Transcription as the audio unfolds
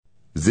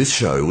This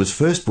show was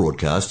first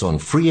broadcast on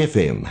Free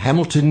FM,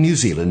 Hamilton, New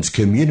Zealand's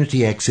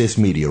community access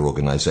media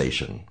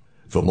organisation.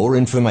 For more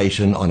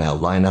information on our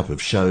lineup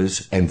of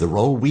shows and the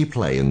role we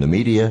play in the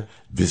media,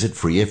 visit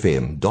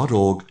freefm.org.nz.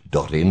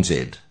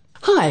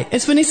 Hi,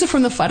 it's Vanessa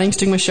from the Fighting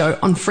Stigma Show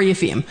on Free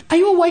FM. Are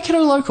you a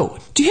Waikato local?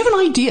 Do you have an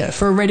idea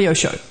for a radio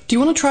show? Do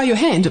you want to try your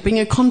hand at being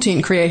a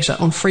content creator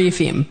on Free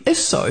FM? If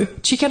so,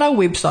 check out our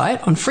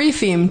website on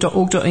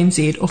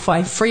freefm.org.nz or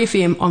find Free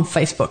FM on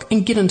Facebook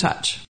and get in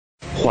touch.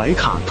 怀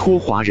卡托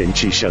华人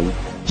之声，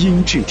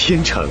音质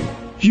天成，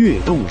悦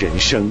动人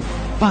生，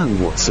伴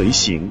我随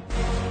行。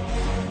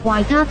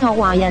懷卡托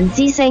華人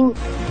之聲，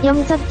音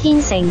質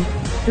天成，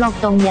樂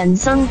動人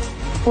生，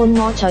伴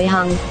我隨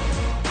行。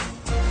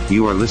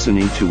You are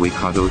listening to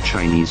Waikato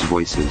Chinese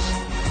Voices.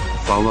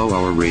 Follow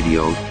our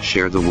radio,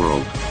 share the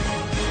world.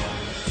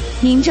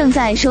 您正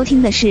在收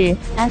听的是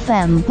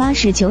FM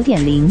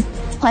 89.0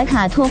怀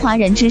卡托华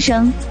人之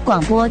声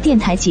广播电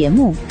台节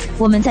目，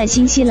我们在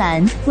新西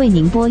兰为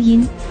您播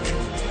音。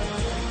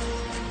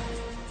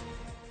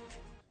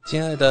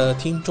亲爱的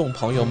听众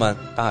朋友们，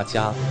大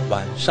家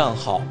晚上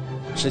好，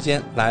时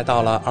间来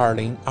到了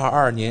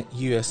2022年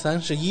1月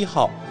31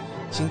号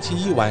星期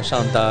一晚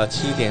上的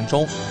7点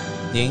钟，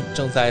您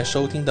正在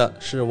收听的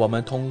是我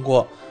们通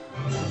过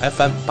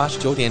FM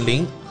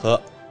 89.0和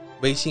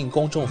微信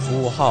公众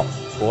服务号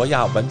博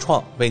亚文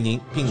创为您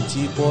并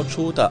机播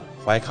出的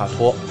怀卡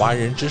托华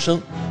人之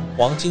声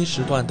黄金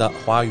时段的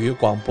华语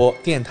广播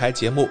电台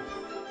节目，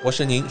我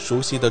是您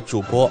熟悉的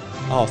主播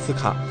奥斯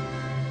卡。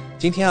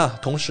今天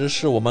同时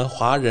是我们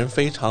华人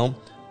非常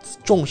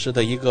重视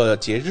的一个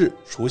节日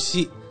除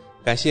夕，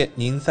感谢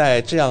您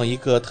在这样一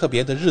个特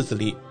别的日子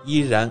里依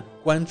然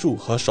关注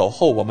和守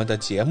候我们的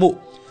节目。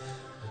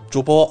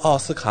主播奥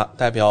斯卡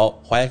代表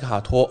怀卡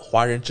托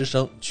华人之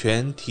声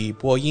全体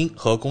播音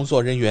和工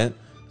作人员，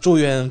祝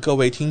愿各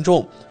位听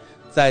众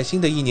在新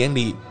的一年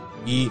里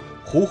以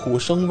虎虎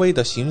生威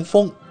的行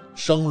风，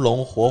生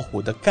龙活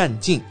虎的干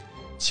劲，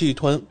气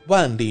吞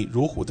万里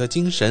如虎的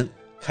精神，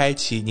开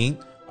启您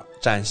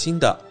崭新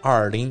的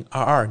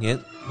2022年。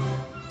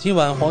今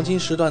晚黄金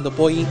时段的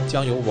播音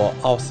将由我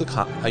奥斯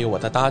卡还有我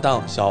的搭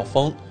档小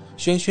峰、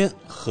轩轩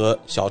和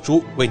小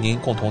朱为您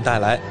共同带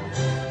来。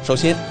首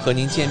先和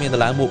您见面的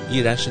栏目依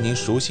然是您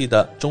熟悉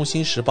的中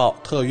新时报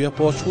特约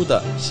播出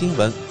的新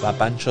闻晚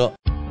班车。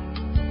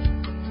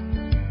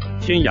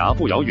天涯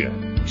不遥远，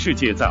世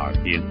界在耳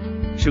边，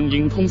声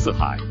音通四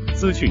海，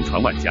资讯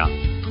传万家。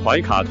怀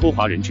卡托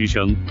华人之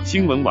声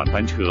新闻晚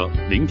班车，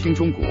聆听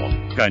中国，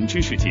感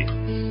知世界。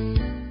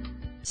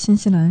新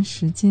西兰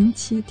时间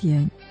7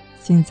点，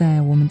现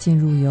在我们进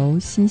入由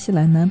新西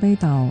兰南北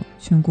岛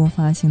全国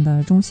发行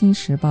的中新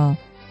时报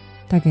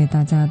带给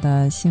大家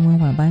的新闻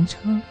晚班车。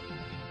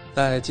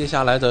在接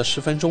下来的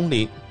10分钟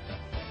里，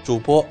主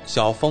播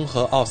小峰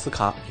和奥斯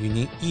卡与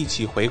您一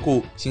起回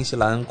顾新西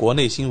兰国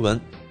内新闻。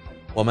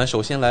我们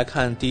首先来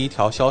看第一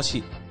条消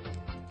息。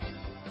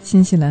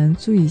新西兰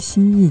最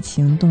新疫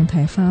情动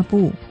态发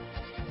布，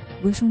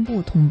卫生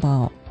部通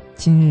报，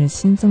今日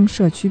新增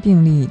社区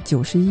病例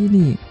91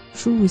例，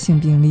输入性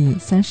病例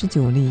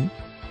39例。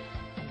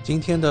今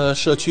天的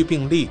社区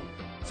病例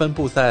分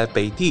布在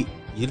北地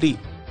1例，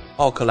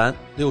奥克兰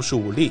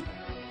65例，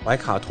怀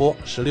卡托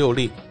16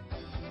例，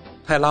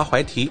泰拉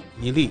怀提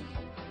1例，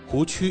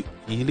湖区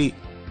1例，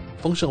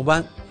丰盛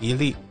湾1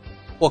例，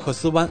霍克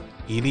斯湾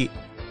1例，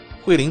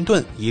惠灵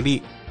顿1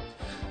例。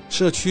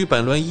社区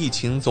本轮疫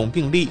情总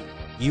病例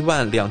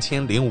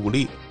12005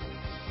例，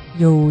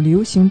有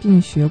流行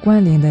病学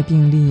关联的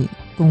病例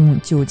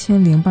共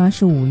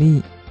9085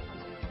例，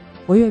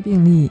活跃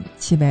病例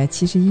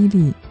771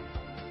例。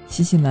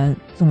新西兰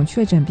总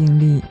确诊病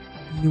例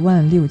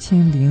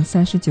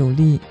16039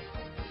例，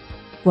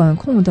管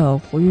控的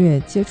活跃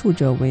接触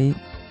者为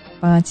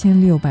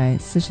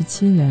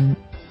8647人。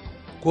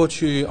过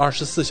去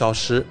24小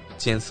时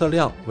检测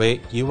量为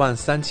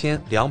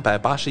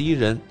13281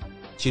人，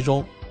其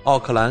中奥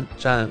克兰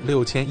占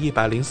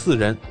6104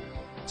人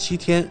，7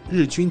天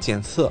日均检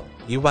测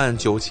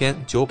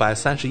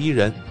19931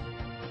人。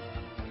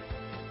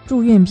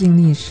住院病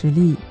例10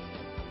例，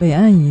北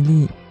岸1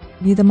例，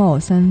利德茂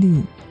3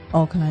例，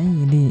奥克兰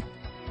1例，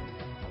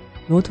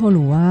罗托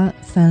鲁阿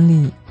3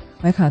例，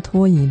怀卡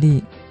托1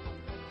例，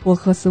霍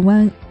克斯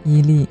湾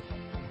1例。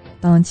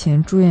当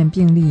前住院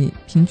病例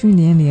平均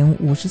年龄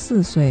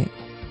54岁，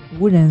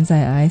无人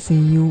在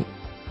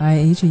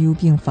ICU、IHU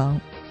病房。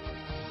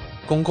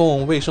公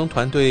共卫生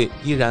团队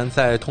依然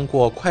在通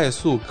过快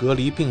速隔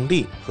离病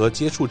例和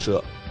接触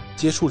者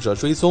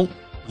追踪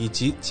以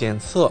及检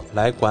测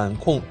来管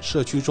控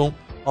社区中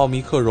奥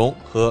密克戎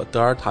和德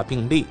尔塔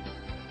病例，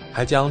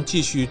还将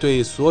继续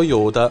对所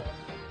有的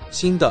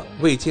新的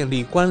未建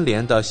立关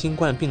联的新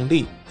冠病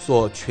例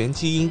做全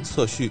基因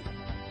测序。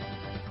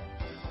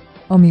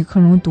奥密克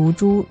戎毒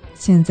株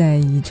现在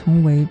已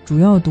成为主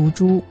要毒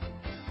株，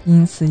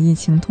因此疫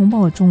情通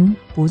报中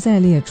不再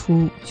列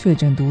出确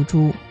诊毒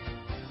株。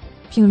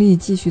病例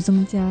继续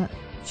增加，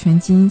全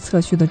基因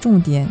测序的重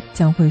点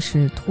将会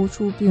是突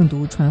出病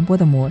毒传播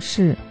的模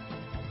式，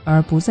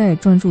而不再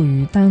专注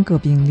于单个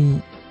病例。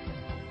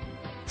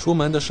出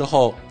门的时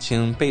候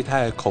请佩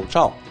戴口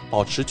罩，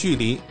保持距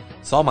离，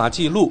扫码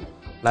记录，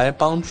来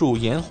帮助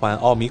延缓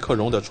奥密克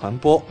戎的传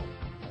播。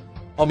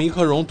奥密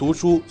克戎毒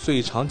株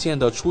最常见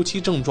的初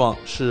期症状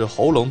是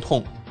喉咙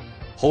痛、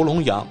喉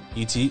咙痒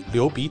以及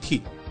流鼻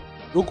涕。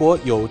如果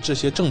有这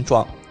些症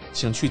状，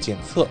请去检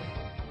测，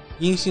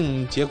阴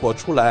性结果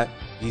出来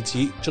以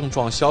及症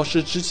状消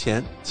失之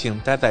前，请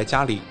待在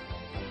家里。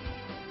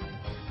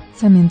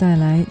下面带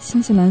来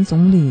新西兰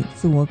总理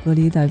自我隔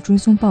离的追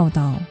踪报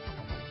道。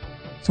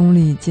总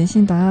理杰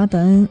辛达·阿德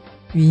恩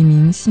与一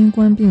名新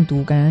冠病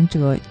毒感染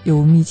者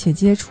有密切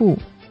接触，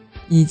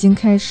已经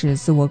开始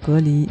自我隔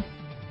离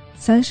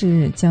，30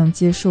日将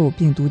接受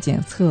病毒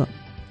检测。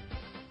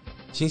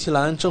新西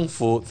兰政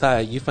府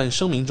在一份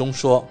声明中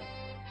说，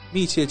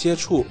密切接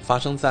触发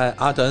生在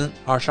阿德恩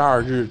22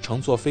日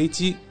乘坐飞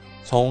机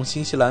从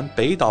新西兰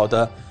北岛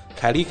的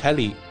凯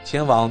里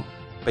前往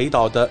北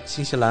岛的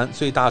新西兰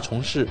最大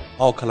城市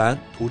奥克兰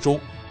途中。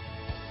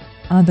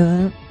阿德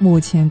恩目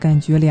前感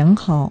觉良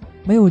好，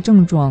没有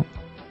症状，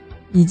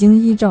已经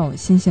依照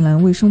新西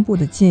兰卫生部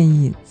的建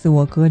议自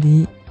我隔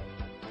离。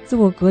自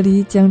我隔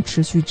离将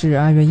持续至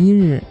2月1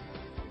日。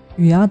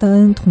与阿德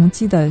恩同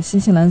机的新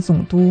西兰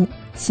总督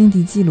辛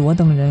迪基罗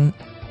等人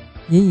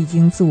也已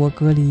经自我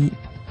隔离。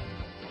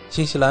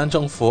新西兰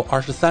政府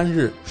23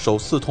日首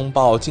次通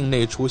报境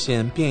内出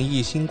现变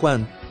异新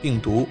冠病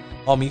毒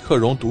奥密克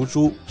戎毒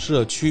株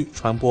社区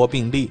传播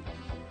病例，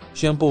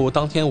宣布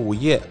当天午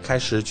夜开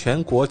始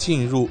全国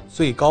进入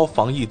最高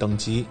防疫等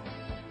级。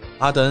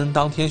阿德恩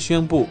当天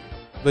宣布，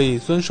为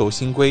遵守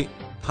新规，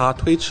他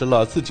推迟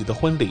了自己的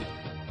婚礼。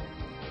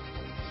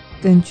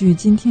根据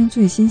今天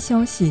最新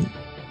消息，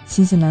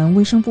新西兰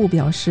卫生部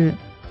表示，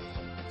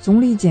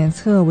总理检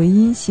测为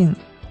阴性，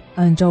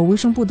按照卫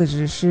生部的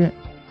指示，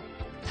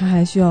他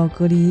还需要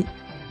隔离，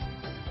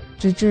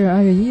直至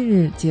2月1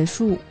日结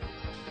束，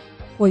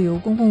或由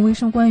公共卫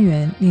生官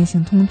员另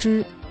行通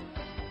知。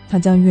他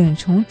将远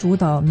程主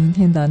导明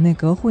天的内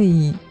阁会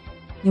议，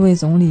因为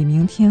总理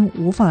明天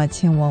无法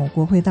前往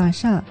国会大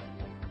厦，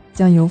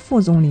将由副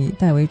总理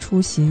代为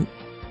出席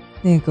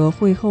内阁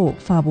会后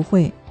发布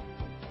会。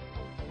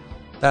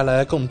带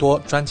来更多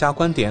专家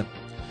观点。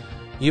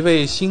一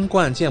位新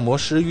冠建模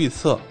师预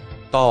测，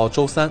到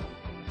周三，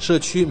社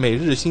区每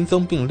日新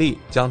增病例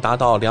将达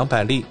到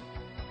200例，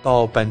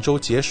到本周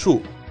结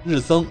束，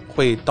日增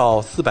会到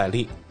400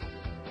例。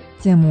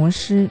建模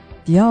师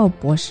迪奥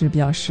博士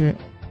表示，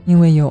因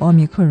为有奥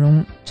密克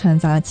戎掺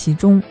杂其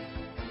中，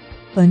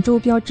本周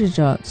标志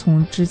着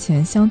从之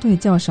前相对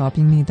较少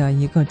病例的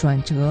一个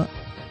转折。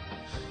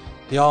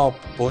迪奥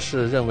博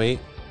士认为，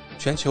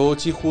全球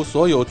几乎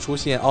所有出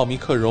现奥密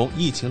克戎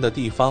疫情的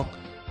地方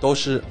都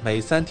是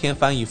每3天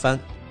翻一番，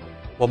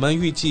我们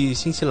预计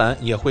新西兰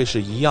也会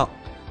是一样，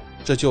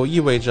这就意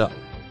味着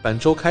本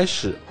周开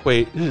始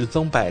会日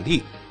增100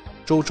例，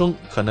周中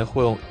可能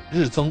会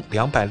日增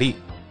200例，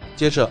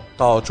接着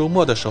到周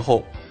末的时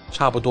候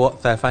差不多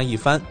再翻一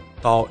番，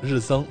到日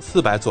增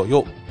400左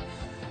右。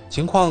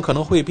情况可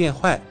能会变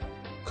坏，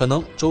可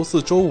能周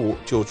4周5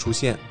就出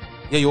现，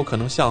也有可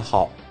能向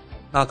好，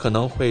那可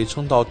能会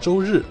撑到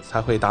周日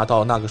才会达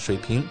到那个水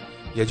平，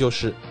也就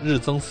是日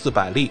增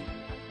400例，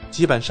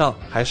基本上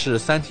还是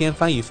3天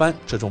翻一番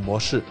这种模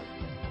式。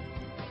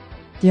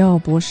迪奥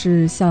博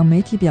士向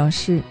媒体表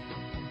示，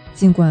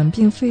尽管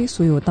并非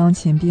所有当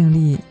前病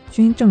例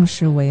均证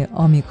实为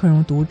奥密克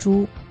戎毒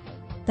株，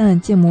但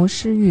建模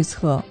师预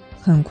测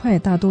很快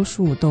大多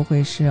数都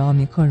会是奥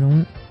密克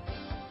戎，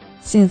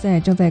现在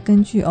正在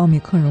根据奥密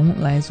克戎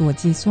来做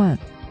计算。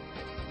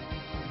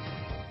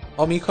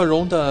奥密克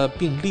戎的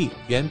病例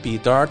远比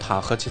德尔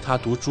塔和其他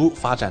毒株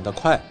发展得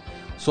快，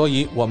所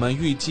以我们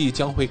预计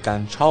将会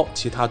赶超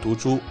其他毒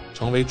株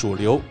成为主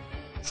流，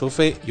除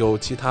非有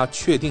其他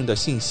确定的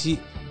信息，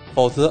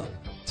否则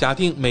假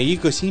定每一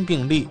个新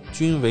病例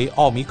均为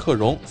奥密克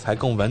戎才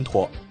更稳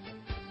妥。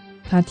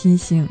他提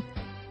醒，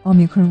奥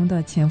密克戎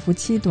的潜伏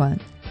期短，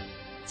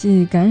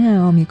即感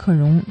染奥密克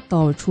戎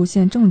到出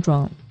现症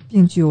状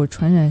并具有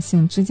传染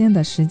性之间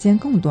的时间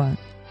更短。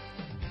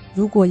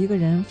如果一个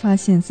人发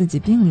现自己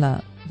病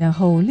了，然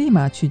后立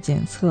马去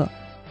检测，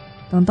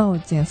等到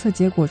检测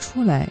结果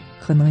出来，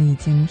可能已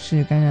经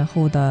是感染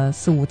后的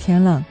4-5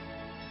天了。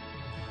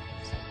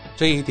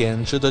这一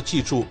点值得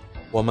记住，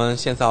我们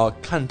现在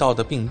看到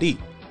的病例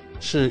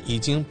是已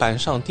经板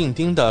上钉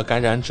钉的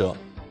感染者，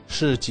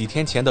是几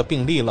天前的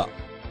病例了。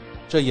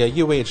这也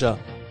意味着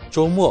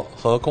周末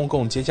和公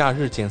共节假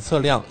日检测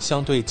量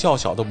相对较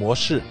小的模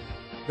式，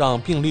让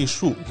病例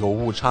数有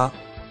误差，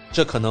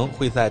这可能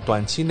会在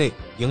短期内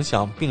影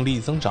响病例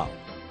增长。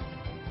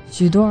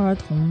许多儿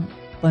童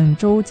本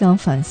周将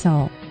返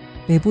校。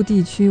北部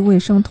地区卫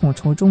生统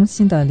筹中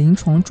心的临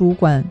床主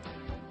管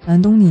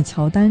安东尼·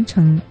乔丹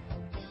称，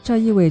这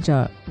意味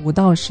着5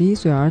到11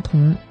岁儿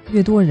童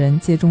越多人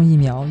接种疫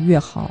苗越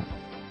好。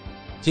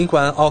尽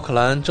管奥克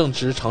兰正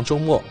值长周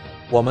末，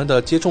我们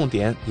的接种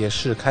点也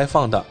是开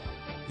放的，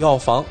药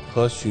房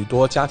和许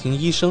多家庭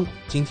医生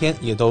今天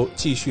也都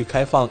继续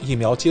开放疫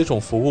苗接种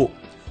服务。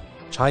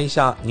查一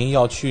下您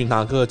要去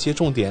哪个接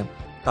种点，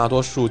大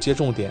多数接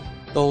种点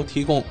都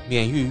提供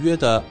免预约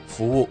的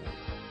服务。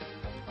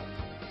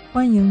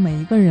欢迎每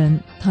一个人，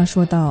他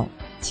说道，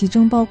其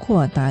中包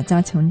括打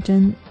加强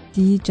针、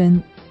第1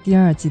针、第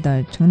2剂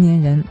的成年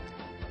人，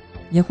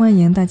也欢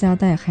迎大家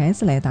带孩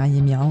子来打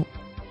疫苗。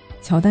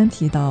乔丹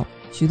提到，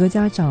许多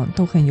家长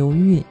都很犹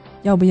豫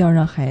要不要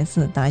让孩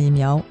子打疫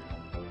苗，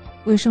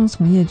卫生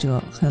从业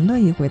者很乐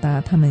意回答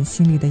他们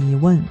心里的疑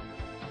问。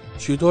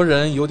许多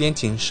人有点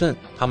谨慎，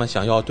他们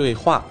想要对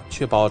话，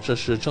确保这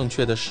是正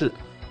确的事。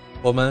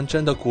我们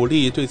真的鼓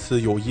励对此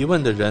有疑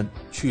问的人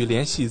去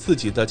联系自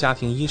己的家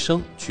庭医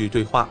生去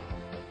对话。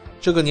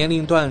这个年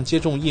龄段接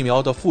种疫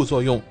苗的副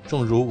作用，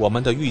正如我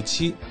们的预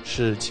期，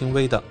是轻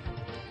微的。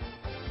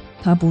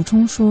他补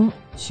充说，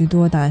许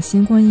多打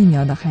新冠疫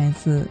苗的孩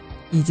子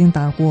已经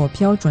打过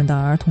标准的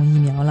儿童疫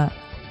苗了，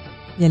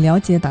也了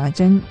解打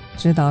针，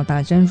知道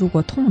打针如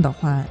果痛的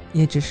话，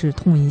也只是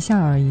痛一下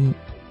而已。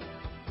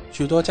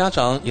许多家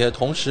长也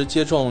同时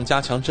接种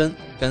加强针，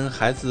跟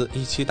孩子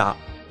一起打，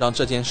让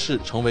这件事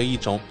成为一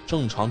种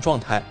正常状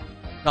态，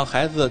让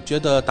孩子觉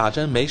得打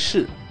针没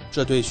事，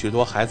这对许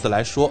多孩子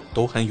来说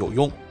都很有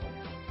用。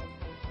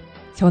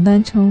乔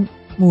丹称，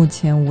目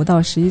前5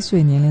到11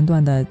岁年龄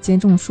段的接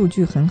种数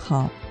据很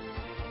好，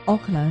奥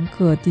克兰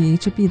各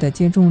DHB 的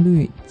接种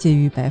率介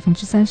于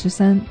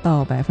 33%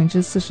 到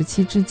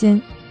 47% 之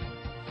间，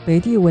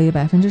北地为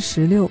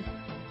 16%，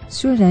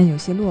 虽然有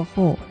些落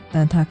后，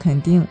但他肯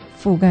定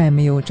覆盖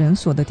没有诊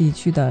所的地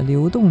区的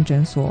流动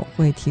诊所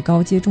会提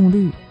高接种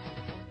率。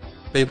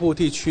北部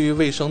地区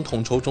卫生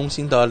统筹中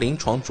心的临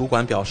床主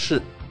管表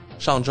示，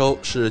上周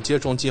是接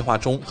种计划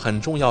中很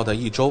重要的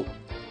一周，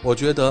我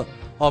觉得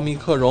奥密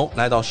克戎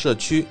来到社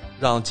区，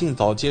让尽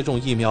早接种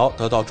疫苗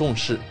得到重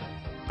视。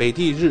北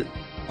地日、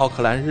奥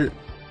克兰日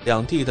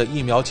两地的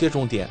疫苗接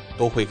种点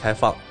都会开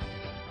放。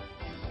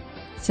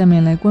下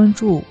面来关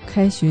注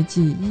开学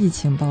季疫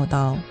情报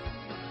道。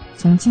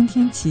从今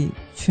天起，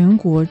全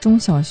国中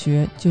小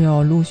学就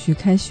要陆续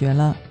开学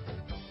了，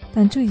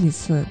但这一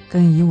次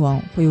跟以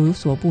往会有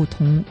所不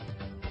同。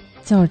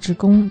教职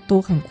工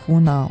都很苦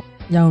恼，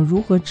要如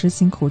何执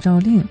行口罩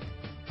令，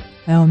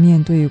还要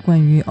面对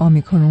关于奥密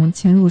克戎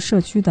迁入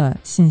社区的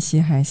信息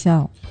海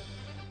啸。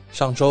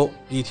上周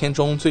一天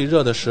中最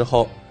热的时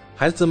候，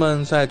孩子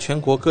们在全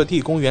国各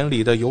地公园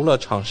里的游乐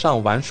场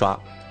上玩耍。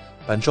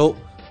本周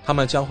他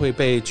们将会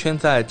被圈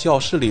在教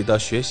室里的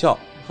学校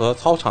和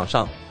操场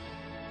上，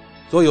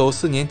所有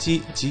4年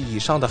级及以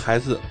上的孩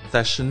子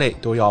在室内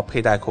都要佩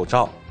戴口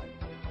罩。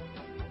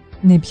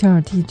内皮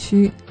尔地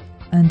区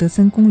安德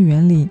森公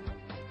园里，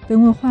被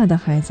问话的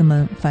孩子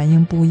们反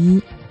应不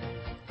一。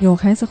有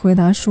孩子回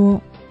答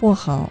说不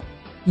好，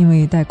因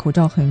为戴口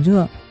罩很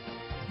热，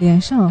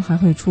脸上还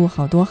会出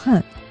好多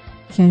汗，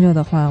天热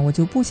的话我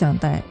就不想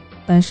戴，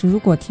但是如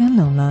果天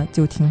冷了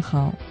就挺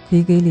好，可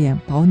以给脸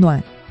保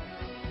暖。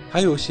还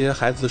有些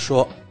孩子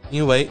说，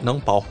因为能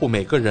保护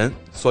每个人，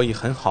所以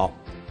很好。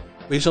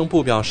卫生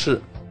部表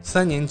示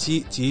，3年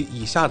级及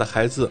以下的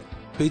孩子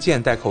推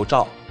荐戴口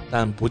罩，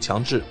但不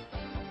强制。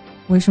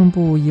卫生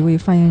部一位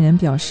发言人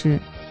表示，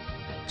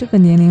这个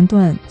年龄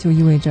段就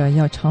意味着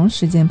要长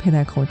时间佩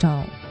戴口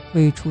罩，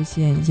会出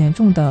现严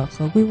重的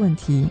合规问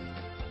题。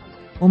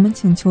我们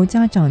请求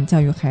家长教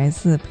育孩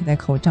子佩戴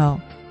口罩，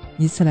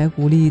以此来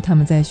鼓励他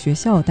们在学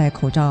校戴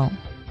口罩。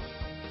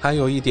还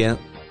有一点，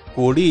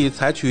鼓励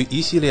采取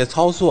一系列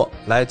操作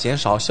来减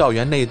少校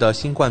园内的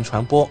新冠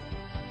传播，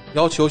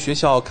要求学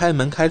校开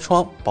门开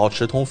窗，保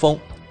持通风，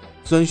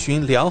遵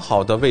循良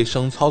好的卫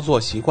生操作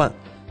习惯。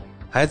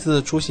孩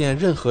子出现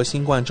任何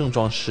新冠症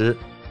状时，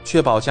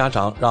确保家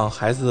长让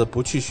孩子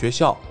不去学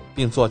校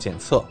并做检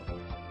测。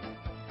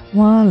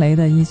汪阿雷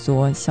的一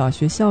所小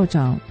学校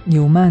长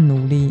纽曼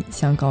努力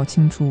想搞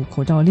清楚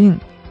口罩令，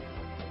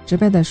直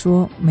白地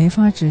说没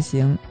法执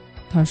行。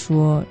他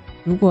说，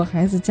如果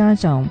孩子家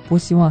长不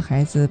希望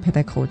孩子佩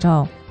戴口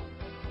罩，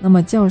那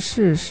么教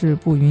室是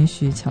不允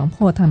许强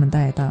迫他们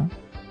戴的。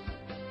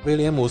威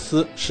廉姆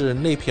斯是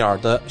内皮尔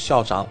的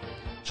校长，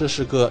这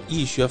是个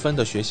1学分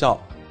的学校，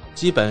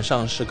基本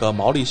上是个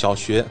毛利小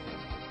学。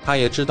他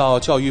也知道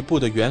教育部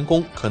的员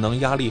工可能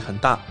压力很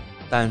大，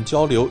但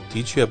交流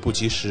的确不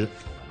及时。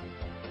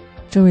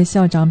这位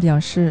校长表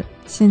示，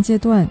现阶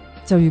段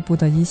教育部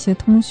的一些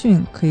通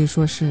讯可以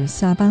说是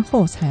下班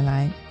后才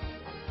来。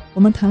我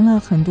们谈了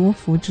很多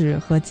福祉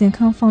和健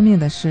康方面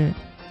的事，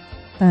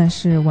但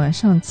是晚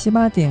上7、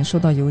8点收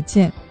到邮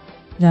件，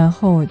然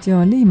后就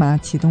要立马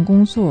启动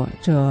工作，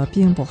这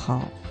并不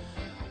好。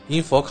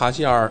因佛卡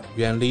基尔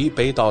远离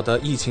北岛的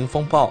疫情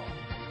风暴，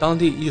当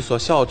地一所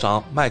校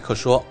长麦克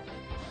说，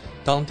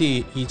当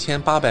地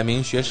1800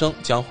名学生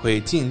将会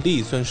尽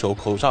力遵守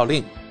口罩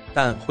令，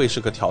但会是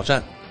个挑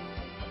战。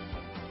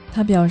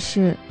他表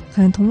示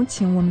很同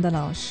情我们的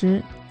老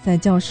师，在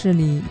教室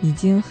里已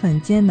经很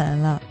艰难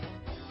了，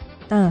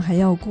但还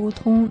要沟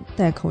通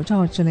戴口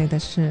罩之类的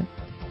事，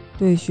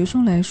对学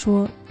生来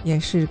说也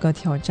是个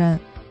挑战，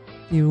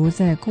比如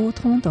在沟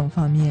通等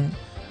方面。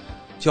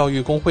教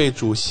育工会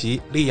主席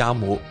利亚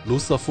姆·卢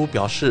瑟夫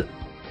表示，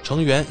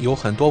成员有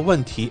很多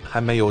问题还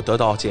没有得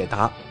到解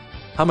答，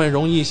他们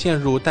容易陷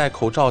入戴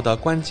口罩的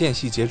关键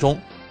细节中，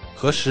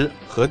何时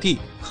何地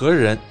何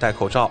人戴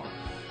口罩，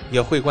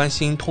也会关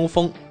心通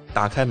风、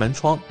打开门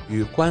窗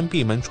与关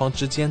闭门窗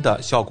之间的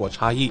效果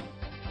差异。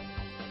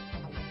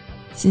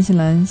新西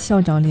兰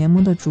校长联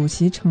盟的主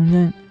席承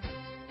认，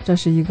这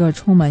是一个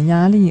充满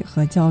压力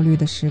和焦虑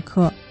的时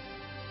刻。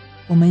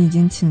我们已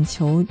经请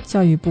求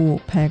教育部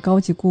派高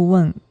级顾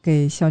问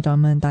给校长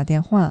们打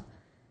电话，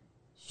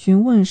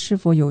询问是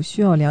否有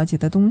需要了解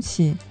的东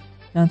西，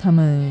让他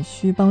们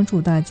需帮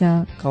助大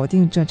家搞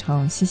定这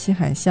场信息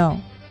海啸。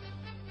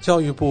教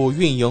育部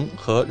运营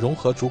和融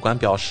合主管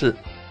表示，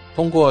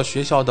通过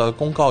学校的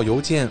公告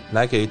邮件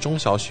来给中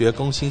小学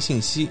更新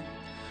信息，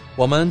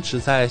我们只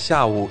在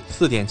下午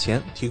4点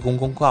前提供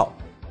公告，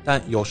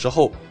但有时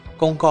候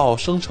公告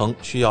生成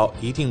需要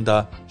一定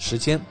的时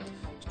间，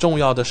重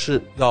要的是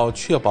要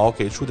确保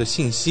给出的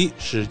信息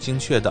是精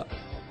确的，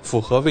符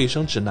合卫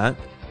生指南、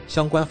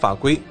相关法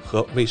规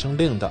和卫生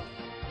令的。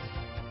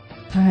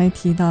他还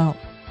提到，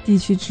地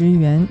区职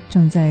员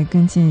正在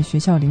跟进学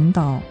校领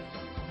导，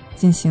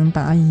进行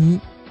答疑，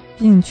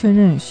并确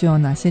认需要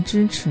哪些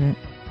支持。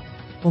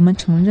我们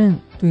承认，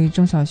对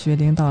中小学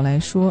领导来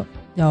说，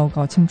要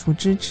搞清楚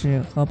支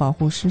持和保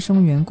护师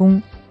生员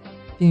工，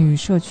并与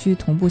社区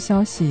同步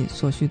消息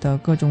所需的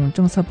各种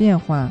政策变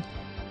化、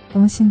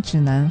更新指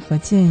南和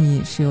建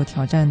议是有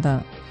挑战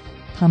的，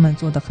他们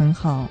做得很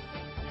好。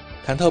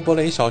坎特伯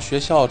雷小学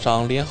校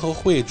长联合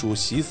会主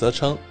席则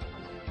称，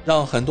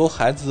让很多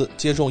孩子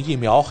接种疫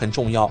苗很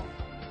重要。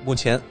目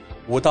前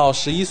5到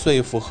11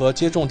岁符合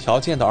接种条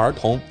件的儿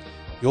童，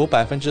有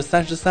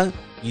 33%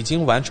 已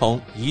经完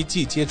成1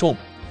剂接种，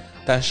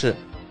但是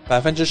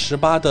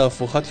 18% 的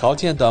符合条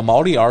件的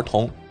毛利儿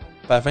童，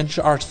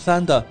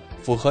 23% 的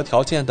符合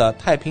条件的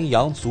太平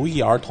洋族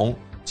裔儿童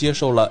接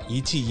受了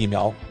1剂疫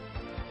苗。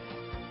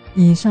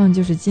以上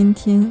就是今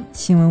天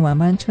新闻晚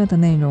班车的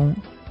内容，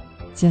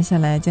接下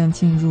来将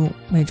进入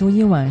每周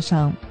一晚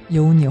上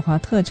由纽华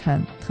特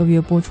产特约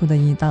播出的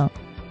一档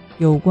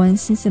有关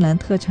新西兰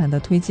特产的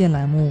推荐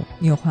栏目《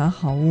纽华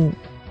好物》。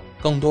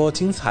更多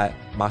精彩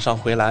马上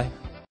回来。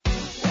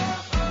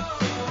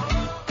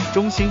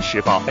中新时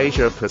报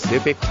Asia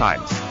Pacific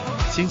Times，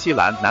 新西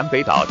兰南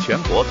北岛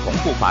全国同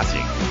步发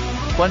行。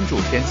关注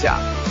天下，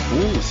服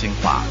务新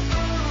华，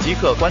即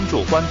刻关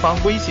注官方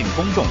微信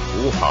公众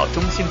服务号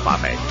中新华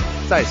媒，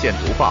在线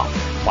读报、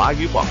华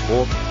语广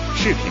播、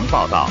视频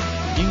报道，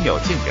应有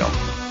尽有。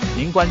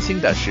您关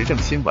心的时政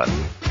新闻，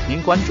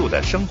您关注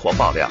的生活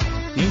爆料，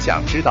您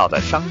想知道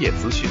的商业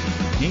资讯，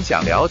您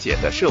想了解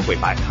的社会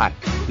百态，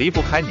离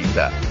不开您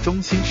的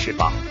中新时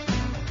报。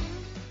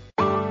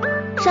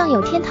上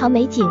有天堂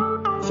美景，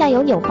下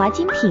有纽华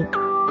精品，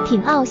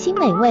品澳新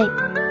美味，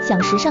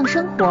享时尚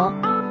生活。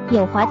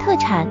纽华特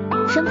产，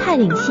生态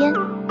领先，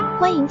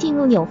欢迎进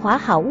入纽华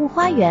好物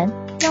花园，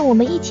让我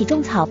们一起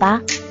种草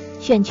吧！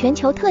选全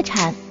球特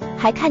产，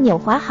还看纽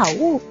华好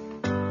物。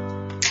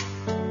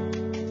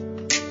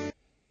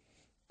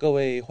各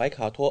位怀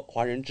卡托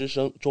华人之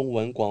声中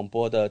文广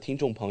播的听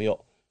众朋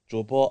友，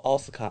主播奥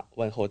斯卡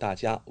问候大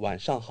家晚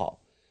上好，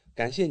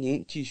感谢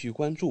您继续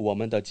关注我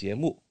们的节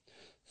目。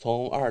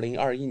从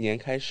2021年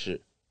开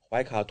始，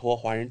怀卡托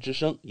华人之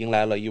声迎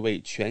来了一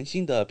位全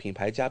新的品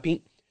牌嘉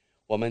宾，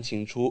我们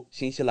请出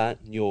新西兰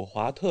纽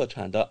华特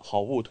产的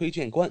好物推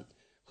荐官，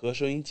和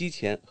收音机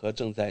前和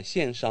正在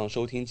线上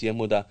收听节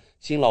目的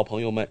新老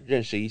朋友们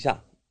认识一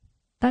下。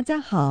大家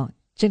好，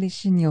这里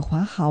是纽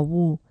华好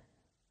物，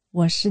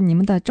我是你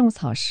们的种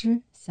草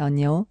师小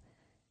牛，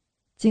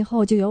今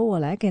后就由我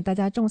来给大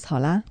家种草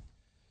啦。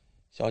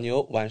小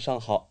牛晚上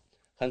好，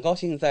很高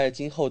兴在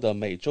今后的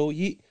每周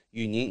一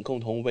与您共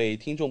同为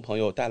听众朋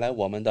友带来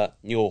我们的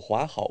纽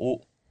华好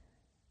物。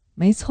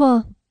没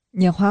错，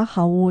纽华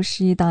好物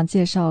是一档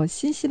介绍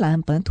新西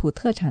兰本土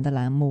特产的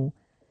栏目，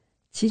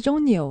其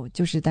中纽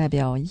就是代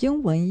表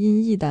英文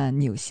音译的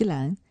纽西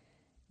兰，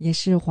也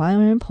是华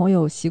人朋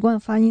友习惯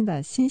发音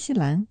的新西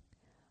兰，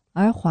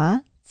而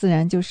华自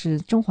然就是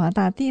中华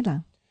大地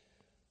了。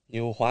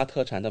纽华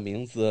特产的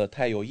名字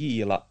太有意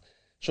义了，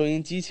收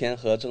音机前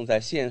和正在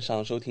线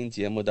上收听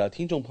节目的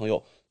听众朋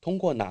友，通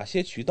过哪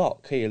些渠道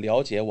可以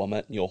了解我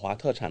们纽华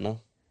特产呢？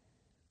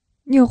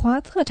纽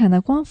华特产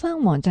的官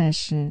方网站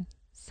是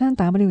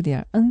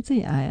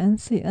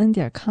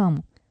 3w.nzincn.com，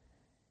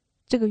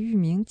 这个域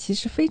名其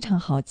实非常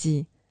好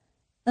记，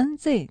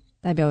 NZ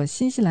代表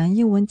新西兰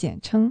英文简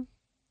称，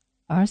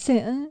而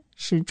CN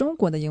是中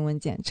国的英文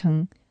简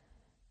称，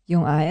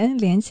用 IN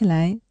连起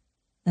来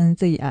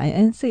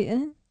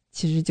NZINCN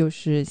其实就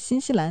是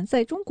新西兰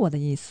在中国的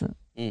意思。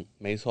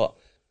没错，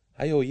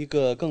还有一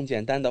个更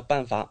简单的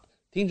办法，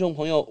听众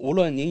朋友，无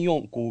论您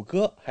用谷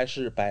歌还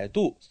是百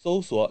度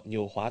搜索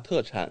纽华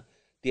特产，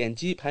点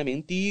击排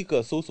名第一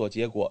个搜索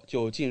结果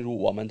就进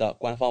入我们的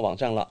官方网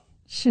站了。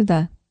是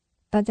的，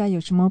大家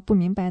有什么不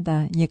明白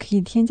的也可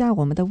以添加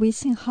我们的微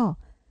信号，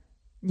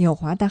纽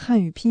华的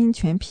汉语拼音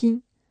全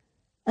拼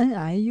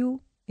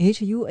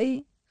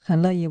NIUHUA，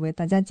 很乐意为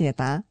大家解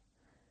答。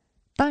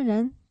当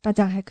然大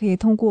家还可以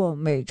通过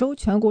每周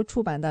全国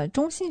出版的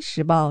中新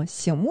时报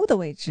醒目的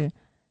位置，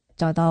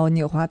找到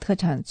纽华特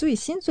产最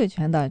新最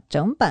全的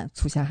整版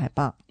促销海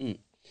报。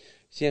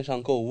线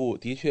上购物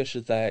的确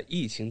是在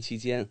疫情期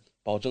间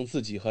保证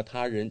自己和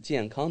他人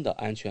健康的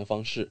安全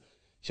方式。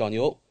小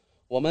牛，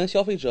我们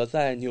消费者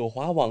在纽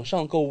华网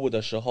上购物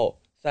的时候，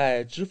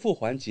在支付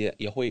环节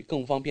也会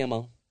更方便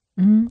吗？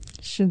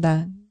是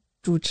的，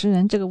主持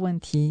人这个问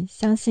题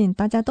相信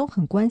大家都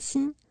很关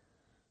心。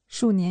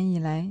数年以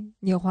来，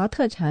纽华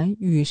特产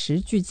与时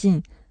俱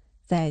进，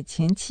在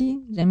前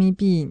期人民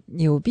币、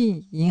纽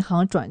币银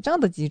行转账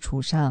的基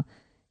础上，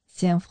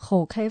先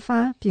后开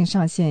发并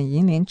上线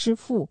银联支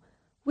付、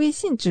微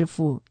信支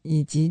付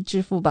以及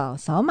支付宝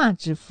扫码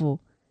支付。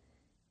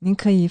您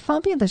可以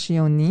方便地使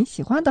用您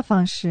喜欢的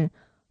方式，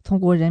通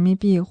过人民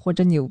币或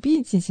者纽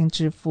币进行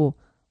支付，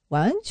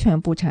完全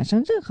不产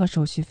生任何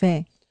手续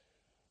费。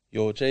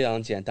有这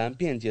样简单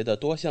便捷的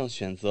多项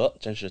选择，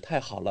真是太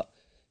好了。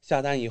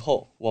下单以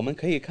后，我们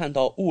可以看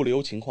到物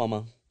流情况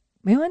吗？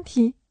没问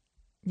题。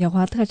纽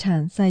华特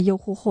产在用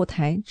户后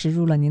台植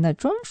入了您的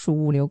专属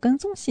物流跟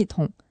踪系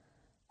统，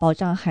保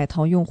障海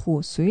淘用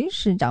户随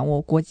时掌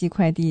握国际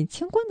快递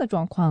清关的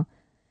状况，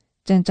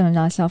真正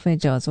让消费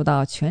者做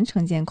到全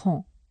程监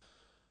控。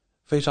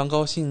非常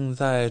高兴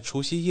在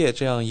除夕夜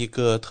这样一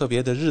个特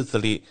别的日子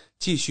里，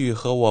继续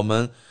和我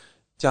们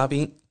嘉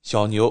宾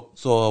小牛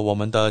做我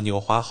们的纽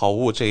华好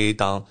物这一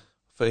档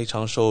非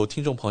常受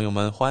听众朋友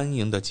们欢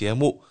迎的节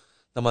目。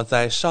那么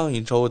在上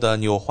一周的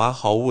纽华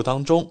好物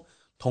当中，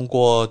通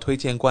过推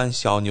荐官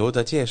小牛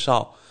的介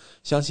绍，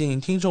相信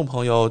听众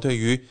朋友对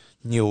于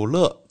纽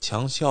乐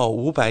强效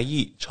500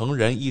亿成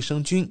人益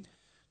生菌、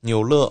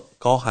纽乐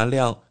高含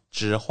量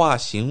酯化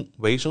型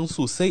维生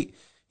素 C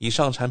以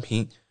上产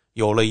品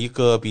有了一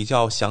个比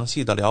较详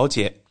细的了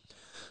解。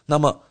那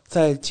么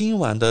在今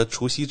晚的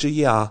除夕之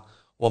夜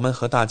我们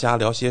和大家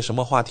聊些什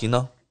么话题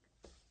呢？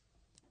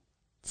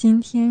今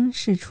天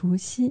是除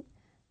夕，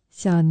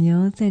小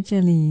牛在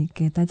这里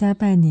给大家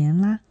拜年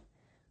啦！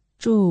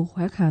祝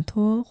怀卡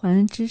托华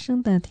人之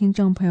声的听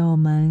众朋友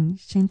们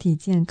身体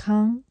健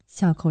康，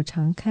笑口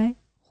常开，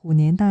虎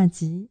年大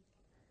吉。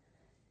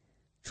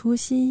除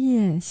夕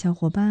夜，小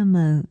伙伴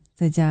们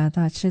在家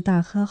大吃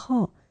大喝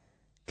后，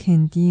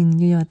肯定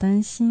又要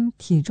担心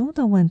体重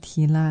的问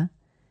题啦。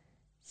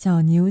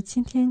小牛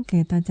今天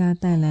给大家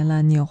带来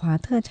了纽华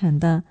特产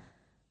的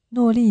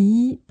诺丽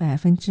伊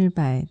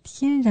100%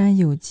天然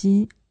有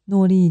机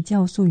诺丽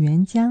酵素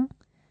原浆，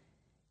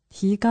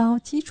提高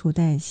基础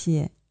代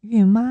谢，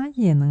孕妈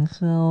也能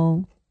喝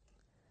哦。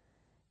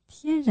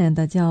天然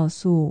的酵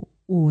素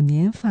5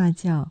年发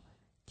酵，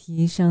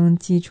提升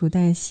基础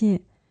代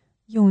谢，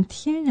用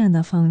天然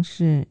的方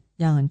式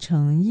养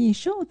成易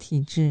瘦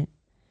体质。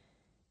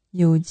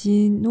有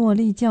机诺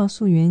丽酵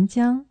素原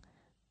浆，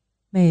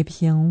每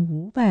瓶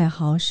500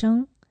毫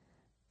升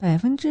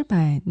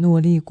，100%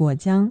诺丽果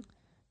浆，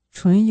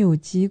纯有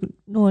机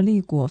诺丽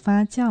果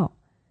发酵，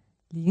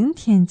零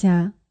添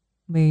加，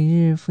每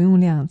日服用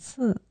2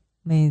次，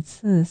每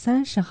次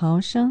30毫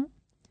升，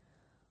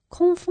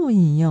空腹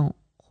饮用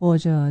或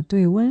者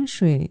兑温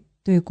水、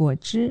兑果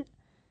汁，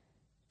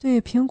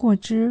兑苹果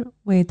汁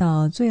味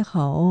道最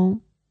好哦。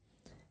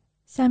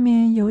下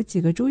面有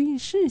几个注意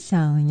事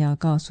项要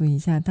告诉一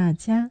下大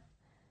家，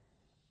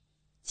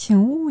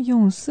请勿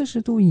用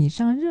40度以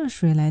上热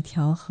水来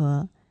调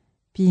和，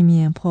避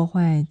免破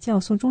坏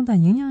酵素中的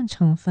营养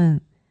成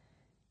分。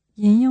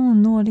饮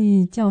用诺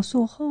丽酵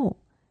素后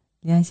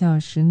2小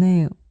时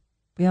内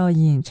不要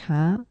饮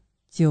茶、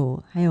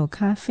酒还有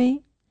咖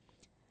啡。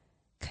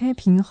开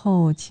瓶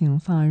后请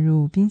放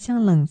入冰箱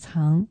冷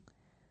藏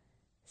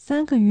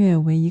，3个月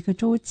为1个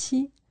周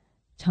期，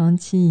长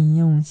期饮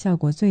用效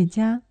果最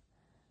佳。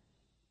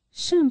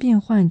肾病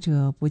患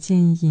者不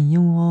建议饮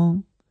用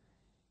哦。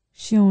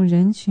适用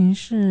人群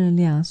是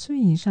2岁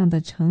以上的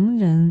成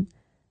人，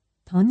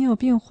糖尿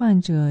病患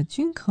者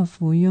均可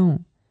服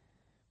用。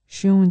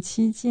使用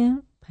期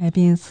间排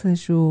便次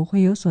数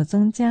会有所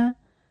增加，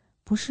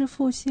不是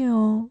腹泻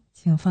哦，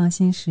请放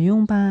心食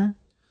用吧。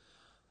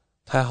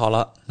太好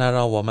了，那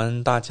让我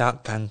们大家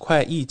赶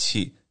快一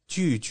起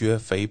拒绝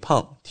肥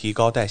胖，提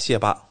高代谢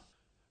吧。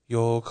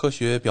有科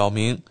学表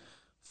明，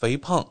肥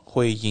胖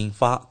会引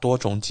发多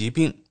种疾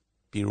病，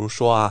比如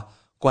说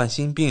冠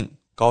心病、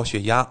高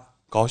血压、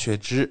高血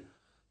脂、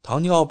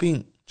糖尿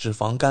病、脂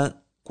肪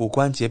肝、骨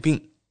关节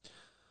病。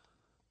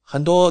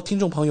很多听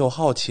众朋友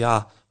好奇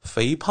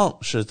肥胖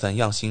是怎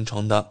样形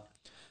成的？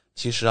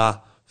其实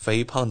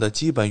肥胖的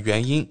基本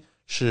原因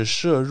是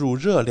摄入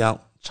热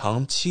量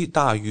长期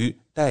大于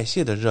代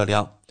谢的热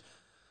量。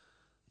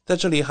在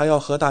这里还要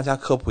和大家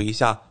科普一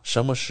下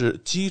什么是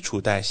基础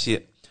代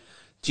谢。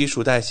基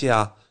础代谢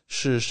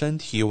是身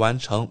体完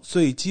成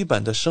最基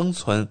本的生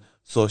存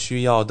所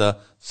需要的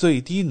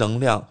最低能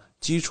量，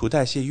基础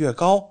代谢越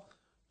高，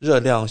热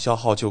量消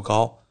耗就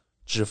高，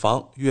脂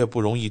肪越不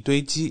容易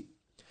堆积。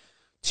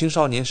青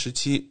少年时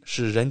期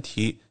是人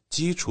体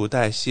基础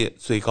代谢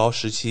最高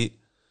时期，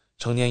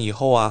成年以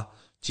后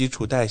基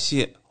础代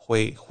谢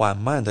会缓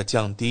慢的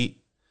降低。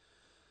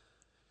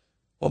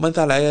我们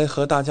再来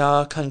和大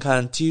家看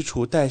看基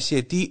础代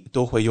谢低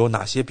都会有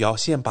哪些表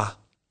现吧。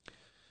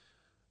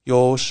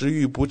有食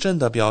欲不振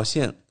的表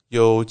现，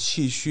有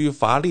气虚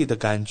乏力的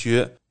感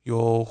觉，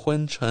有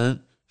昏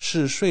沉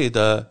嗜睡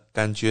的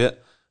感觉，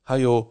还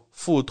有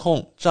腹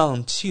痛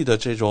胀气的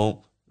这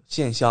种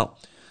现象，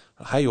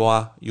还有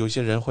有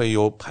些人会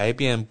有排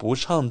便不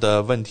畅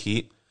的问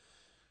题。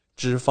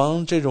脂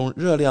肪这种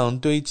热量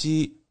堆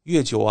积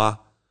越久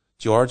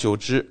久而久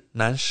之，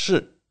男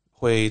士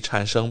会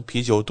产生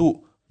啤酒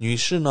肚，女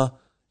士呢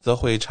则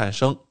会产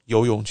生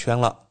游泳圈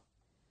了。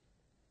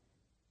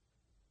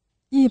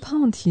易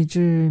胖体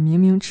质明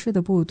明吃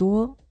的不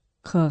多，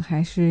可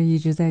还是一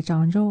直在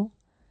长肉。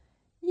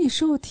易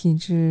瘦体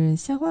质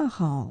消化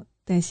好，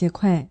代谢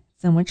快，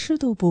怎么吃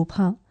都不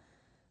胖，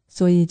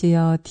所以就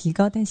要提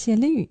高代谢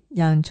率，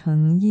养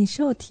成易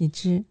瘦体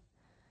质。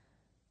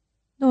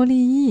诺丽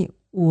益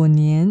5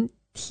年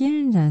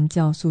天然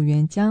酵素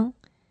原浆，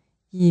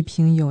一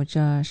瓶有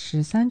着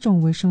13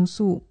种维生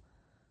素，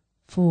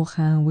富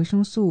含维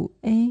生素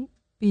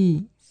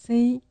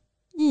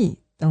A、B、C、E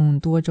等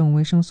多种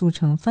维生素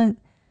成分，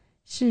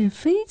是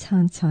非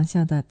常强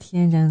效的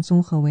天然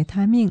综合维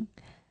他命，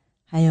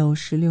还有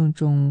16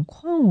种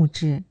矿物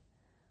质，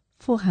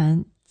富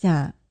含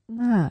钾、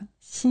钠、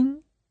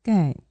锌、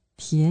钙、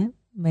铁、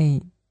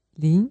镁、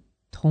磷、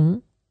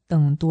铜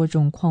等多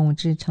种矿物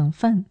质成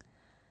分，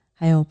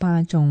还有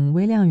8种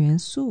微量元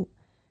素，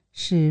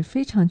是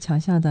非常强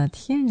效的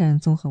天然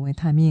综合维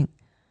他命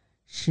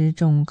，10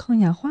种抗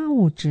氧化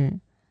物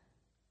质，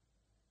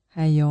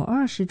还有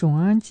20种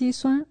氨基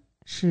酸，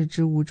是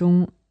植物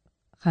中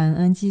含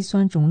氨基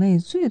酸种类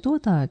最多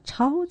的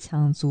超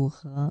强组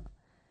合。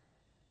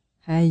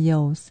还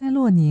有赛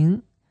洛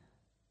宁，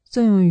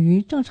作用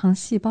于正常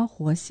细胞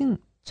活性、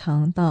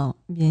肠道、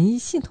免疫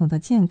系统的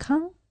健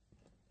康。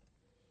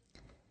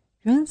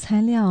原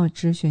材料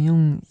只选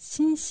用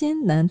新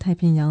鲜南太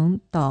平洋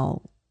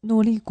岛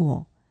诺丽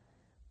果，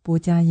不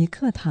加1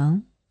克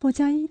糖，不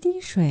加1滴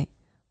水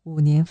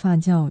，5年发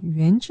酵，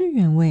原汁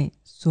原味，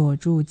锁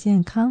住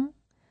健康。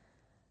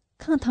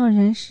抗糖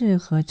人士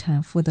和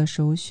产妇的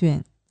首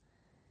选。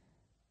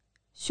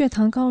血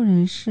糖高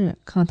人士、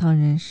抗糖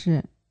人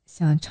士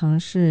想尝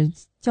试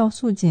酵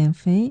素减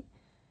肥，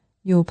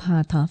又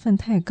怕糖分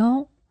太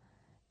高，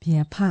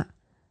别怕，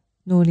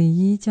诺丽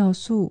益酵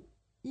素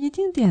一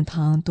丁点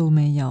糖都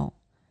没有。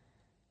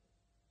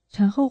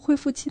产后恢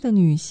复期的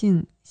女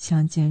性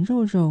想减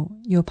肉肉，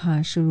又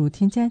怕摄入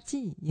添加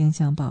剂影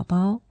响宝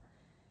宝，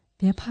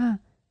别怕，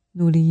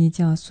诺丽益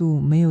酵素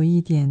没有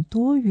一点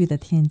多余的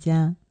添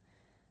加。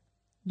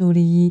诺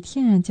丽益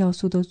天然酵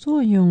素的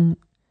作用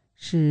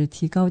是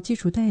提高基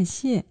础代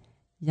谢，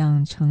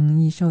养成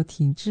易瘦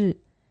体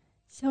质，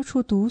消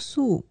除毒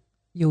素，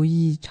有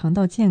益肠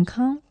道健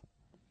康，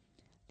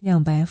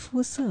亮白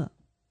肤色，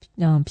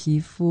让皮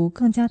肤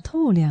更加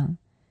透亮，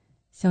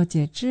消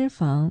解脂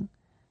肪，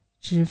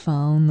脂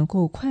肪能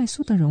够快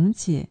速的溶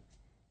解，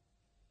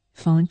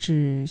防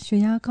止血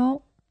压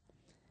高，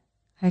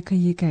还可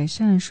以改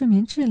善睡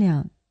眠质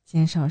量，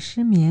减少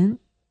失眠。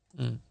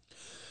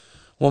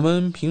我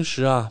们平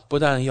时不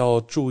但要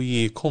注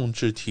意控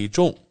制体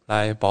重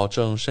来保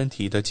证身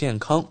体的健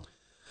康，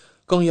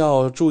更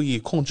要注意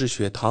控制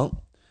血糖。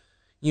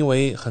因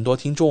为很多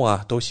听众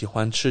都喜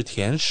欢吃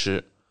甜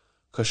食，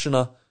可是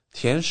呢，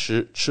甜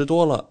食吃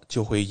多了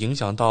就会影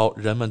响到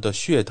人们的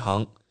血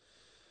糖。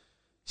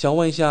想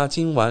问一下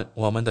今晚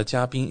我们的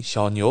嘉宾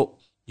小牛，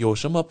有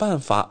什么办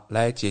法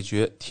来解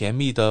决甜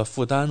蜜的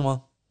负担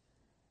吗？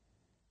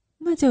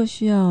那就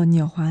需要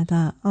纽华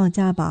的奥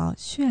家宝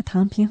血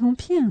糖平衡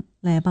片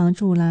来帮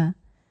助啦。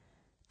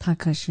它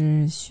可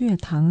是血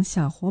糖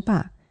小火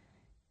把，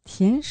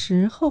甜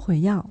食后悔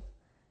药。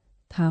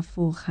它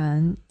富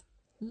含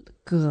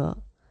铬，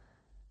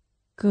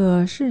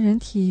铬是人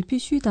体必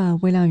需的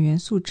微量元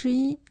素之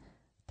一，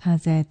它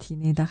在体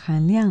内的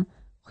含量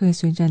会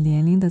随着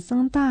年龄的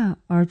增大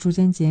而逐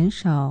渐减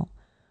少，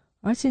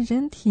而且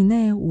人体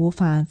内无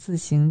法自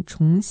行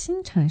重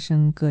新产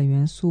生铬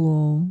元素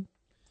哦。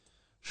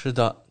是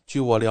的，据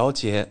我了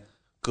解，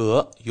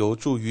铬有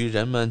助于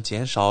人们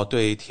减少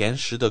对甜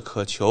食的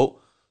渴求，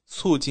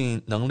促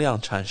进能量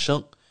产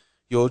生，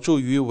有助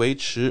于维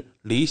持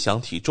理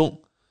想体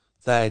重，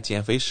在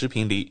减肥食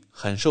品里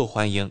很受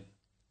欢迎。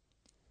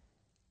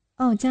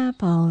奥家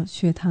宝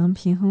血糖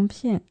平衡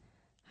片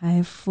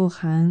还富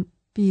含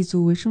B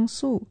族维生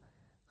素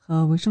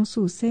和维生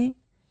素 C，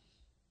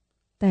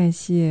 代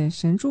谢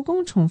神助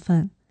攻成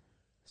分，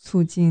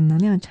促进能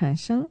量产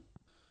生。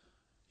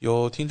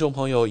有听众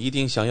朋友一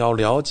定想要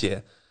了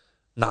解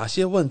哪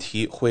些问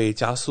题会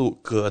加速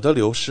铬的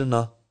流失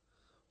呢？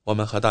我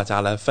们和大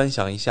家来分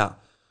享一下。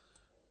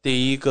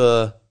第一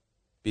个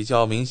比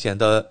较明显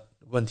的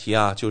问题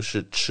就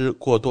是吃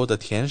过多的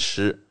甜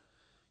食，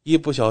一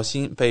不小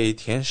心被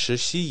甜食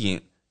吸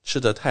引，吃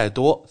的太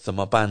多怎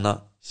么办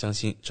呢？相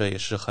信这也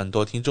是很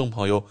多听众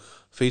朋友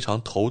非常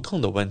头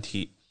疼的问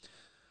题。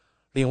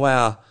另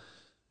外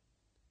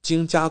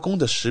精加工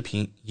的食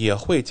品也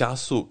会加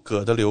速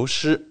铬的流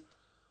失，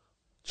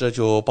这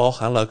就包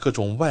含了各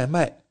种外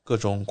卖、各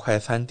种快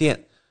餐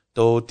店，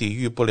都抵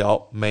御不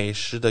了美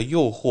食的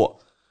诱惑。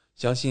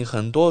相信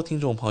很多听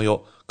众朋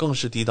友更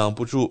是抵挡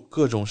不住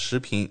各种食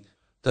品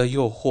的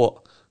诱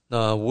惑，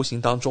那无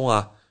形当中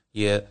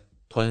也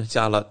吞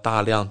下了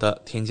大量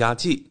的添加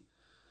剂。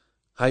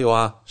还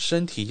有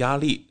身体压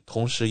力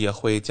同时也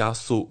会加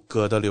速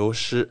铬的流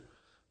失，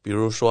比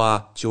如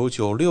说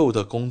996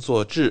的工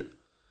作制，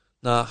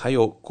那还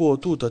有过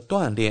度的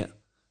锻炼、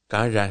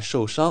感染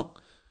受伤，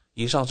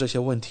以上这些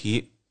问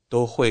题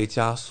都会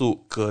加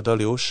速铬的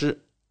流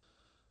失。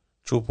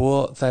主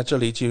播在这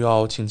里就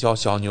要请教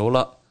小牛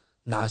了，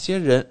哪些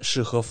人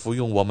适合服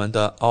用我们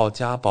的奥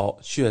家宝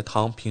血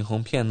糖平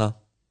衡片呢？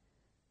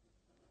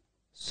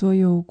所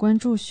有关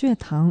注血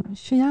糖、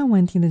血压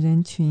问题的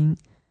人群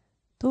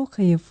都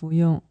可以服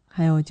用，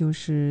还有就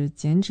是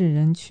减脂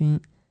人群，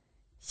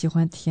喜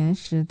欢甜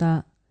食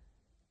的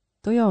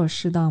都要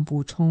适当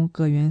补充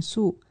铬元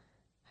素，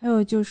还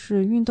有就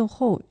是运动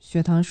后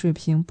血糖水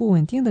平不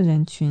稳定的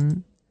人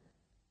群。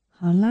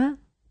好啦，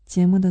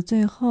节目的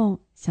最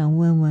后想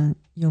问问，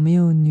有没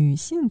有女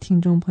性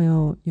听众朋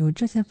友有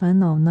这些烦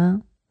恼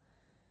呢？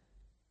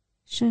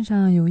身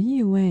上有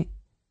异味，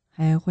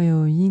还会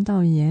有阴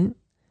道炎、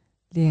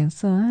脸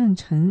色暗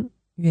沉、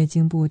月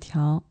经不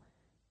调、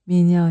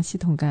泌尿系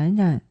统感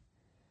染。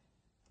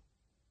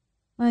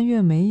蔓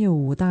越莓有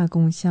5大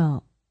功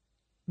效，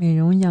美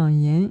容养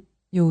颜，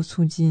又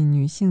促进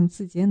女性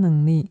自洁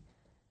能力，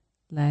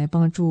来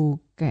帮助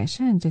改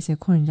善这些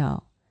困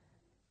扰。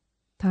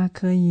它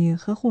可以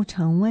呵护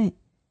肠胃，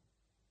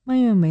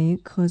蔓越莓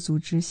可阻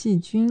止细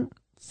菌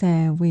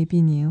在胃壁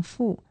粘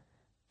附，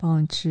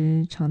保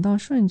持肠道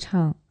顺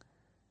畅。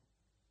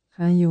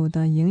含有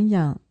的营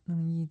养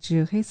能抑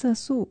制黑色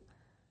素，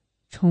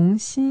重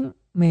新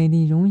美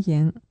丽容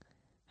颜，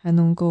还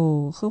能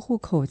够呵护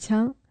口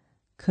腔，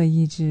可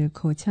抑制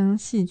口腔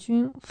细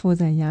菌附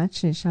在牙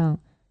齿上，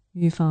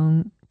预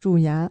防蛀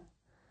牙，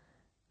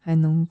还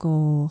能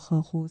够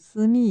呵护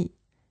私密，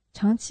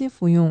长期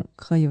服用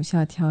可有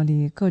效调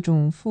理各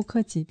种妇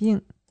科疾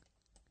病。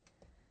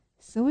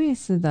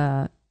Swiss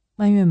的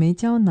蔓越莓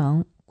胶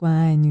囊关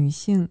爱女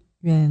性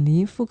远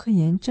离妇科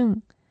炎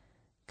症，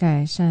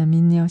改善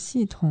泌尿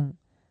系统，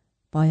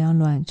保养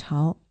卵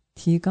巢，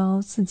提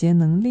高自洁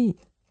能力。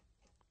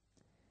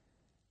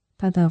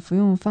它的服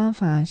用方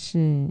法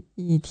是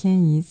1天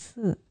1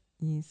次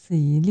，1次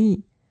1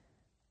粒，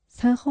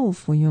餐后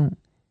服用。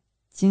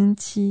经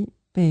期、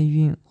备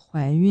孕、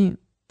怀孕、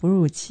哺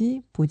乳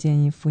期不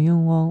建议服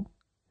用哦。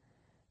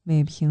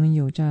每瓶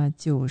有着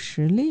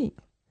90粒。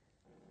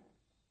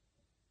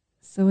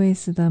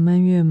Swiss 的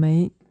蔓越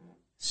莓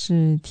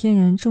是天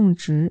然种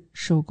植，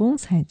手工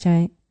采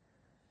摘，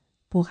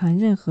不含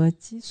任何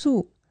激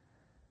素，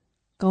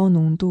高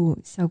浓度，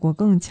效果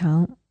更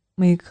强。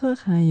每颗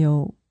含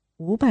有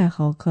500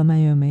毫克蔓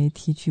越莓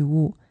提取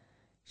物，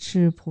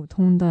是普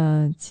通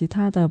的其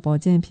他的保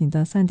健品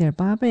的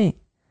3.8倍，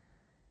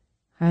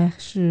还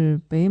是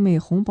北美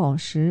红宝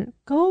石，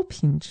高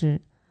品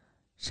质。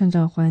生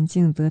长环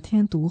境得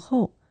天独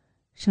厚，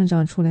生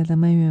长出来的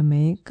蔓越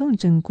莓更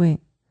珍贵。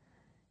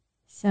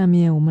下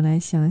面我们来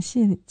详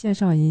细介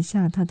绍一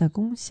下它的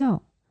功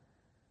效。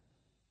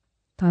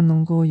它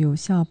能够有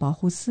效保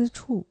护私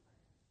处，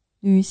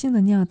女性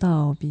的尿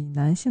道比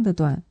男性的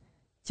短，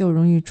就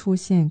容易出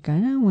现感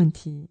染问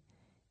题。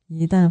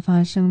一旦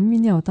发生泌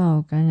尿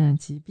道感染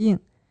疾病，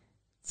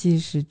即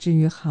使治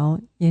愈好，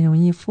也容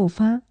易复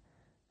发。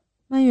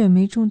蔓越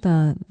莓中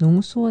的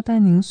浓缩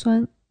单宁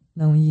酸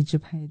能抑制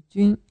排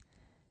菌，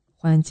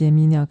缓解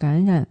泌尿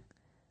感染，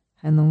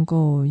还能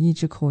够抑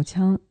制口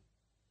腔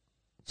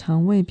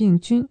肠胃病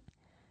菌，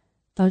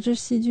导致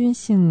细菌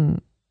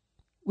性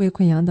胃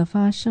溃疡的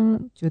发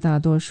生，绝大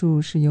多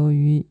数是由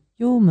于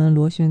幽门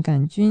螺旋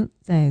杆菌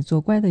在作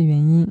怪的原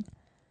因。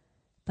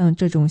当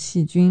这种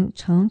细菌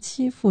长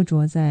期附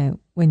着在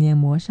胃黏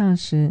膜上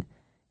时，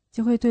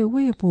就会对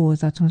胃部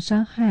造成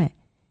伤害，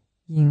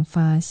引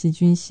发细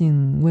菌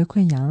性胃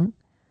溃疡。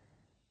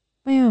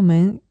蔓越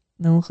莓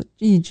能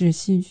抑制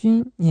细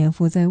菌粘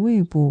附在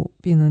胃部，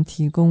并能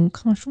提供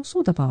抗生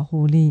素的保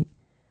护力。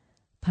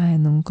它还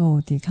能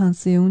够抵抗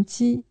自由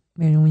基，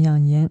美容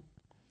养颜，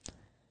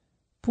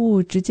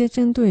不直接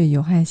针对有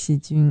害细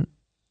菌。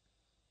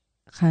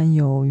含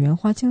有原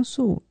花青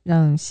素，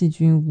让细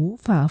菌无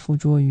法附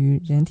着于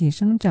人体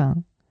生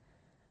长，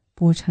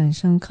不产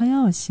生抗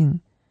药性。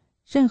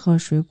任何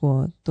水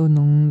果都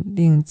能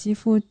令肌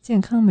肤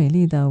健康美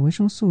丽的维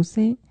生素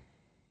C，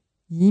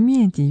 一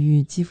面抵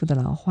御肌肤的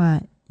老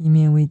化，一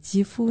面为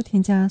肌肤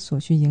添加所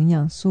需营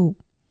养素。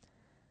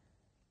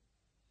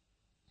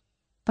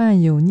伴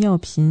有尿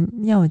频、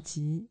尿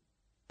急、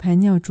排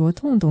尿灼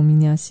痛等泌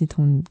尿系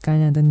统感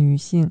染的女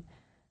性，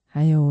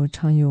还有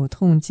常有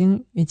痛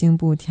经、月经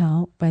不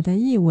调、白带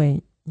异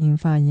味引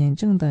发炎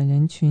症的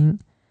人群，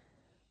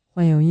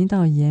患有阴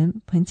道炎、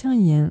盆腔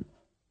炎、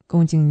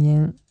宫颈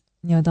炎、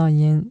尿道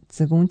炎、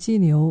子宫肌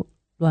瘤、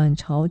卵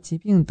巢疾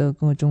病等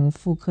各种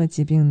妇科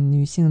疾病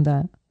女性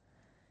的，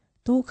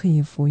都可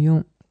以服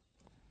用。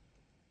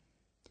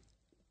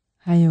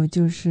还有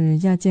就是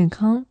亚健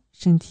康、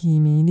身体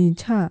免疫力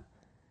差、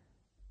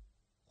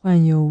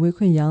患有胃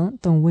溃疡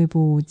等胃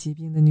部疾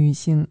病的女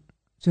性，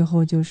最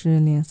后就是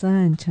脸色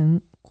暗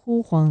沉、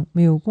枯黄、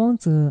没有光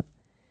泽、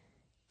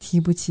提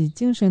不起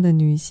精神的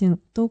女性，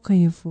都可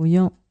以服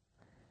用。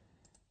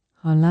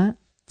好了，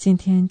今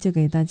天就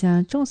给大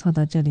家种草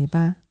到这里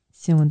吧，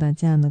希望大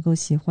家能够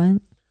喜欢。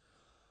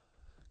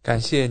感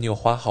谢纽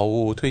华好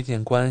物推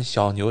荐官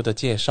小牛的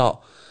介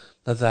绍。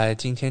那在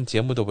今天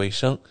节目的尾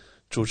声，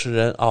主持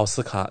人奥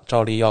斯卡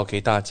照例要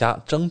给大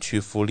家争取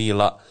福利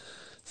了。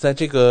在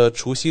这个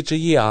除夕之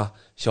夜啊，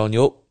小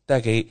牛带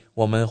给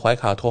我们怀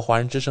卡托华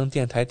人之声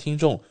电台听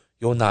众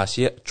有哪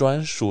些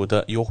专属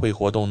的优惠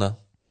活动呢？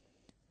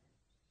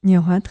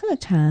纽华特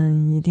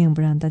产一定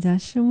不让大家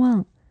失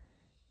望。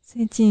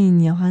最近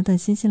纽华的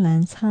新西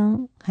兰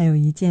仓还有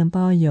1件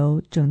包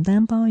邮、整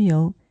单包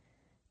邮、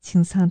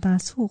清仓大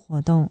促活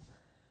动。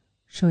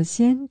首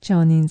先，只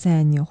要您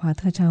在纽华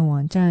特产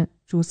网站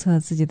注册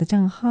自己的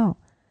账号，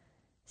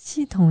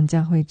系统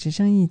将会直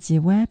升1级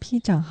VIP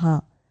账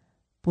号，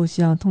不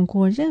需要通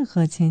过任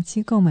何前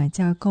期购买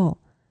架构，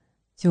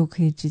就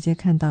可以直接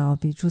看到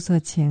比注册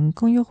前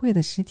更优惠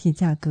的实体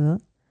价格。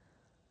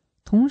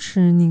同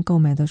时，您购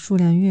买的数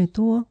量越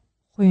多，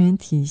会员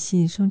体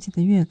系升级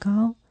的越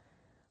高，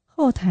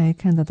后台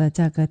看到的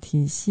价格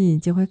体系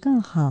就会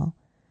更好，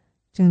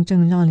真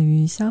正让利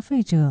于消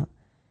费者。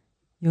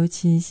尤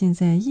其现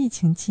在疫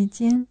情期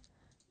间，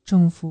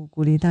政府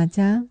鼓励大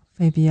家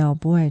非必要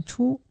不外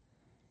出，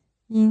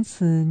因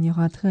此纽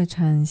华特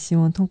产希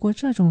望通过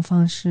这种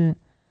方式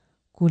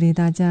鼓励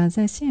大家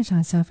在线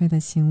上消费的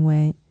行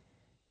为，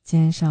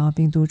减少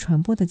病毒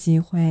传播的机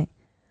会。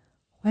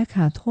怀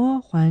卡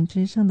托华人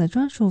之声的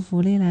专属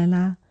福利来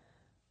啦！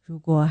如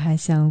果还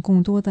想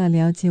更多的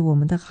了解我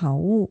们的好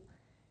物，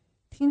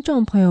听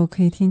众朋友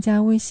可以添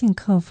加微信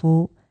客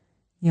服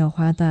纽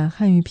华的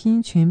汉语拼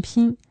音全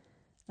拼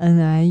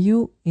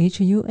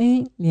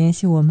NIUHUA 联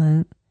系我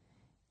们。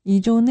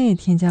1周内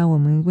添加我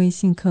们微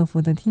信客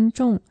服的听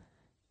众，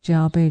只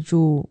要备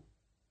注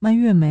蔓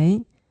越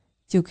莓，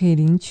就可以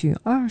领取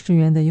20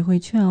元的优惠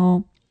券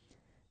哦。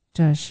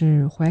这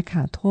是怀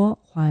卡托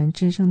华人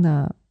之声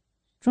的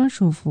专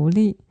属福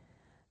利，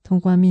通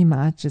关密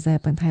码只在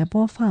本台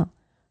播放，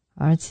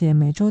而且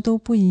每周都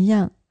不一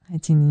样，还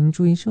请您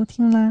注意收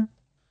听啦。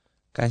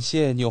感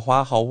谢纽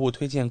华好物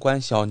推荐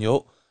官小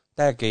牛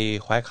带给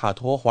怀卡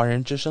托华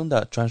人之声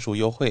的专属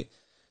优惠，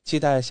期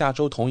待下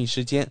周同一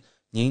时间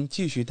您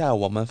继续带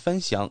我们分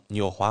享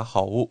纽华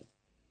好物。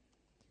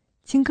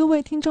请各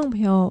位听众朋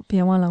友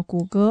别忘了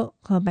谷歌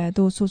和百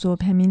度搜索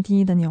排名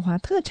第1的纽华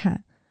特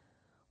产，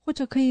或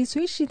者可以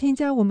随时添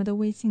加我们的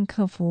微信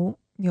客服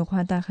纽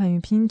华的汉语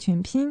拼音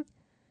全拼，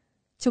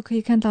就可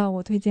以看到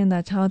我推荐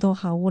的超多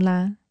好物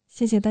啦。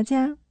谢谢大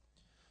家。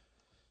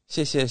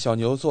谢谢小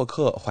牛做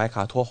客怀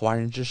卡托华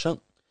人之声。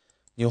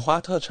纽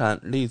华特产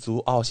立足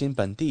澳新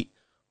本地，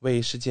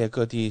为世界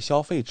各地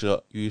消费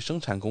者与生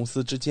产公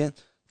司之间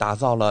打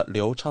造了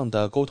流畅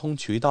的沟通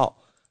渠道，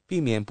避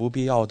免不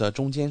必要的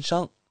中间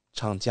商，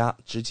厂家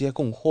直接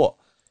供货，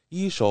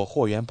一手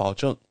货源保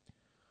证。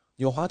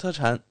纽华特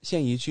产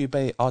现已具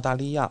备澳大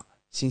利亚、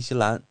新西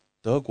兰、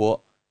德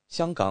国、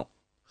香港、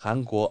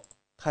韩国、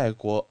泰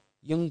国、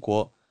英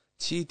国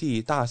7地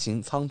大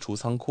型仓储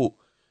仓库，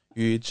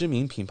与知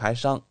名品牌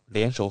商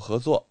联手合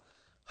作，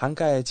涵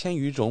盖1000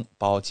余种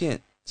保健、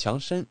强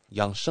身、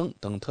养生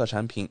等特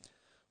产品，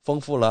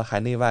丰富了海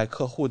内外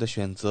客户的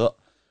选择，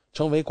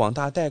成为广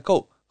大代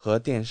购和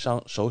电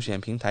商首选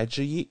平台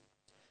之一。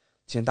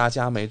请大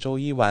家每周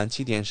一晚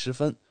7点10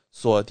分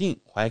锁定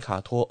怀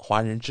卡托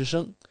华人之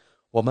声，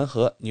我们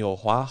和纽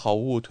华好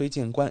物推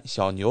荐官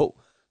小牛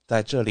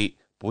在这里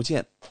不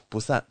见不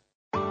散。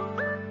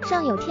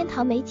上有天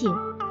堂美景，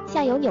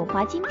下有纽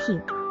华精品，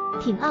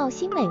品澳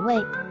新美味，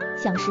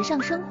享时尚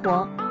生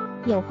活。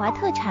纽华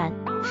特产，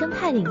生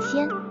态领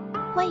先，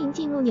欢迎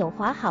进入纽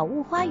华好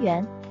物花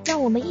园，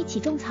让我们一起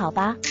种草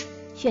吧！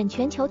选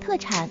全球特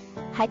产，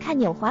还看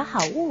纽华好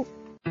物。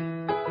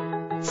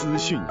资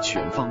讯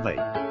全方位，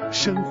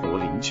生活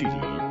零距离，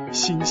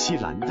新西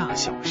兰大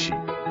小事，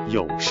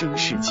有声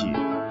世界，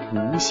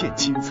无限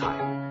精彩。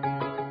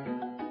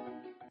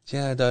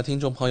亲爱的听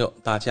众朋友，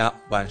大家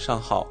晚上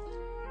好，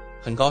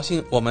很高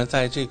兴我们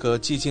在这个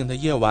寂静的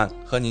夜晚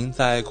和您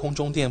在空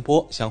中电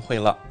波相会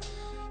了。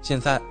现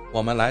在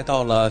我们来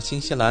到了新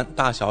西兰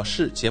大小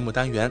事节目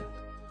单元，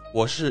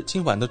我是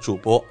今晚的主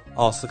播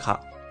奥斯卡。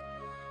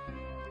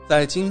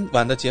在今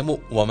晚的节目，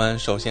我们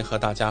首先和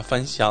大家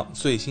分享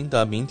最新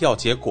的民调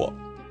结果。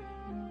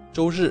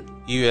周日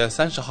1月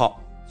30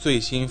号最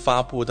新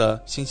发布的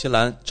新西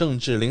兰政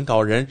治领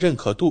导人认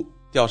可度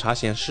调查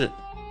显示，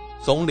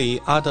总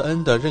理阿德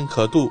恩的认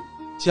可度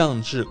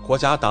降至国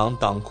家党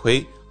党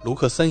魁卢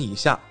克森以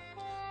下，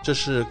这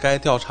是该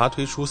调查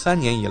推出3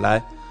年以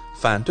来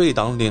反对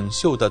党领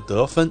袖的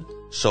得分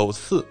首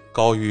次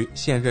高于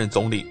现任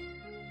总理。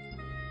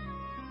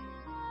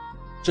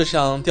这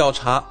项调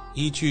查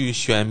依据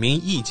选民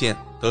意见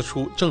得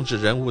出政治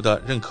人物的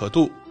认可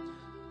度，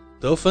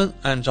得分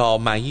按照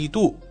满意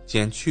度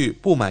减去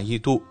不满意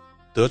度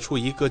得出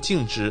一个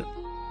净值。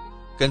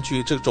根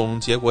据这种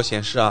结果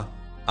显示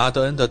阿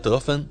德恩的得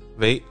分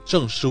为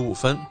正15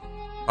分，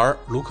而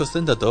卢克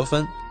森的得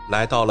分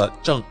来到了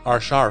正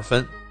22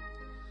分。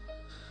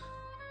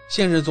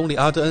现任总理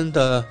阿德恩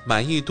的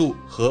满意度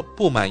和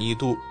不满意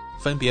度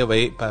分别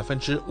为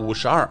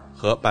 52%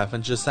 和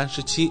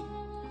 37%，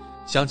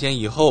 相减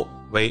以后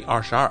为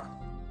22%。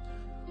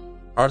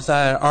而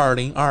在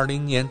2020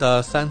年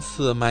的3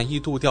次满意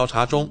度调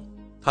查中，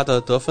他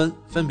的得分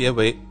分别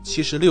为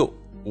76、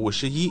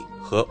51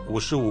和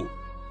55，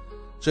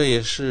这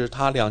也是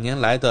他2年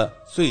来的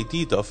最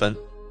低得分。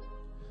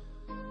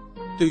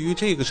对于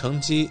这个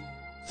成绩，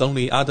总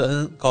理阿德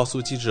恩告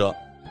诉记者，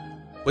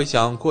回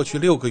想过去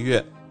6个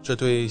月，这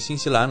对新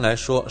西兰来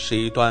说是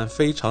一段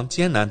非常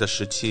艰难的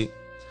时期，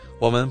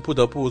我们不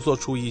得不做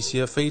出一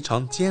些非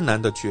常艰难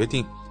的决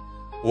定，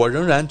我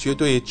仍然绝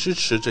对支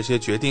持这些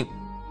决定，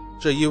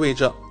这意味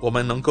着我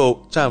们能够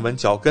站稳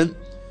脚跟，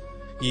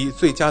以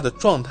最佳的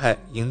状态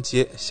迎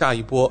接下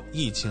一波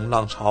疫情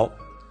浪潮。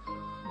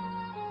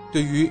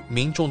对于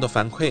民众的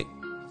反馈，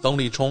总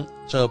理称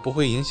这不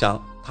会影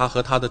响他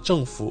和他的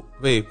政府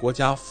为国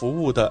家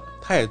服务的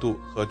态度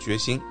和决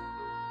心。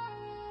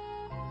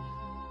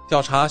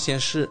调查显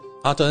示，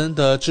阿德恩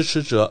的支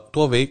持者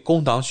多为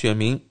工党选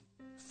民，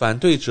反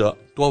对者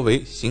多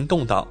为行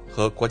动党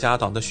和国家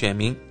党的选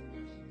民，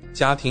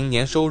家庭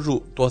年收入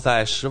多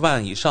在10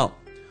万以上，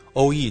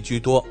欧裔居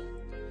多。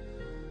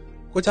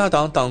国家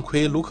党党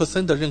魁卢克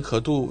森的认可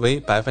度为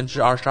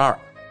 22%，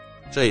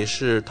 这也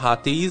是他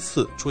第一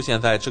次出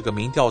现在这个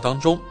民调当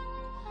中，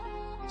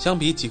相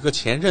比几个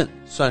前任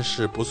算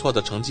是不错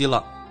的成绩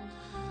了。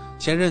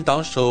前任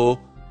党首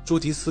朱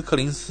迪斯·柯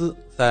林斯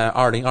在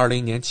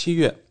2020年7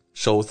月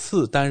首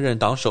次担任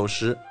党首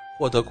时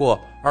获得过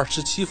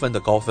27分的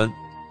高分，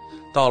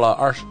到了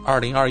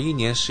2021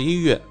年11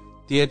月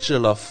跌至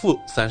了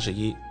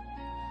-31。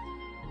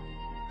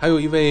还有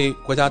一位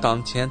国家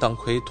党前党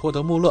魁托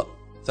德穆勒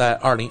在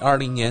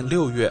2020年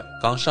6月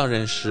刚上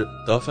任时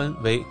得分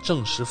为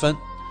正10分，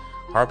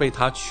而被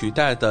他取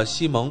代的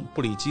西蒙·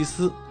布里基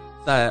斯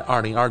在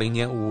2020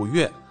年5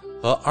月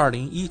和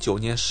2019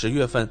年10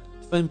月份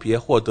分别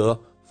获得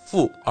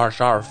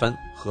-22分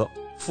和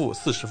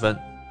-40分。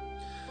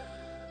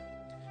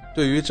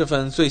对于这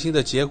份最新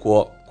的结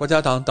果，国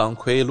家党党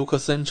魁卢克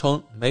森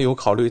称没有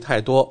考虑太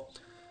多。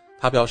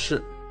他表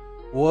示，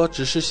我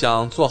只是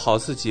想做好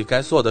自己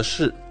该做的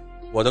事，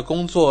我的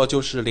工作就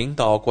是领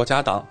导国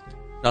家党，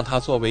让它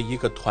作为一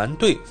个团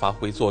队发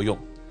挥作用。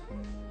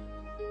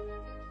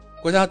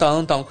国家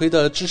党党魁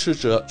的支持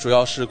者主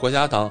要是国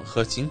家党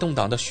和行动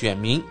党的选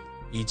民，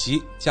以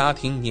及家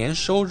庭年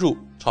收入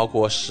超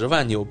过10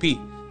万纽币，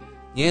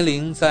年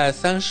龄在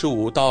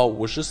35到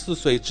54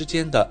岁之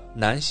间的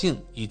男性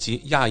以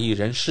及亚裔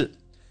人士。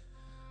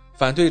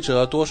反对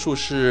者多数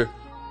是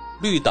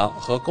绿党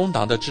和工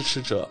党的支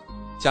持者，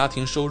家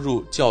庭收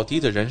入较低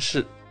的人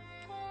士。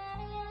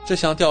这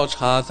项调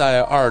查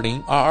在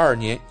2022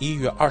年1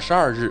月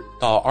22日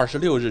到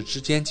26日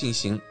之间进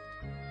行，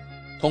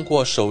通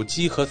过手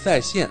机和在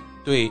线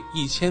对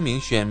1000名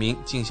选民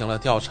进行了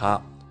调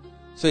查，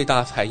最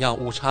大采样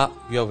误差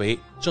约为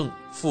正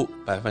负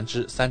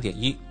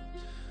 3.1%。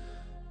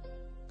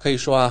 可以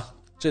说啊，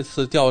这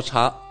次调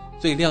查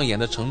最亮眼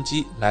的成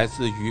绩来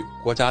自于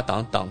国家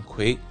党党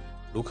魁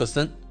卢克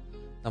森。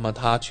那么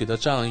他取得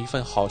这样一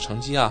份好成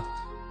绩啊，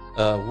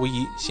无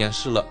疑显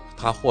示了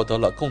他获得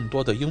了更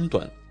多的拥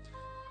趸。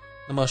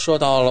那么说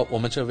到了我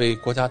们这位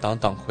国家党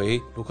党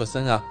魁卢克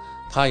森啊，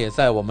他也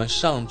在我们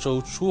上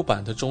周出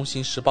版的《中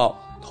新时报》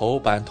头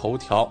版头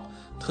条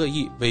特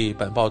意为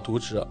本报读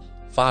者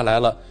发来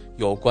了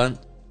有关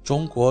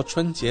中国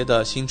春节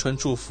的新春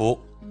祝福。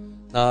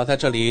那在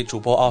这里，主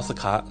播奥斯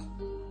卡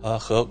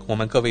和我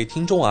们各位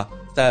听众啊，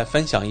再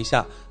分享一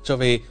下这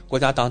位国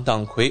家党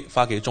党魁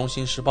发给《中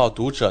新时报》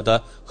读者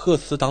的贺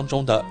词当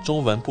中的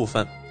中文部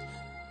分。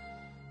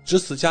值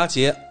此佳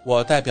节，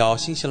我代表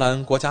新西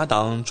兰国家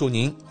党祝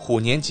您虎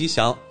年吉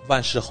祥，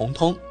万事亨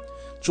通，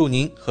祝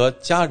您和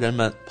家人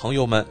们朋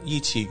友们一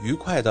起愉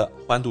快地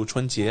欢度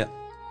春节。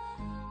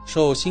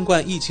受新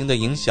冠疫情的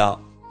影响，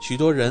许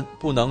多人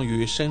不能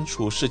与身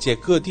处世界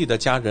各地的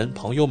家人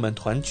朋友们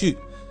团聚，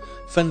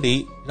分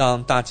离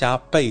让大家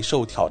备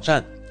受挑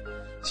战。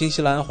新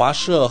西兰华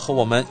社和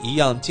我们一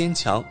样坚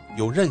强、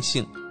有韧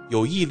性、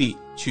有毅力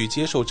去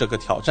接受这个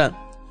挑战。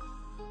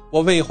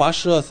我为华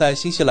社在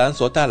新西兰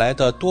所带来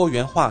的多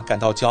元化感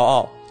到骄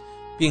傲，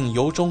并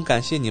由衷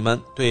感谢你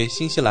们对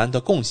新西兰的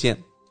贡献。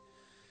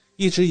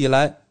一直以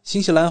来，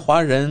新西兰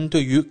华人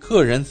对于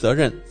个人责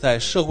任在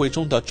社会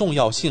中的重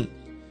要性，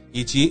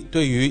以及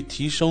对于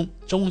提升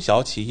中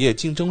小企业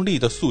竞争力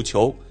的诉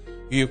求，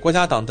与国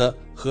家党的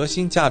核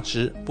心价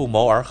值不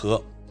谋而合。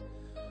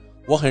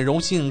我很荣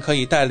幸可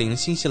以带领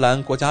新西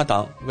兰国家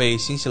党为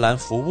新西兰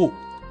服务。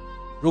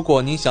如果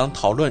您想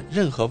讨论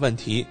任何问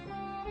题，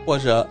或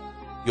者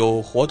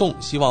有活动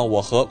希望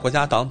我和国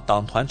家党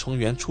党团成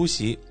员出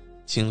席，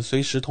请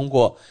随时通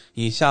过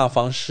以下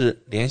方式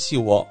联系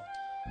我。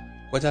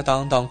国家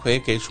党党魁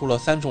给出了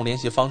3种联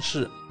系方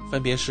式，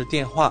分别是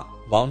电话、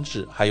网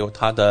址还有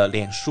他的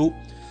脸书。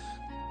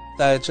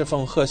在这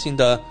封贺信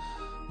的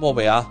末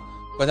尾啊，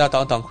国家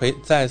党党魁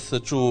再次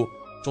祝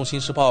中新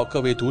时报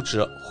各位读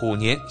者虎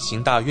年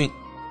行大运。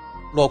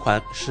落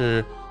款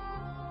是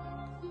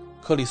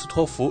克里斯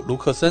托弗·卢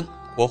克森，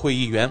国会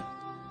议员。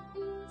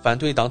反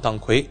对党党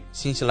魁、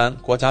新西兰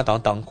国家党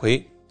党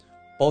魁、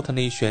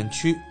Botany 选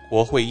区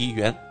国会议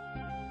员。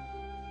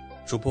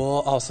主播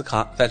奥斯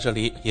卡在这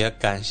里也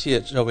感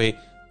谢这位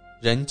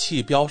人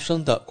气飙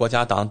升的国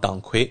家党党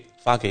魁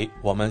发给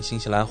我们新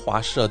西兰华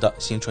社的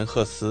新春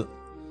贺词。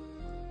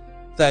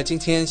在今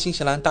天新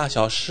西兰大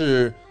小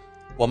事，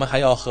我们还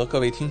要和各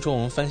位听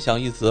众分享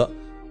一则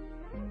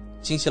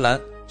新西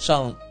兰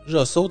上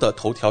热搜的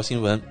头条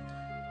新闻。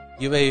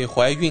一位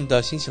怀孕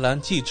的新西兰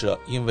记者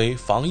因为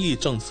防疫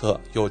政策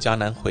有家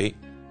难回，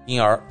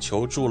因而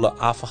求助了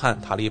阿富汗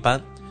塔利班。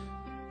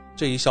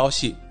这一消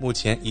息目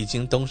前已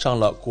经登上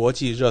了国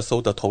际热搜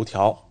的头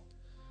条。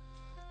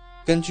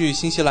根据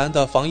新西兰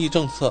的防疫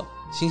政策，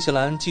新西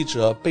兰记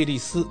者贝利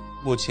斯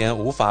目前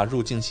无法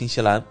入境新西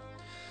兰。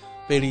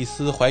贝利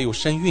斯怀有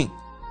身孕，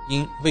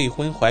因未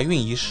婚怀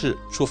孕一事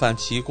触犯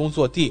其工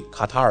作地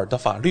卡塔尔的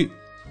法律。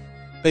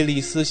贝利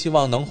斯希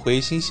望能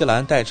回新西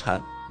兰待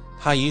产，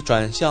他已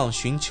转向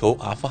寻求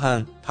阿富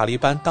汗塔利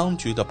班当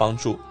局的帮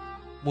助，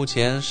目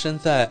前身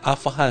在阿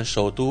富汗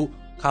首都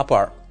喀布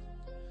尔。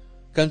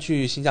根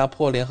据新加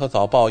坡联合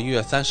早报1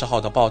月30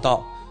号的报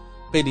道，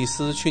贝利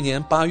斯去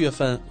年8月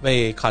份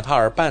为卡塔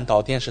尔半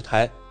岛电视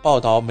台报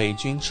道美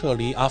军撤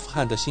离阿富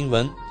汗的新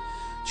闻。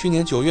去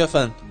年9月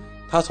份，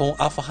他从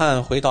阿富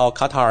汗回到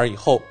卡塔尔以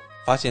后，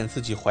发现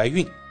自己怀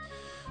孕。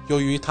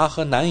由于她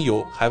和男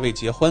友还未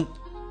结婚，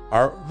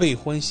而未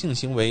婚性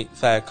行为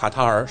在卡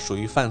塔尔属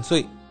于犯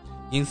罪，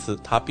因此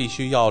她必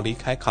须要离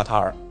开卡塔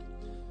尔。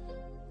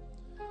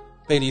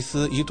贝利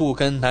斯一度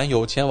跟男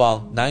友前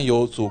往男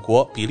友祖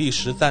国比利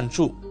时暂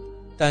住，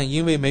但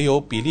因为没有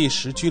比利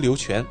时居留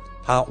权，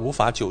她无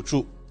法久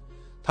住。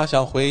她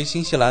想回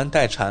新西兰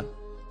待产，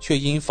却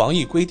因防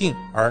疫规定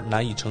而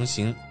难以成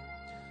行。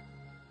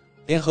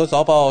联合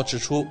早报指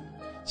出，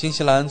新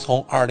西兰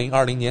从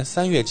2020年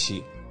3月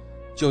起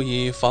就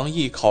以防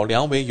疫考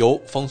量为由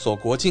封锁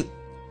国境。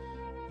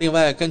另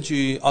外，根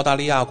据澳大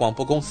利亚广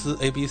播公司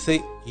ABC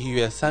 1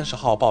月30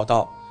号报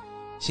道，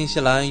新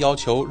西兰要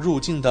求入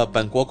境的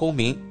本国公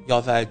民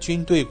要在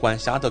军队管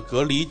辖的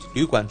隔离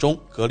旅馆中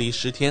隔离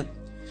10天。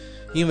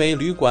因为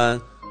旅馆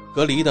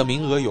隔离的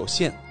名额有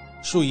限，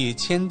数以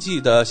千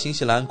计的新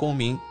西兰公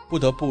民不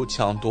得不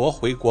抢夺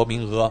回国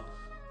名额，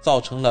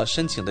造成了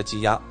申请的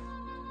积压。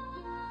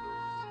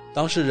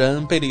当事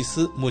人贝利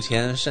斯目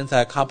前身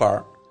在喀布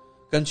尔。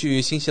根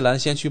据新西兰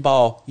先驱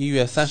报1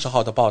月30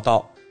号的报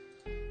道，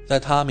在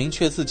他明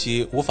确自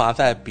己无法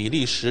在比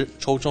利时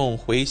抽中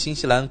回新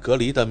西兰隔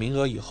离的名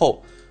额以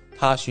后，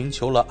他寻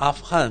求了阿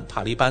富汗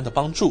塔利班的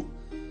帮助。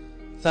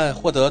在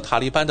获得塔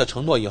利班的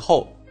承诺以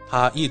后，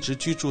他一直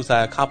居住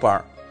在喀布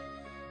尔。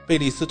贝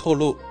利斯透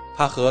露，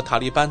他和塔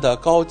利班的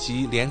高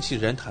级联系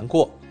人谈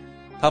过，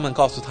他们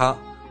告诉他，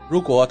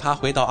如果他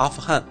回到阿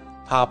富汗，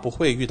他不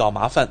会遇到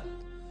麻烦。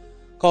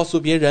告诉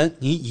别人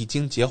你已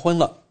经结婚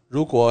了，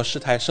如果事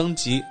态升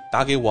级，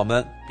打给我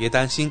们，别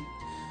担心。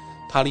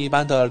塔利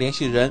班的联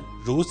系人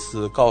如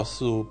此告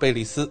诉贝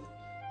利斯。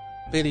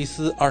贝利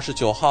斯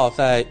29号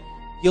在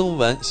英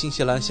文新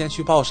西兰先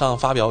驱报上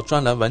发表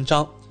专栏文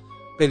章。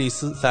贝利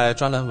斯在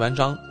专栏文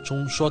章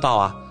中说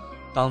道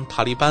当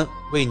塔利班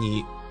为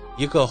你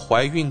一个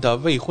怀孕的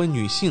未婚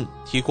女性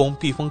提供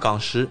避风港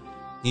时，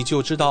你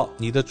就知道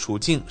你的处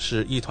境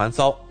是一团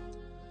糟。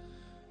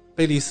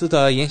贝利斯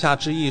的言下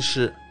之意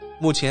是，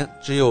目前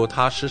只有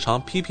他时常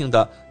批评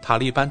的塔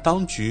利班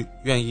当局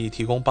愿意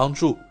提供帮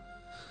助。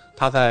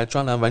他在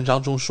专栏文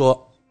章中说，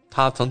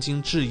他曾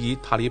经质疑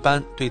塔利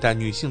班对待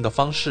女性的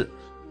方式，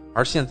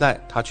而现在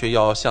他却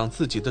要向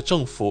自己的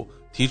政府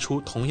提出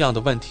同样的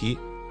问题。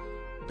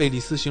贝利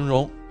斯形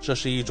容这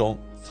是一种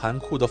残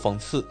酷的讽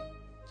刺。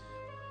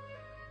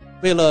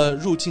为了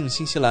入境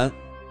新西兰，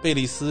贝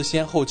利斯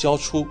先后交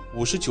出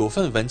59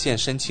份文件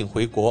申请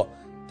回国，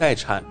待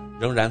产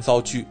仍然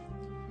遭拒。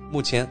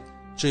目前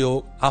只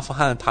有阿富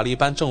汗塔利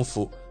班政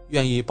府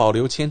愿意保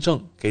留签证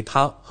给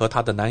她和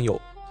她的男友。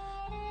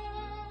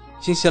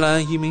新西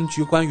兰移民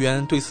局官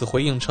员对此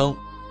回应称，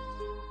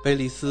贝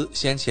利斯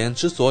先前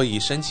之所以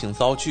申请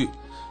遭拒，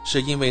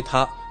是因为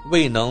他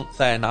未能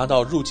在拿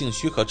到入境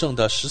许可证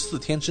的14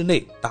天之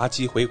内搭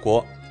机回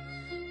国。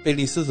贝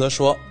利斯则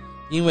说，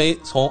因为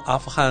从阿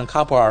富汗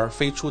喀布尔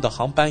飞出的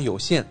航班有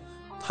限，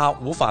他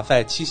无法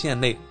在期限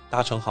内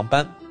搭乘航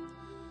班。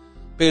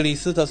贝利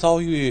斯的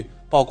遭遇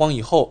曝光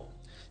以后，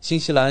新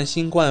西兰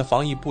新冠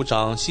防疫部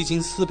长希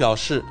金斯表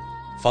示，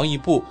防疫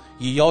部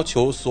已要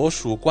求所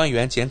属官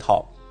员检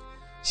讨。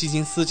希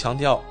金斯强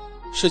调，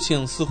事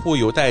情似乎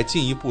有待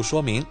进一步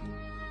说明。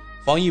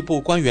防疫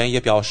部官员也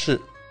表示，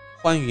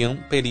欢迎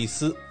贝利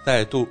斯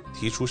再度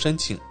提出申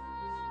请。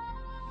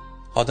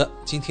好的，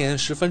今天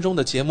10分钟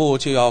的节目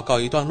就要告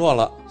一段落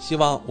了，希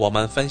望我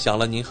们分享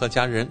了您和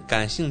家人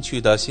感兴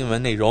趣的新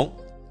闻内容。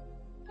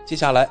接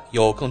下来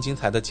有更精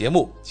彩的节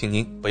目，请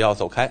您不要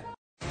走开。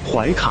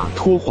怀卡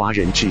托华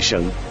人之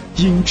声，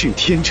音质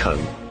天成，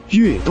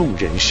悦动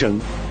人生，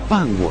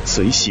伴我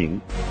随行。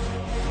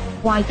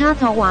懷卡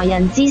托華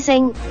人之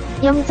聲，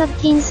音質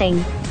天成，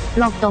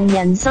樂動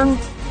人生，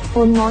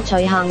伴我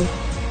隨行。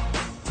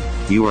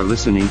You are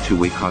listening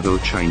to Waikato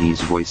Chinese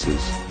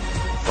Voices.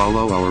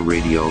 Follow our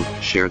radio,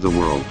 share the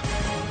world.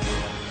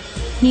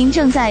 您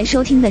正在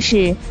收听的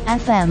是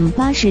FM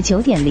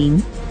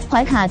 89.0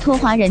怀卡托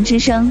华人之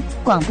声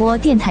广播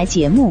电台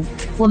节目，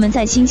我们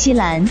在新西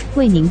兰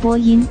为您播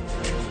音。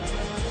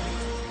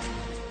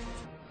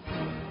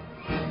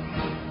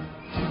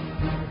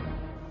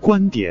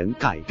观点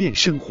改变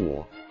生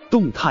活，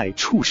动态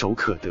触手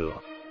可得。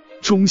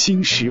中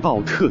新时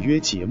报特约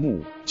节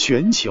目，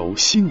全球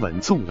新闻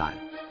纵览，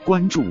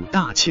关注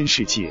大千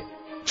世界，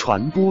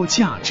传播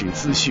价值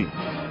资讯。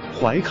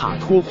怀卡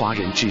托华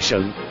人之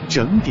声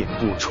整点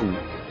播出。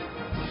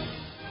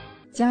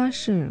家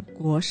事、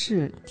国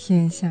事、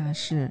天下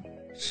事，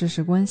事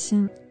事关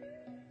心。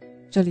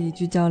这里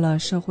聚焦了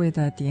社会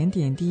的点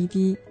点滴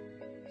滴，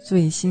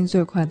最新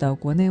最快的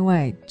国内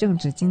外政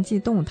治经济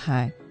动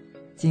态，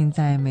尽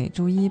在每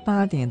周一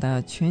8点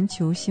的全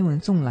球新闻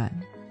纵览。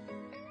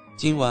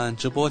今晚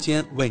直播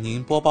间为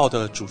您播报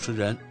的主持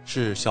人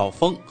是小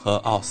峰和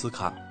奥斯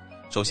卡。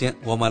首先，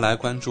我们来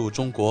关注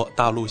中国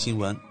大陆新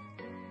闻。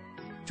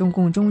中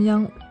共中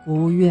央、国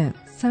务院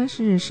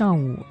30日上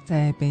午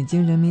在北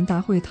京人民大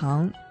会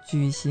堂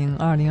举行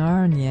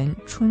2022年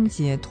春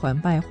节团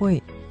拜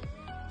会。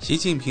习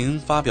近平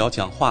发表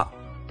讲话，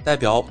代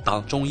表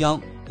党中央、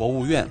国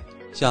务院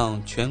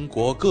向全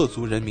国各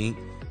族人民、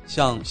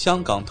向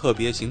香港特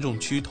别行政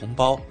区同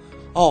胞、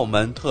澳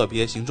门特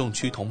别行政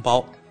区同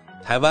胞、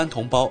台湾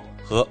同胞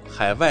和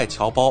海外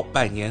侨胞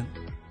拜年。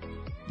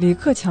李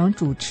克强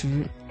主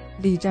持，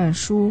栗战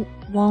书、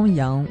汪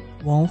洋、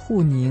王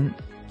沪宁、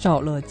赵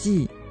乐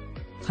际、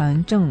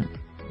韩正、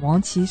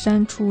王岐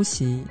山出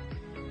席。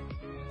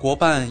国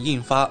办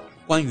印发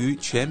关于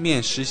全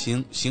面实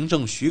行行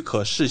政许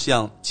可事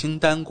项清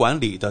单管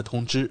理的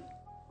通知。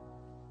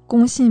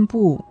工信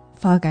部、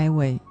发改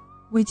委、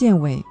卫健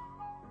委、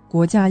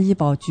国家医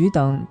保局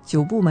等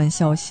9部门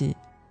消息，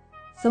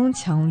增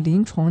强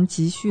临床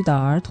急需的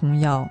儿童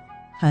药、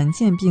罕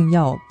见病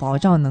药保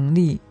障能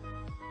力。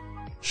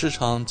市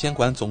场监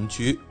管总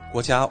局、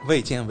国家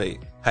卫健委、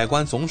海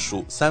关总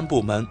署3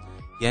部门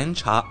严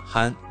查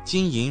含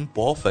金银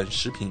箔粉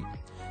食品，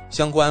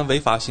相关违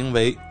法行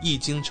为一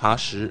经查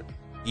实，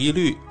一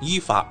律依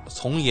法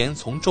从严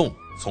从重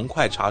从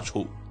快查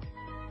处。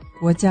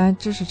国家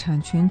知识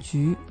产权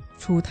局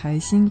出台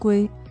新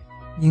规，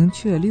明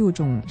确6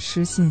种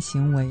失信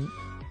行为。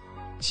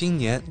新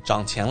年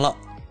涨钱了，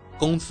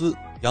工资、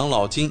养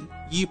老金、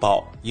医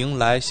保迎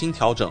来新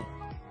调整，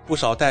不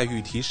少待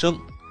遇提升，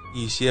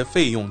一些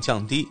费用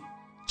降低，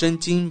真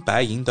金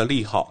白银的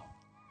利好。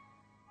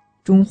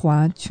中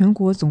华全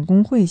国总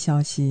工会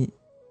消息，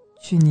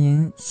去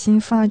年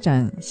新发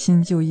展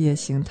新就业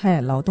形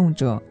态劳动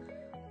者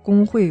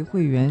工会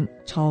会员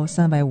超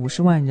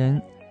350万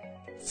人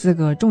，4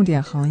个重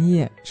点行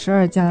业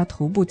12家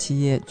头部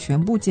企业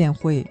全部建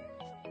会。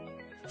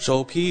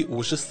首批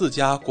54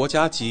家国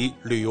家级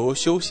旅游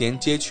休闲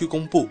街区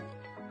公布，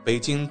北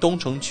京东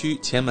城区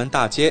前门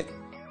大街、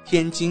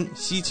天津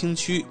西青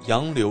区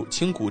杨柳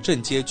青谷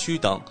镇街区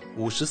等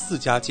54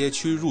家街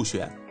区入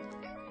选。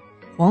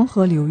黄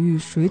河流域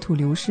水土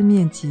流失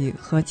面积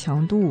和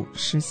强度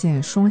实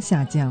现双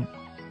下降。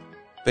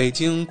北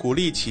京鼓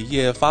励企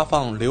业发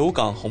放留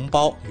港红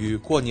包与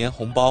过年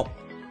红包，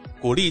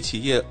鼓励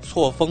企业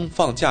错峰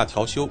放假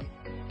调休。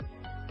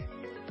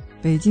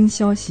北京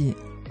消息，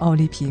奥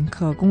林匹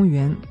克公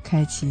园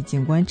开启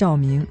景观照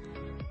明，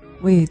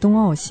为冬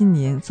奥新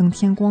年增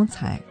添光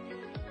彩。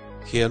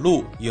铁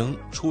路迎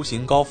出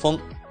行高峰，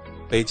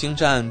北京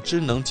站智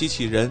能机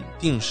器人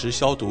定时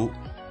消毒。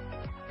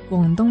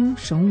广东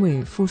省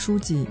委副书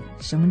记、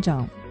省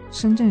长、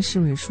深圳市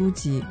委书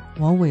记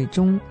王伟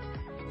忠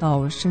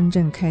到深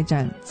圳开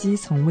展基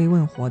层慰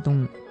问活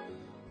动。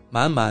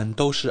满满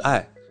都是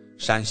爱，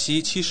陕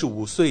西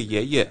75岁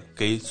爷爷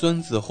给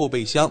孙子后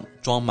备箱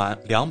装满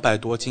200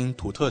多斤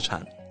土特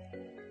产。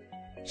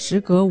时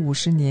隔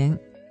50年，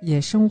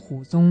野生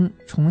虎宗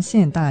重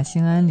现大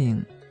兴安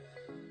岭。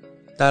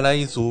带来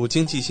一组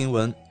经济新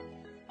闻。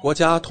国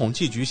家统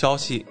计局消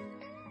息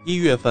，1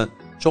月份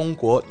中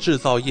国制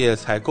造业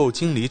采购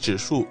经理指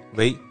数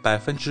为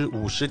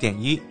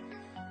 50.1%，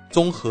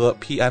 综合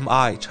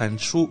PMI 产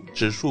出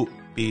指数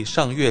比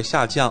上月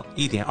下降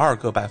 1.2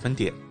个百分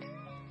点。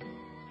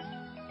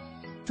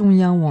中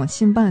央网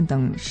信办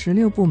等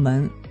16部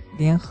门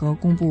联合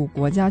公布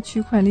国家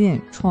区块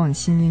链创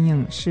新应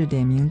用试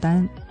点名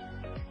单。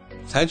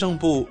财政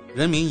部、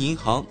人民银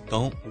行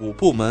等5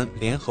部门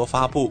联合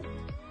发布，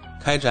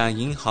开展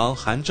银行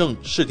函证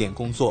试点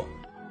工作。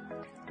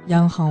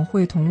央行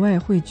会同外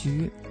汇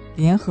局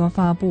联合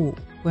发布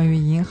关于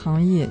银行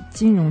业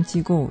金融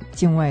机构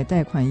境外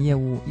贷款业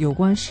务有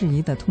关事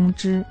宜的通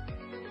知，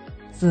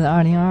自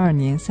2022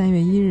年3月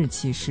1日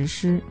起实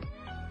施。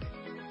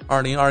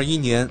2021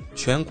年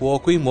全国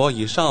规模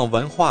以上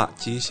文化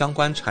及相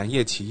关产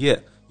业企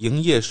业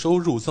营业收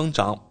入增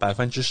长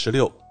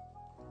 16%。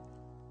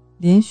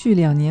 连续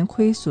2年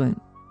亏损，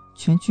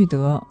全聚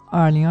德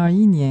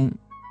2021年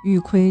预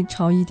亏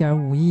超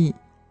 1.5 亿，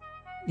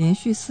连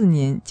续4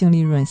年净利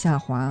润下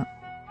滑。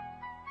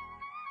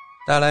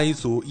带来一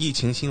组疫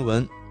情新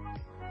闻。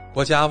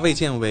国家卫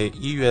健委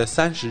1月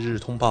30日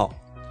通报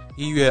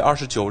，1月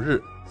29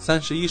日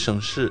31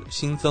省市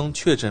新增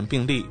确诊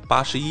病例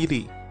81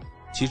例，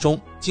其中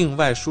境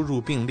外输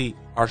入病例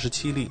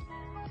27例，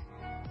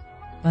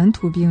本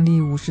土病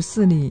例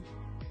54例，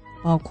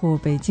包括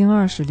北京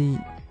20例，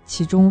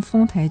其中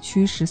丰台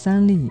区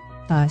13例，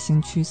大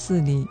兴区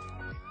4例，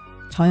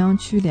朝阳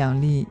区2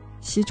例，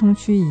西冲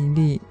区1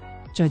例，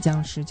浙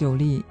江19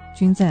例，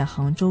均在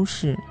杭州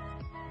市，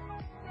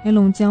黑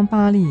龙江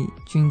8例，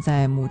均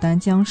在牡丹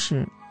江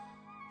市，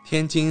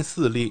天津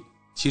4例，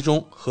其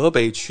中河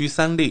北区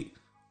3例，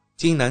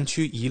津南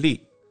区1例，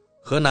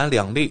河南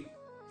2例，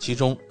其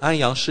中安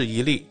阳市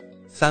1例，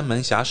三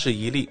门峡市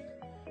1例，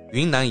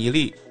云南1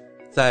例，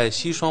在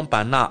西双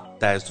版纳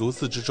傣族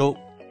自治州。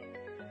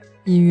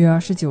1月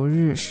29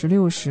日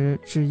16时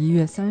至1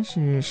月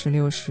30日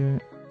16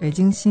时，北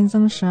京新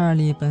增12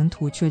例本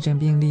土确诊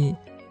病例，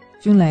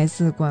均来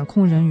自管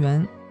控人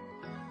员。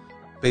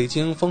北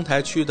京丰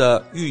台区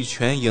的玉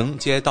泉营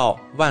街道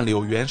万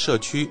柳园社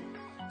区、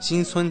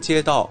新村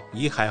街道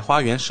怡海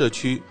花园社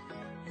区、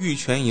玉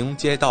泉营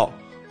街道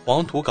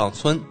黄土岗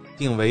村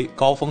定为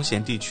高风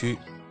险地区。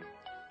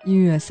1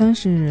月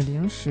30日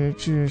0时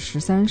至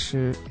13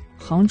时，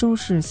杭州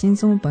市新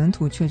增本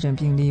土确诊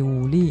病例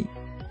5例。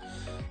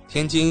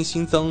天津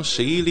新增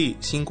11例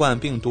新冠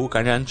病毒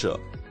感染者，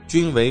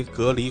均为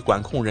隔离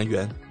管控人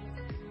员。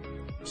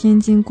天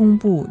津公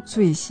布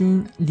最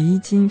新离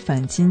京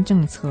返京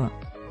政策。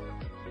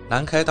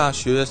南开大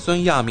学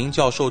孙亚明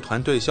教授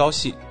团队消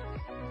息，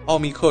奥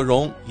密克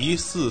戎疑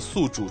似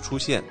宿主出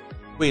现，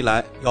未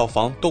来要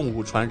防动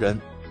物传人。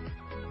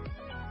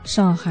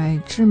上海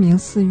知名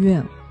寺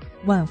院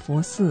万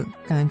佛寺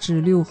赶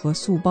制6盒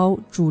素包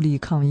助力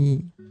抗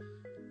疫。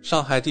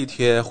上海地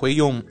铁回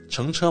用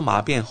乘车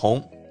码变红，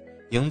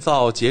营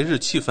造节日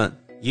气氛，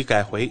已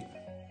改回。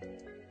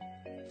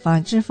法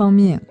治方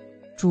面，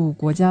驻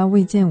国家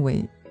卫健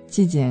委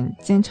纪检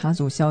监察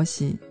组消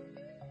息，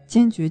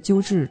坚决纠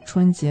治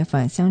春节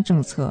返乡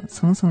政策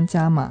层层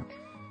加码。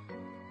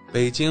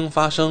北京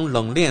发生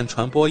冷链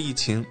传播疫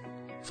情，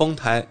丰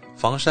台、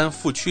房山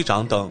副区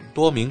长等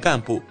多名干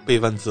部被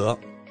问责。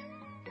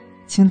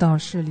青岛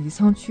市李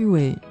沧区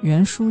委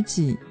原书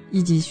记、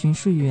一级巡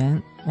视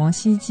员王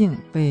希静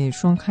被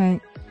双开。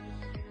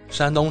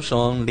山东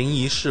省临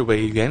沂市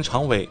委原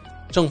常委、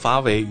政法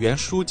委原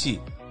书记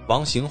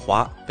王行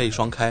华被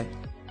双开。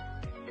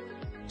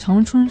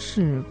长春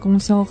市供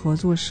销合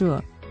作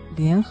社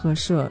联合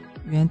社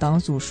原党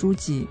组书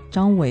记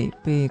张伟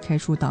被开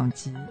除党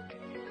籍。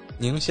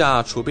宁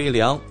夏储备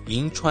粮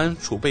银川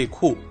储备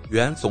库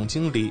原总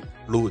经理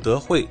鲁德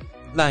惠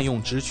滥用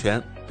职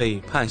权被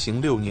判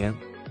刑6年。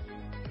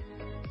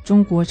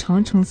中国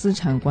长城资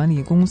产管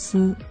理公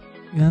司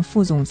原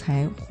副总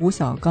裁胡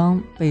小刚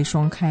被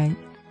双开。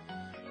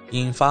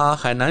引发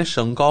海南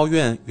省高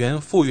院原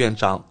副院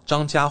长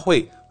张家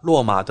慧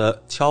落马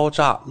的敲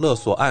诈勒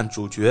索案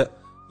主角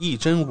易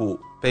真武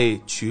被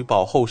取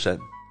保候审。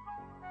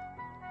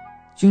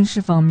军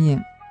事方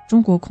面，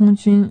中国空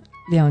军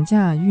2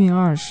架运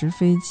20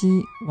飞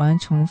机完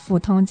成赴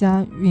汤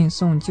加运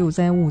送救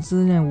灾物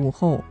资任务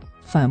后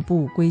返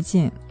部归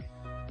建。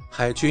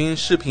海军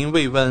视频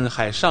慰问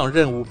海上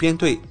任务编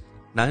队、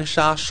南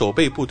沙守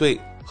备部队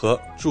和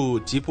驻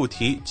吉布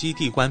提基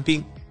地官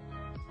兵。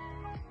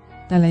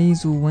带来一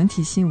组文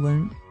体新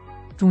闻。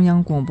中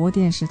央广播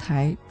电视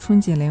台春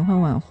节联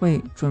欢晚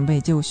会准备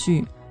就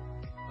绪，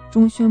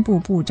中宣部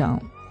部长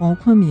黄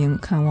坤明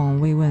看望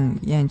慰问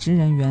演职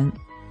人员。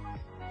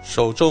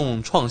首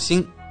重创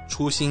新，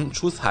出新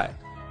出彩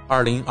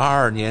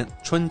，2022年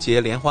春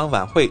节联欢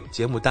晚会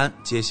节目单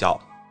揭晓。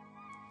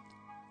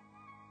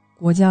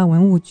国家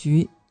文物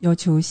局要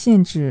求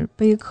限制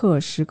碑刻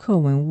石刻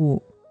文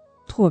物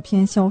拓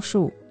片销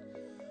售。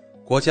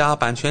国家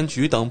版权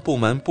局等部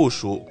门部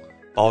署，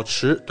保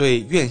持对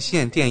院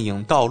线电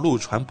影道路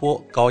传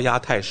播高压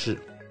态势。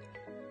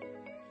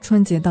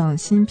春节档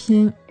新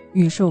片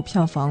预售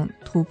票房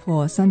突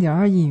破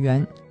3.2亿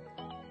元，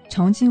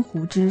长津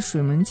湖之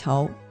水门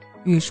桥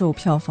预售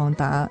票房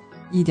达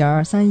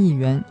1.23亿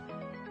元，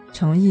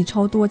成一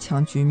超多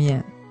强局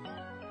面。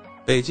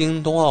北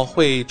京冬奥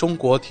会中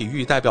国体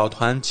育代表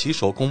团旗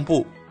手公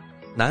布，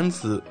男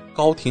子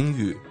高廷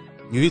宇，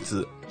女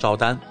子赵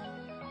丹。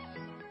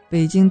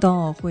北京冬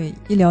奥会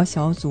医疗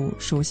小组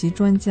首席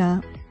专家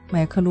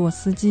麦克洛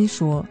斯基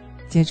说，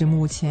截至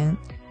目前，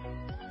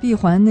闭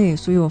环内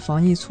所有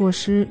防疫措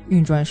施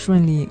运转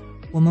顺利，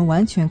我们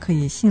完全可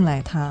以信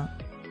赖它。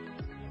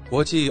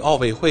国际奥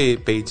委会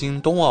北京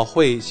冬奥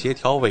会协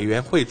调委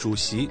员会主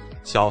席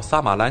小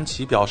萨马兰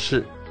奇表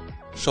示，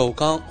首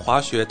钢滑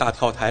雪大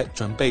跳台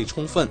准备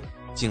充分，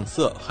景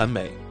色很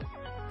美。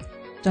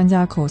张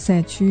家口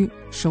赛区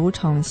首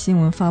场新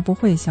闻发布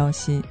会消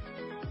息，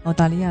澳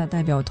大利亚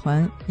代表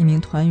团一名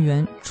团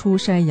员初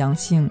筛阳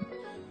性。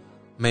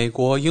美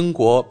国、英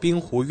国冰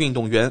壶运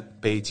动员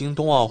北京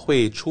冬奥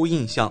会初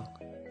印象，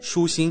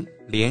舒心、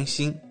连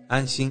心、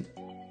安心。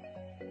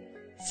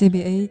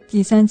CBA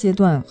第3阶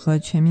段和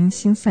全明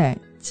星赛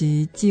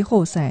及季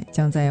后赛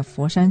将在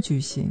佛山举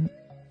行。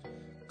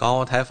港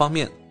澳台方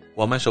面，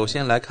我们首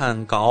先来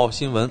看港澳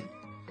新闻。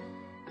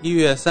1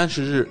月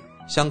30日，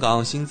香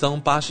港新增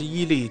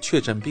81例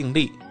确诊病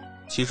例，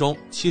其中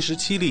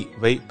77例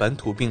为本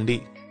土病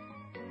例。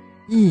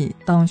亦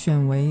当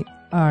选为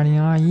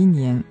2021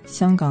年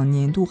香港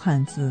年度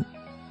汉字。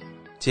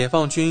解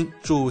放军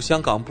驻香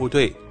港部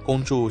队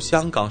恭祝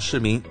香港市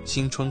民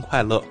新春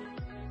快乐。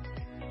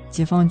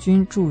解放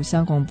军驻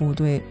香港部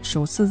队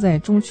首次在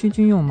中区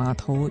军用码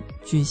头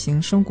举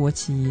行升国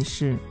旗仪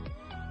式。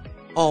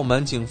澳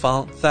门警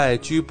方在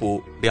拘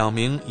捕2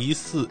名疑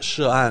似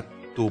涉案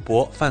赌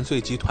博犯罪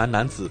集团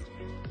男子。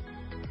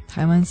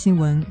台湾新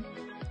闻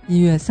，1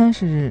月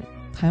30日，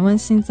台湾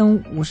新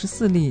增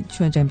54例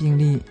确诊病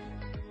例，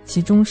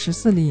其中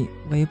14例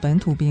为本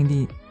土病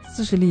例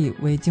，40例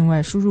为境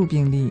外输入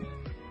病例。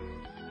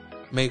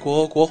美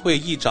国国会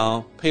议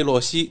长佩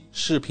洛西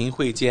视频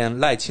会见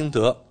赖清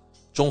德，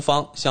中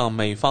方向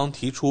美方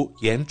提出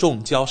严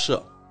重交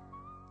涉。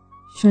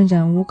宣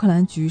战乌克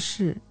兰局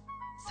势，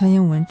蔡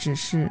英文指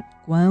示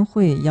国安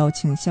会邀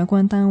请相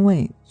关单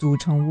位组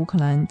成乌克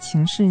兰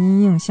情势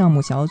因应项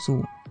目小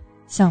组，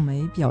向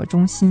美表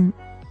忠心。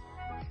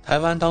台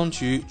湾当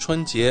局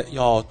春节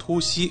要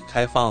突袭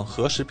开放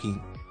核食品，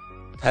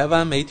台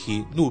湾媒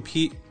体怒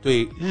批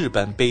对日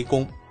本卑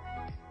躬。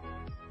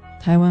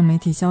台湾媒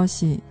体消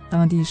息，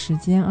当地时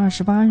间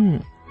28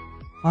日，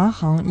华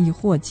航一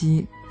货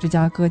机芝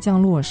加哥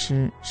降落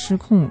时失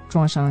控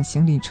撞上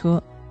行李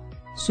车，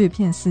碎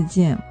片四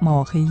溅，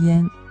冒黑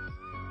烟。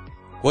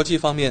国际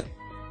方面，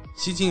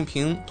习近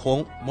平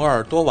同摩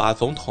尔多瓦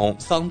总统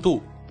桑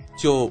杜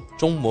就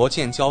中摩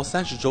建交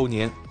30周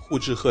年互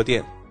致贺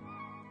电。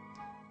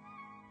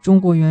中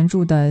国援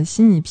助的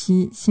新一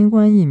批新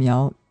冠疫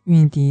苗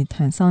运抵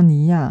坦桑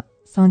尼亚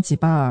桑吉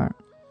巴尔。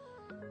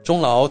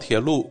中老铁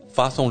路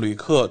发送旅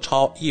客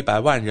超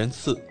100万人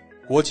次，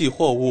国际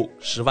货物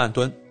10万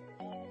吨。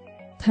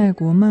泰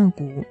国曼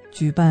谷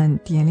举办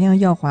点亮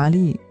耀华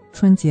丽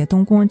春节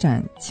灯光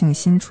展庆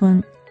新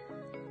春。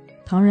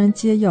唐人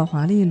街耀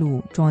华丽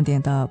路装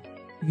点的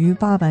鱼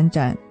八板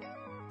展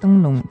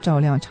灯笼照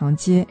亮长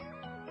街，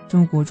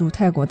中国驻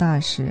泰国大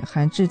使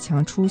韩志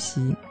强出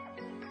席。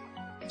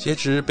截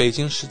止北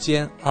京时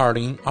间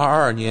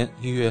2022年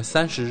1月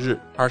30日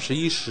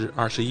21时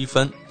21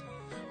分，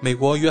美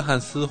国约翰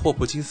斯霍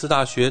普金斯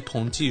大学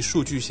统计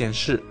数据显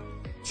示，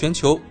全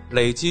球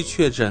累计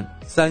确诊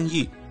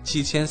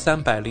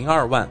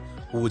37302万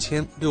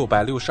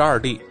5662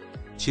例，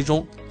其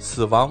中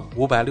死亡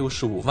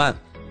565万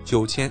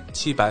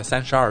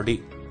9732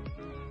例。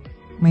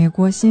美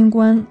国新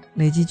冠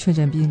累计确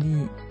诊病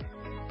例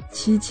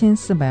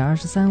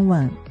7423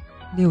万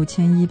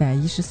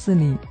6114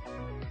例，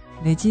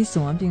累计死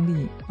亡病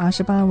例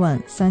88万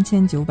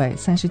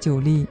3939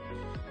例。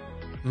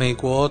美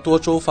国多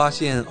州发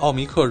现奥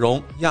密克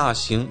戎亚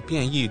型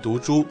变异毒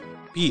株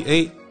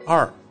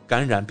BA.2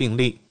 感染病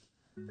例。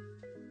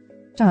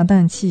炸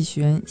弹气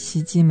旋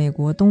袭击美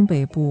国东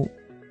北部，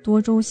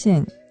多州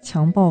县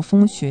强暴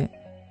风雪，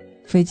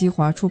飞机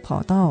滑出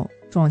跑道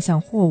撞向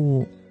货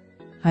物，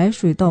海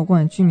水倒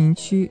灌居民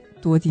区，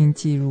多地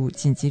进入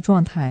紧急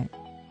状态。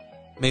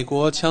美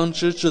国枪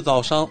支制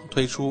造商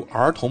推出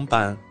儿童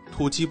版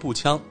突击步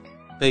枪，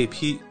被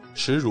批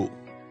耻辱。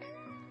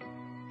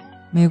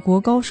美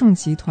国高盛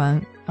集团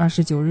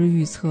29日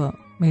预测，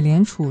美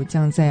联储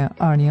将在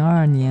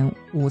2022年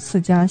5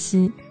次加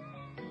息，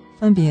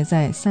分别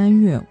在3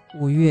月、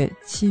5月、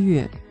7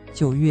月、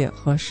9月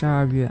和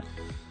12月。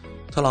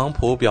特朗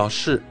普表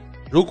示，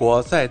如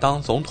果再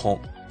当总统，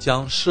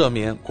将赦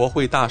免国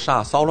会大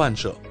厦骚乱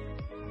者。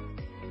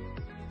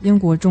英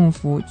国政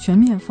府全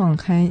面放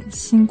开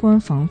新冠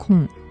防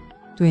控，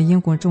对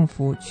英国政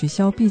府取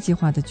消 B 计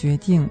划的决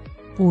定，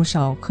不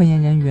少科研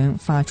人员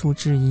发出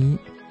质疑。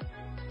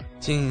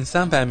近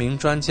300名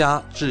专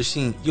家致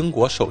信英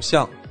国首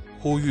相，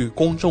呼吁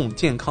公众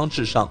健康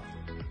至上。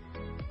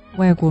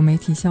外国媒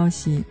体消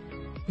息，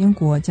英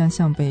国将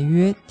向北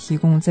约提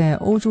供在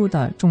欧洲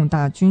的重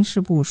大军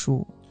事部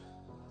署。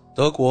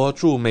德国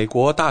驻美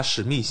国大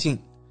使密信，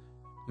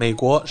美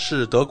国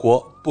是德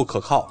国不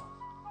可靠。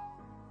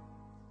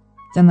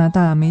加拿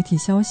大媒体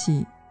消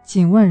息，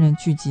近万人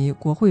聚集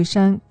国会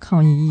山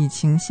抗议疫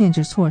情限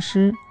制措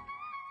施，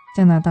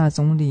加拿大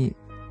总理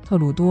特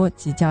鲁多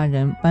及家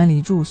人搬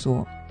离住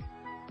所。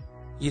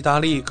意大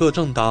利各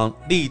政党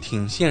力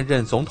挺现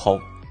任总统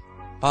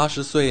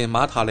，80岁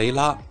马塔雷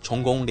拉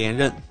成功连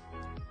任。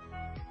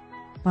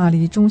巴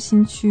黎中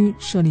心区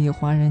设立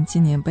华人纪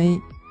念碑，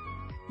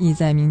意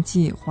在铭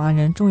记华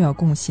人重要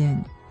贡献。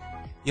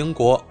英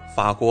国、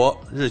法国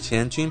日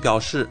前均表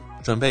示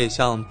准备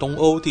向东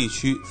欧地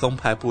区增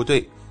派部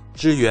队，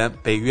支援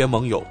北约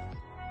盟友。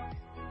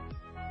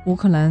乌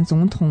克兰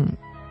总统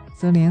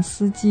泽连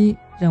斯基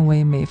认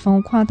为美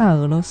方夸大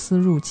俄罗斯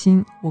入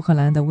侵乌克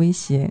兰的威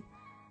胁，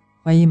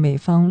怀疑美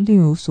方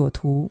另有所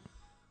图。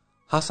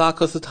哈萨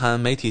克斯坦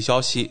媒体消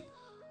息，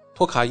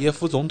托卡耶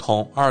夫总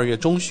统2月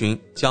中旬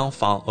将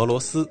访俄罗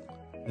斯，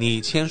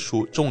拟签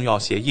署重要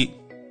协议。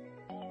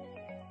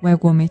外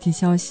国媒体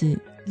消息，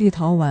立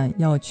陶宛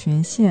要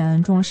全线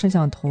安装摄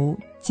像头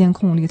监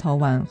控立陶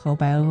宛和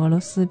白俄罗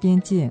斯边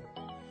界。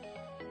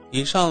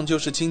以上就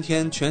是今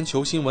天全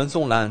球新闻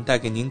纵览带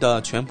给您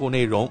的全部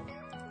内容。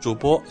主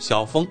播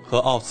小峰和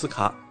奥斯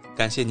卡，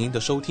感谢您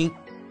的收听。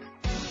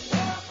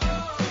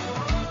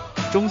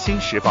中新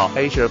时报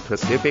Asia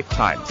Pacific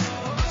Times，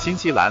 新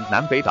西兰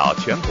南北岛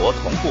全国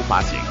同步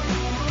发行。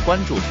关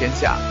注天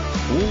下，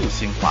服务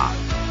新华，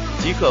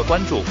即刻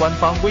关注官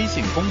方微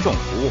信公众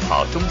服务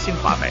号中新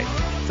华媒，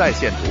在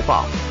线读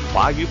报、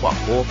华语广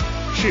播、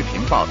视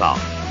频报道，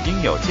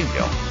应有尽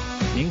有。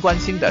您关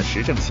心的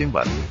时政新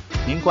闻，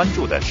您关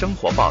注的生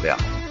活爆料，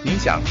您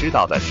想知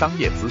道的商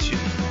业资讯，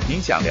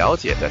您想了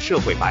解的社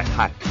会百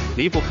态，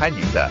离不开您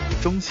的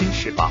中新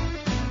时报。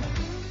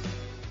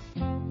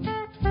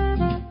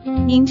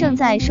您正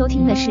在收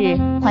听的是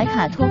怀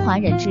卡托华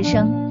人之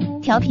声，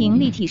调频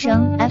立体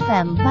声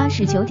FM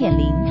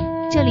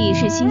 89.0，这里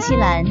是新西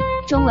兰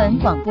中文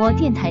广播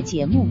电台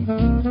节目。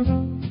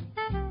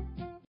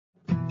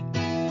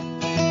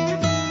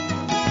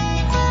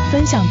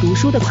分享读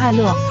书的快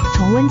乐，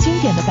重温经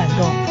典的感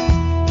动。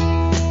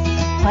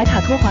怀卡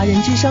托华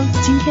人之声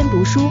今天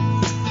读书，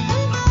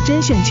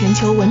甄选全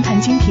球文坛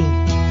精品，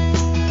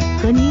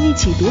和您一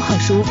起读好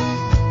书，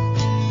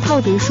好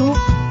读书，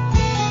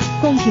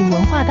共品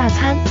文化大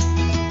餐。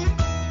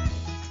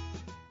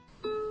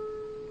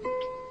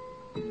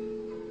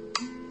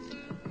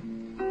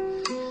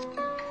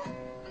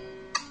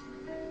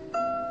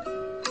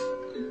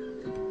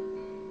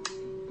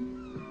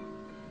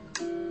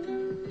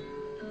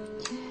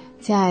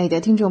亲爱的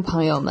听众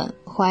朋友们，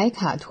怀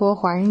卡托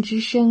华人之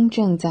声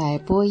正在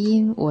播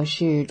音，我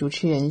是主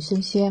持人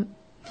轩轩。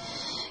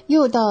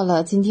又到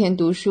了今天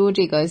读书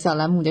这个小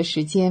栏目的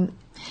时间，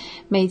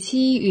每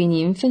期与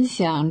您分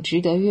享值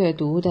得阅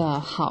读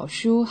的好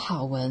书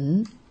好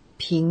文，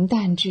平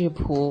淡质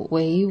朴，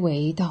娓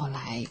娓道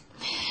来，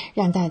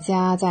让大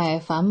家在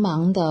繁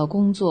忙的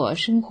工作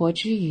生活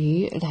之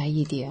余来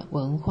一点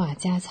文化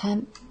加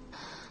餐。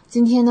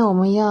今天呢，我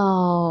们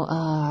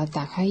要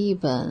打开一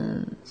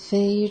本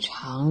非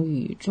常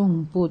与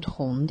众不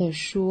同的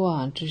书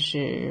啊，这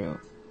是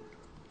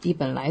一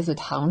本来自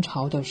唐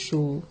朝的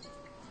书，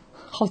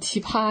好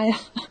奇葩呀！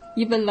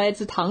一本来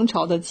自唐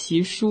朝的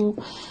奇书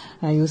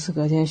由此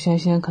可见，轩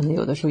轩可能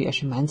有的时候也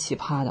是蛮奇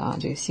葩的啊，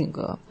这个性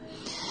格。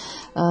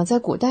在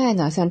古代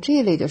呢，像这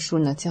一类的书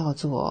呢，叫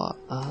做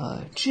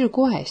志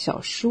怪小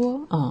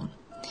说啊。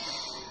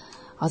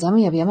好，咱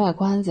们也别卖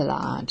关子了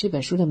啊！这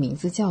本书的名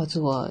字叫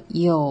做《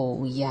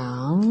酉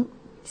阳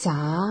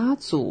杂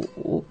俎》。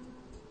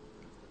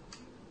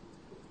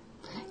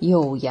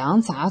酉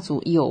阳杂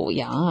俎，酉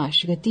阳啊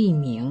是个地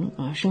名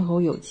啊，申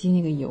猴酉鸡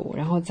那个酉，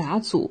然后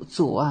杂俎，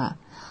俎啊，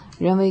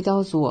人为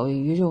刀俎，我为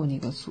鱼肉那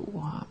个俎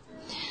啊。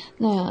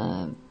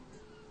那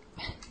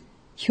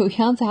酉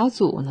阳杂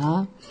俎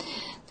呢，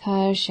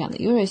它想的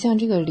有点像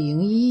这个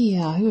灵异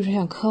啊，有点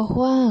像科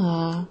幻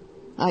啊，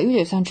有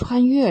点像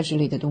穿越之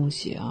类的东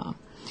西啊。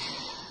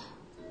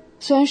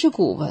虽然是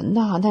古文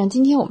的，但是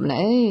今天我们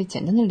来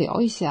简单的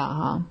聊一下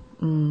哈，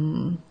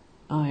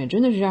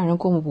真的是让人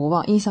过目不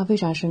忘，印象非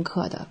常深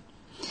刻的。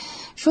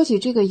说起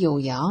这个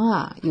酉阳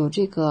啊，有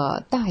这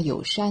个大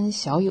酉山、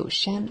小酉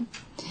山。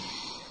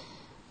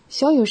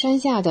小酉山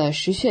下的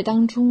石穴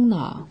当中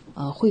呢，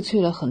荟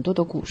萃了很多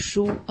的古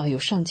书，有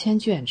上千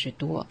卷之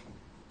多。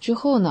之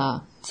后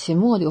呢，秦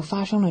末就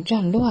发生了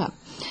战乱，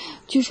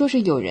据说是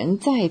有人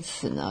在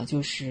此呢，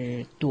就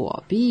是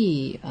躲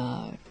避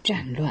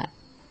战乱。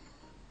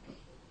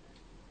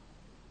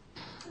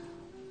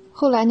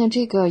后来呢，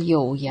这个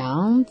酉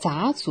阳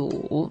杂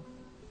俎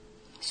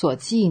所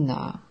记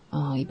呢，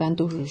一般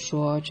都是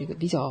说这个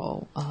比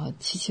较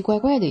奇奇怪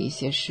怪的一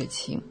些事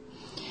情，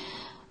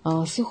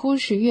似乎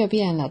是阅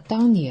遍了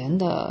当年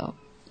的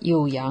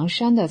酉阳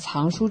山的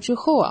藏书之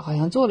后啊，好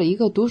像做了一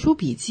个读书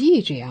笔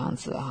记这样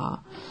子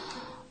哈，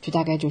这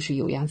大概就是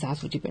酉阳杂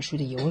俎这本书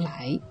的由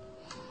来。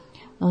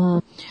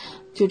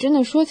就真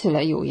的说起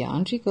来酉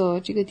阳这个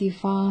地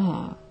方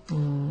啊，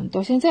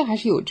到现在还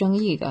是有争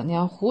议的。你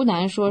看湖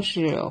南说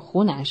是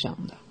湖南省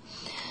的，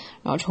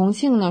然后重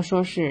庆呢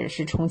说是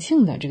重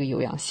庆的这个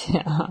酉阳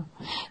县啊。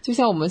就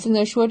像我们现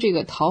在说这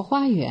个桃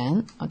花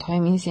源啊，陶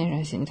渊明先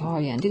生写的桃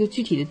花源，这个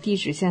具体的地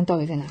址现在到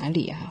底在哪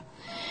里啊？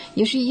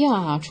也是一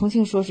样啊，重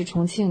庆说是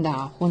重庆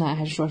的，湖南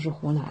还是说是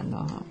湖南的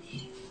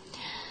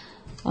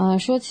哈。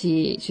说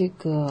起这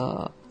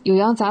个酉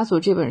阳杂俎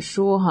这本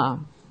书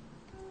哈，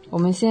我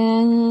们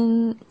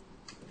先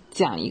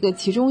讲一个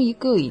其中一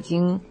个已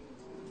经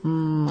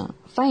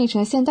翻译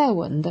成现代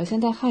文的现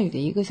代汉语的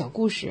一个小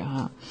故事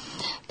哈，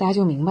大家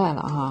就明白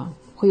了哈，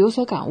会有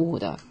所感悟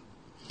的。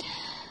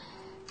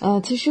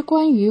其实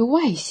关于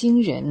外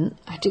星人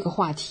这个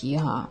话题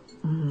哈，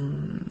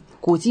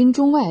古今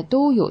中外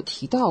都有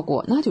提到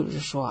过。那就是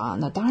说啊，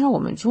那当然我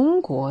们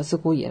中国自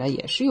古以来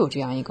也是有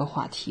这样一个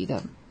话题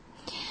的。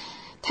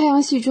太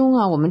阳系中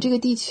啊，我们这个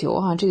地球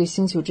啊，这个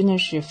星球真的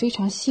是非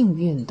常幸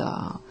运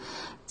的，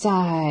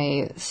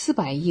在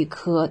400亿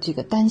颗这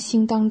个单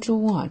星当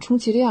中啊，充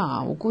其量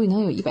啊，我估计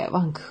能有100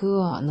万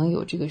颗啊，能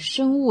有这个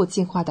生物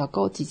进化到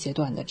高级阶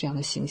段的这样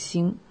的行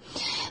星。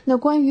那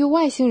关于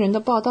外星人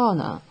的报道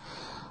呢，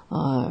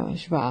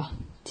是吧？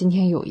今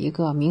天有一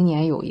个，明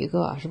年有一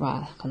个，是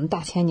吧？可能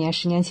大千年、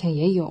10年前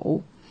也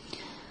有。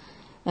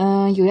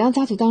酉阳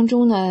杂俎当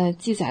中呢，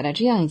记载了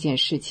这样一件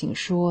事情，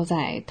说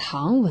在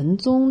唐文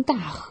宗大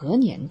和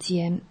年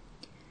间，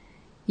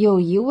有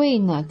一位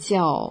呢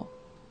叫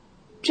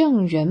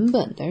郑仁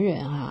本的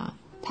人啊，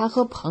他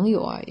和朋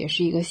友啊，也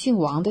是一个姓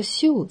王的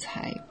秀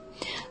才，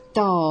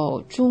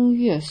到中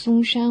岳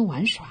嵩山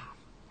玩耍。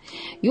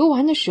游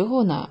玩的时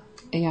候呢，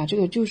哎呀，这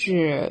个就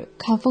是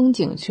看风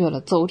景去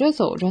了，走着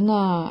走着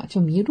呢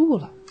就迷路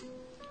了。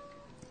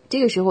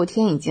这个时候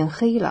天已经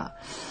黑了，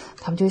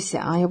他们就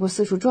想，要不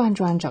四处转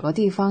转，找个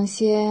地方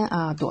先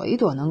躲一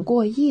躲，能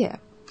过夜。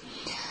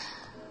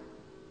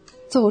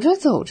走着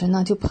走着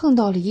呢，就碰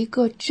到了一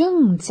个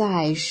正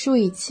在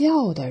睡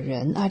觉的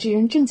人啊，这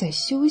人正在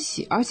休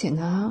息，而且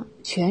呢，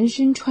全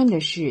身穿着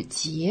是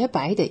洁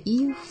白的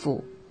衣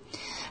服，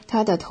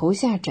他的头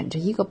下枕着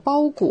一个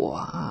包裹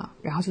啊，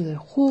然后就是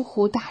呼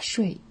呼大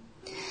睡。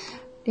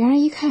两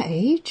人一看，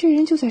哎，这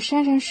人就在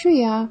山上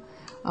睡啊，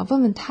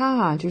问问他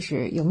啊，就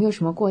是有没有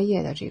什么过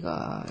夜的这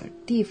个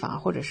地方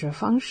或者是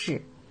方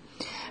式。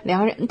两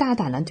个人大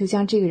胆的就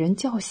将这个人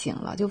叫醒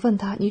了，就问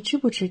他，你知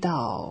不知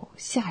道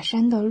下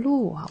山的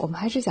路啊？我们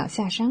还是想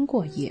下山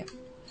过夜。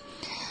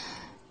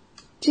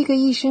这个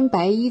一身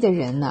白衣的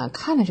人呢，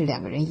看了这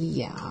两个人一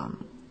眼啊，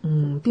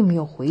并没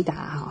有回答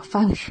啊，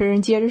翻了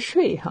身接着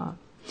睡哈。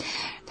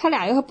他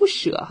俩又不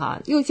舍哈，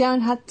又将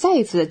他再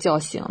一次的叫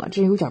醒了，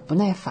这有点不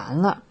耐烦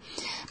了。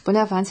不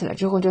耐烦起来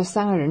之后，这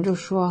三个人就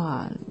说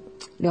啊，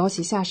聊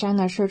起下山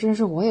的事，真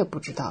是我也不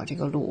知道这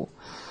个路。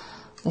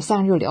那三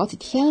个人就聊起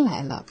天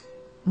来了。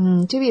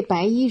这位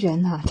白衣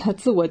人啊，他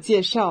自我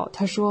介绍，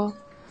他说，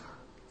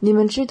你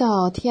们知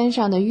道天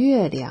上的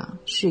月亮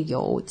是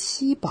由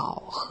7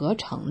宝合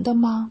成的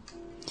吗？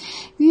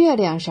月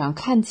亮上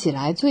看起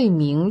来最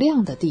明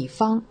亮的地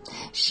方，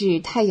是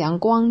太阳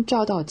光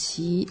照到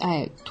其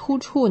突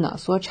处呢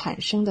所产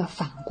生的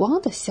反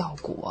光的效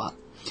果。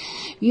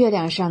月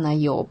亮上呢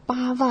有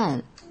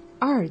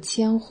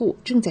82000户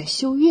正在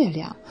修月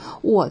亮，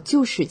我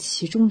就是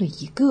其中的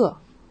一个。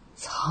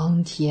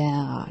苍天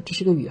啊，这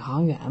是个宇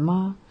航员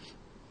吗？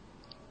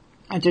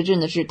这真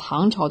的是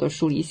唐朝的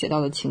书里写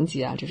到的情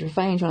节啊，这是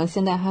翻译成了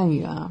现代汉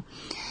语啊。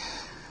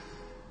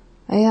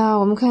哎呀，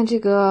我们看这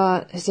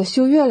个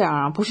修月亮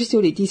啊，不是修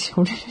理地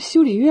球，这是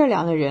修理月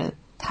亮的人。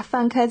他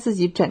翻开自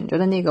己枕着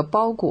的那个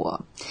包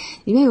裹，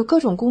里面有各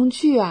种工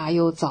具啊，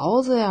有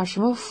凿子呀，什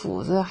么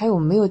斧子，还有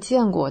没有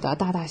见过的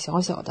大大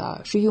小小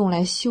的，是用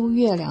来修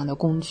月亮的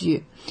工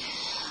具。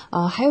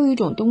还有一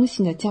种东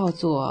西呢，叫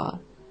做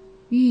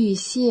玉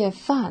蟹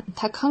饭，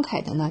他慷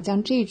慨的呢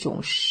将这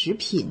种食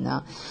品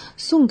呢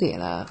送给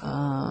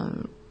了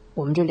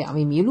我们这两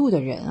位迷路的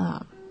人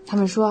啊。他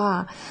们说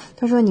啊，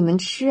他说你们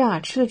吃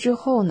了之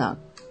后呢，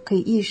可以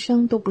一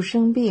生都不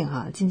生病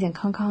啊，健健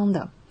康康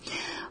的。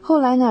后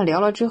来呢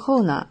聊了之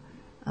后呢，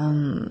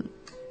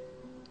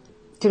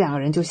这两个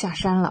人就下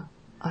山了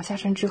啊。下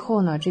山之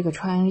后呢，这个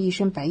穿一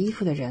身白衣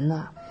服的人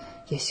呢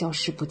也消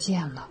失不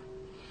见了。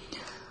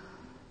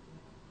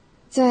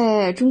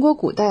在中国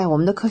古代，我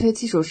们的科学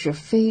技术是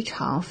非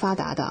常发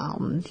达的啊，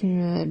我们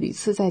是屡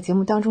次在节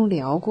目当中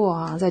聊过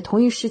啊，在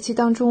同一时期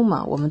当中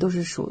嘛，我们都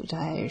是属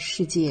在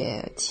世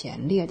界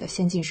前列的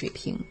先进水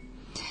平。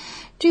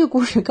这个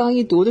故事刚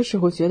一读的时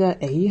候觉得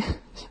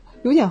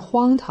有点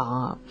荒唐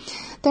啊，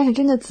但是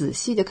真的仔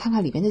细的看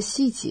看里面的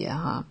细节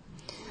哈。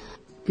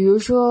比如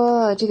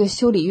说这个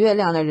修理月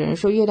亮的人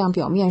说，月亮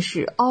表面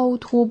是凹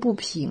凸不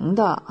平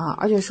的啊，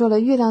而且说了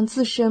月亮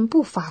自身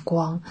不发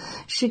光，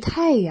是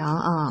太阳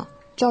啊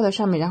照在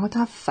上面，然后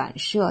它反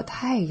射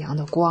太阳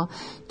的光，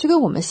这跟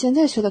我们现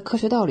在学的科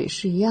学道理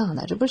是一样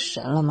的，这不是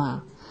神了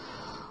吗？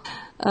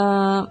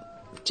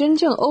真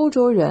正欧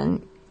洲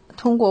人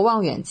通过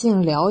望远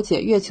镜了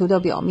解月球的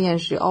表面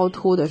是凹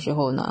凸的时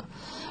候呢，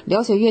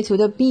了解月球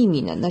的秘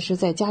密呢，那是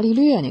在伽利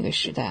略那个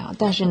时代啊。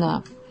但是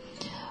呢，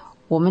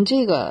我们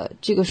这个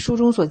书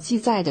中所记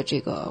载的这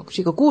个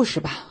故事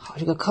吧，好，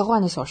这个科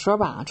幻的小说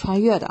吧，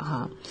穿越的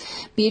哈，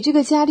比这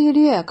个伽利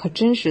略可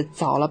真是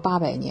早了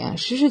800年，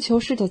实事求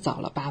是的早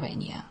了800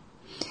年。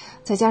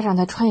再加上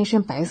他穿一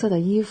身白色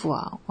的衣服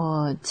啊，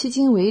迄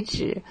今为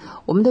止，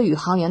我们的宇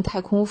航员太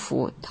空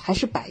服还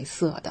是白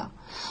色的。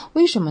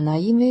为什么呢？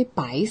因为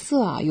白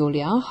色啊有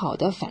良好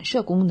的反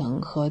射功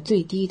能和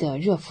最低的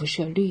热辐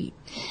射率。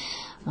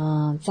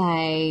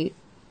在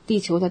地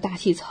球的大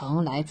气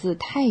层来自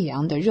太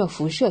阳的热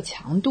辐射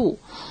强度，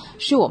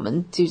是我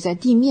们就在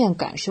地面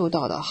感受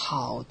到的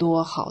好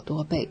多好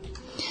多倍。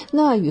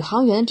那宇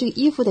航员这个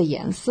衣服的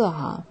颜色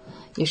哈，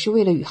也是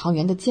为了宇航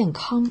员的健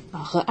康啊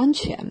和安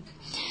全。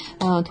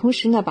同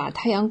时呢，把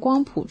太阳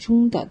光谱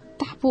中的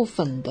大部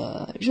分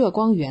的热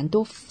光源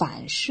都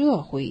反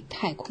射回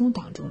太空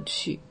当中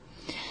去。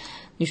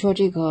你说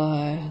这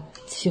个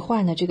奇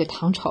幻的这个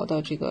唐朝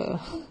的这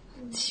个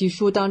奇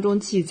书当中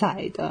记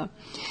载的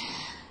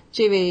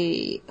这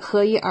位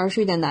合衣而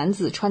睡的男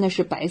子穿的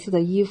是白色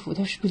的衣服，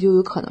他是不是就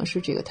有可能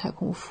是这个太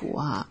空服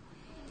啊？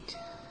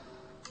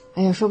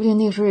哎呀，说不定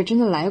那个时候也真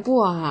的来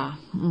过啊。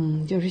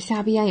就是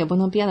瞎编也不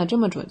能编得这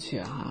么准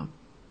确啊。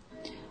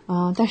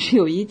但是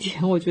有一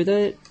点，我觉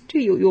得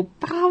这有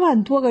8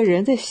万多个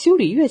人在修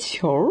理月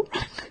球，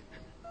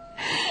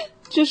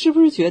这是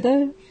不是觉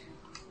得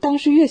当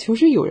时月球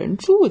是有人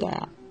住的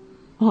呀？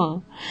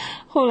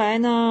后来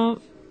呢，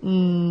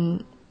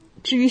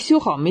至于修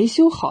好没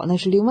修好那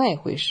是另外一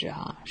回事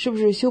啊，是不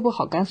是修不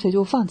好干脆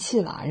就放弃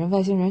了，人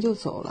外星人就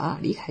走了，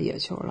离开月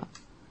球了。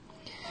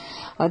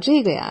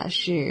这个呀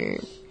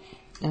是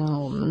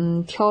我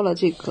们挑了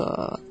这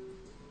个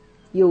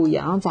酉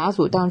阳杂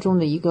组当中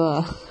的一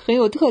个很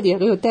有特点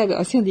很有代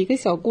表性的一个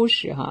小故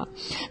事哈。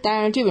当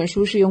然这本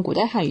书是用古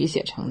代汉语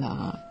写成的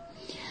哈。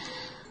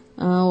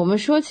我们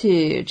说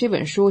起这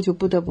本书就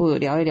不得不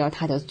聊一聊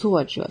它的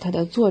作者，它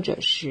的作者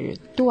是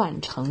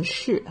段成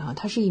式啊，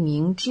他是一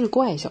名志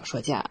怪小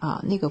说家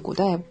啊，那个古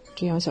代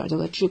这种小说叫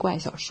做志怪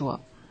小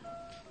说。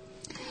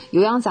酉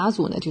阳杂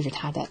组呢就是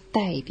他的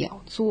代表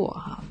作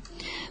哈。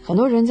很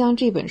多人将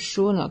这本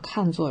书呢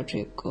看作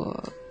这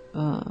个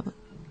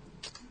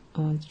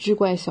志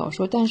怪小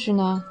说，但是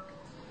呢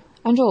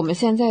按照我们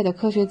现在的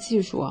科学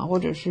技术啊，或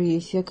者是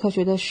一些科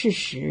学的事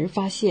实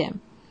发现，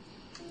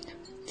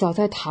早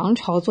在唐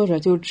朝作者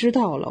就知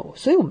道了，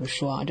所以我们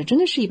说啊，这真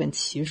的是一本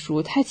奇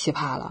书，太奇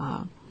葩了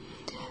啊。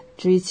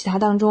至于其他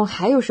当中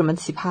还有什么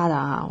奇葩的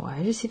啊，我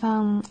还是希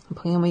望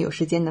朋友们有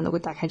时间呢能够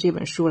打开这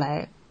本书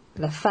来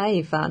翻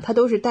一翻，它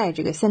都是带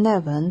这个现代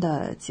文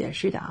的解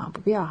释的啊，不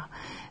必要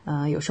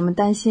有什么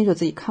担心说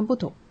自己看不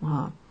懂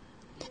啊。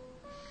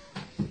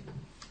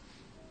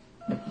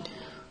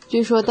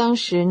据说当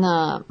时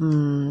呢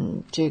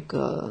这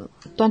个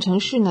段成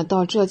式呢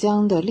到浙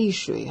江的丽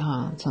水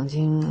啊，曾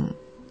经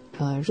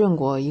任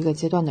过一个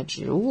阶段的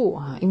职务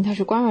啊，因为他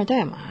是官二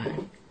代嘛，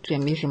这也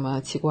没什么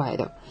奇怪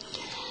的。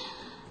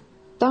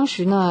当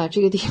时呢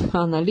这个地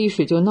方呢丽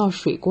水就闹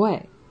水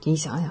怪，你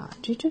想想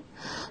这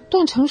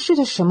段成式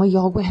的什么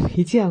妖怪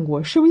没见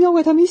过，什么妖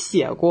怪他没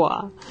写过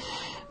啊，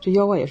这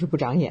妖怪也是不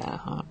长眼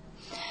哈。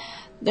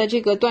那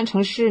这个段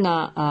成式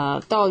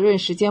呢到任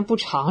时间不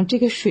长，这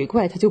个水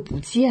怪他就不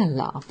见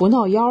了，不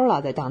闹妖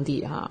了在当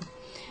地哈。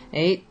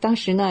当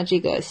时呢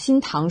这个《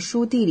新唐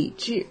书地理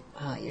志》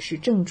也是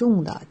郑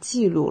重的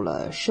记录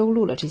了收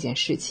录了这件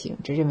事情，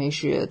这认为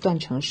是段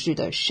成式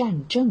的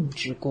善政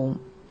之功。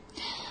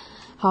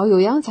好，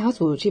酉阳杂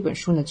组这本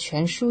书呢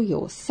全书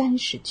有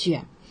30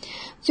卷，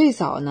最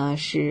早呢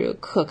是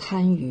刻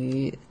刊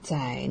于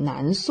在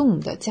南宋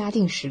的嘉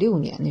定16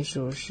年，那时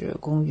候是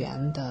公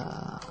元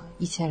的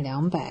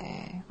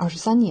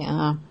1223年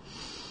啊。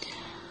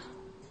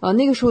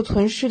那个时候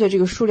存世的这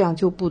个数量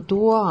就不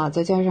多啊，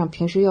再加上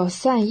平时要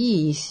散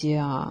佚一些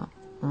啊。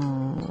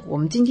我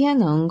们今天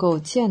能够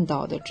见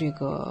到的这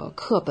个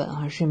课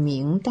本是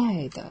明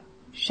代的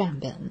善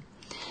本，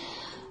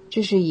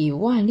这是以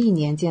万历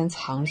年间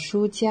藏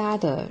书家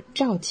的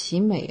赵其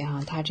美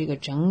他这个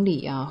整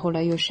理后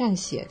来又善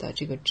写的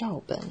这个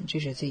赵本，这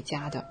是最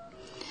佳的。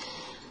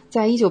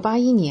在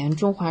1981年，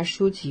中华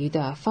书局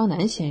的方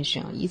南先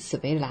生以此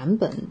为蓝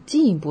本，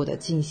进一步的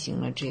进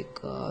行了这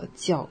个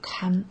校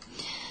勘，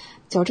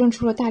矫正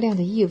出了大量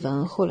的译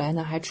文，后来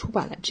呢还出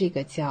版了这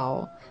个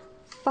叫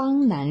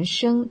方南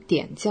生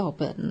点校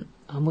本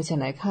目前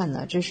来看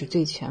呢这是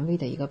最权威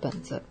的一个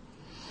本子。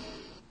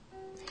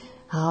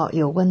好，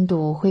有温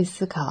度，会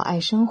思考，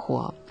爱生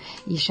活。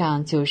以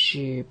上就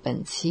是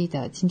本期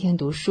的今天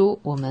读书，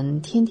我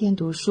们天天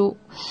读书，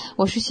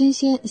我是轩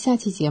轩，下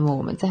期节目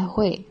我们再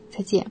会，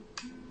再见。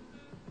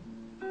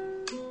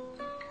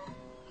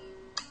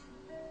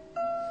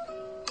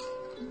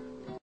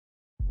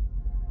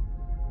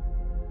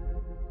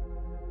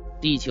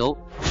地球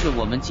是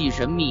我们既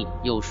神秘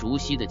又熟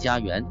悉的家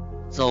园，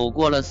走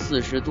过了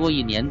40多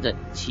亿年的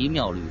奇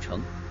妙旅程。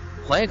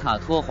怀卡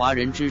托华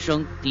人之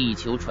声地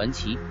球传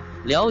奇，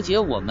了解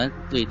我们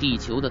对地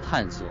球的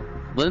探索，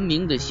文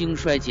明的兴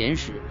衰简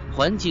史，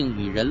环境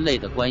与人类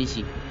的关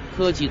系，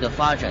科技的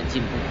发展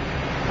进步，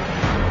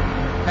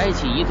开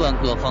启一段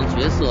各方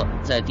角色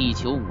在地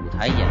球舞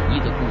台演绎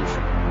的故事。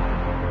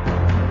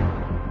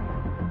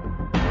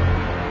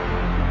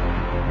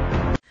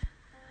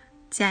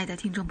亲爱的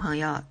听众朋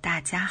友，大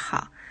家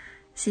好！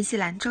新西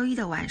兰周一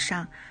的晚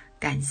上，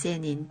感谢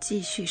您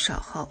继续守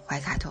候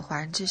怀卡托华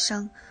人之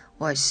声，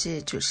我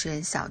是主持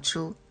人小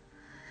朱。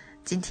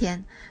今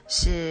天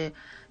是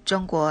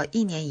中国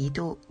1年1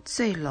度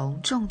最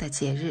隆重的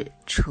节日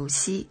除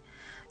夕，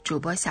主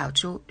播小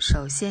朱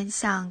首先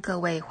向各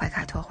位怀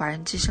卡托华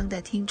人之声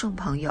的听众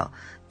朋友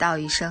道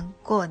一声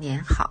过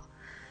年好。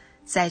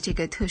在这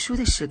个特殊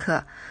的时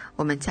刻，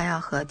我们将要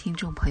和听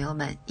众朋友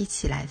们一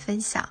起来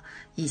分享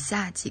以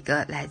下几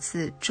个来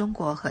自中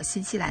国和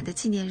新西兰的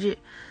纪念日，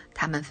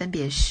它们分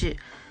别是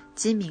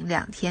今明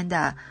2天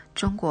的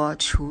中国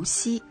除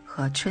夕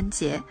和春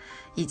节，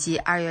以及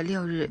2月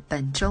6日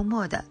本周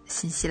末的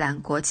新西兰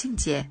国庆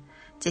节。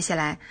接下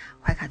来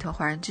怀卡托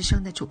华人之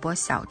声的主播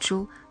小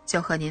朱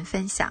就和您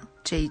分享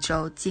这一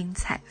周精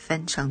彩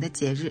纷呈的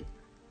节日。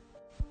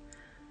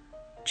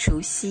除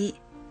夕、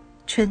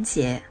春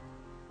节，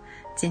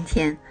今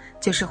天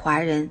就是华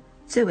人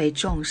最为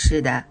重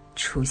视的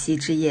除夕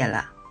之夜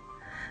了。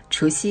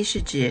除夕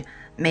是指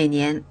每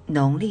年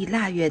农历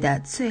腊月的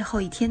最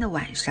后一天的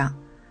晚上，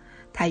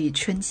它与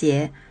春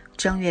节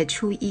正月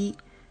初一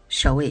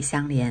首尾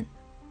相连。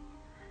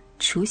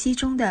除夕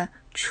中的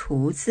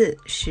除字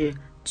是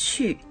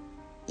去、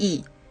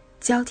疫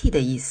交替的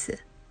意思。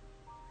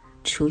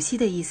除夕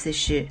的意思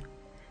是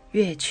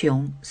月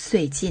穷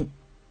岁尽，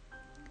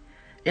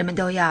人们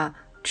都要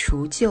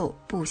除旧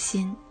布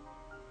新，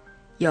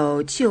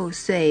有旧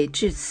岁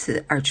至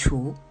此而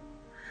除，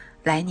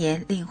来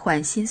年另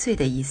换新岁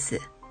的意思，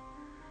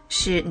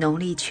是农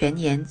历全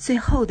年最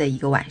后的一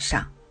个晚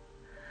上，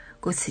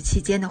故此期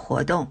间的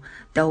活动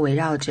都围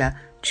绕着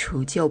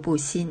除旧布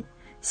新、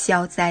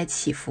消灾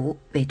祈福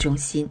为中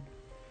心。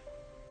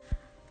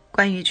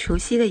关于除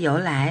夕的由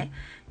来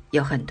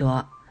有很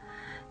多，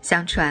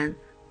相传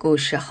古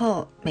时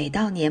候每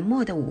到年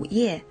末的午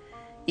夜，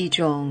一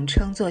种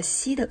称作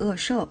蜥的恶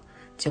兽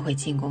就会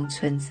进攻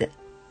村子，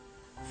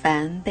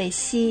凡被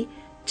蜥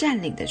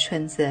占领的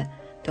村子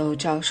都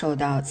遭受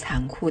到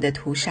残酷的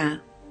屠杀。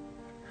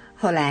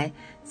后来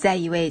在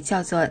一位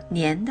叫做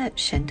年的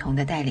神童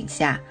的带领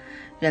下，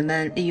人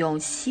们利用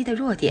蜥的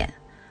弱点，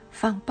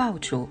放爆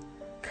竹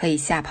可以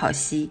吓跑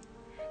蜥，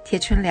贴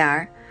春联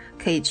儿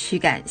可以驱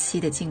赶蜥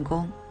的进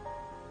攻。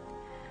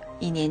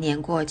一年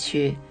年过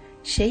去，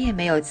谁也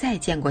没有再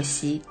见过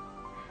蜥，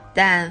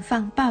但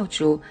放爆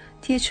竹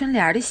贴春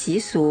联的习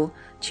俗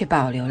却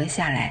保留了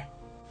下来。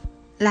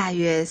腊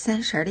月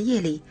30的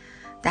夜里，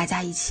大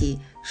家一起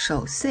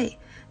守岁，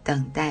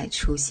等待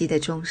除夕的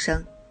钟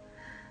声，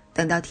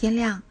等到天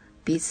亮，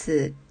彼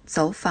此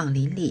走访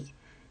邻里，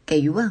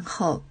给予问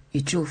候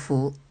与祝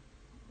福。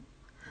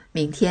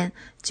明天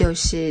就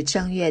是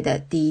正月的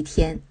第一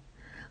天，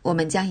我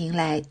们将迎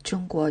来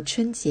中国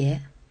春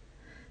节。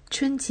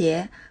春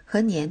节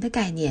和年的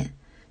概念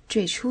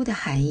最初的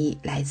含义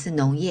来自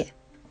农业。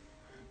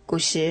古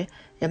时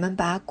人们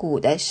把谷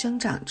的生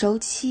长周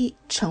期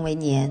称为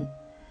年，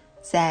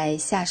在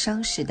夏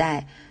商时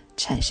代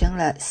产生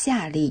了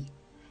夏历，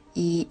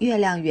以月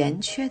亮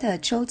圆缺的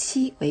周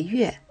期为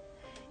月，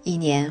一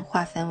年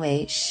划分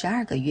为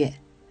12个月，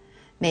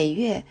每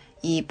月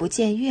以不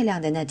见月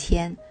亮的那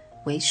天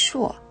为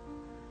朔，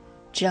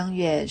正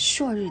月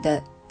朔日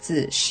的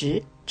子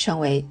时称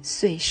为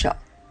岁首，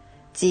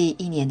即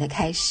一年的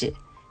开始，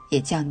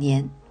也叫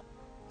年。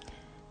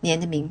年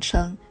的名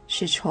称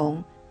是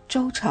从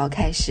周朝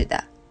开始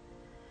的，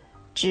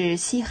至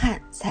西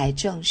汉才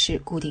正式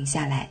固定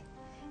下来，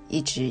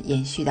一直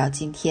延续到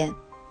今天。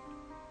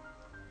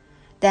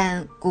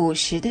但古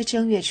时的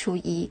正月初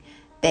一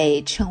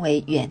被称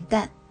为元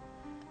旦，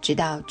直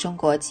到中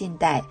国近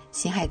代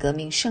辛亥革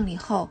命胜利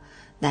后，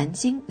南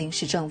京临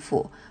时政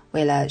府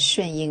为了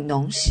顺应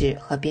农时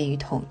和便于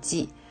统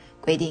计，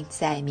规定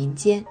在民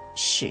间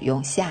使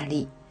用夏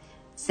历，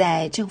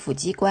在政府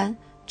机关、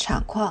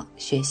厂矿、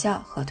学校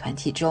和团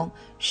体中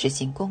实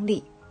行公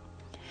历，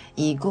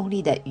以公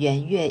历的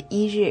元月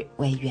1日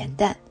为元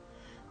旦，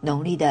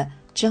农历的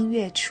正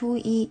月初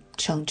一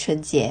称春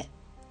节。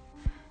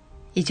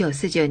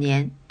1949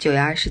年9月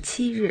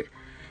27日，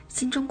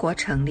新中国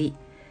成立，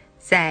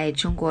在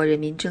中国人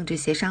民政治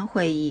协商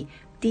会议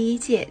第1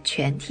届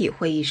全体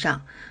会议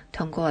上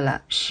通过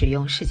了使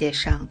用世界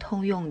上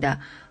通用的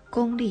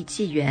公历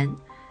纪元，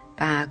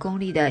把公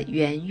历的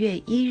元月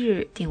1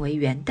日定为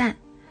元旦，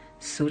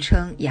俗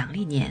称阳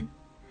历年。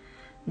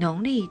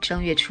农历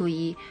正月初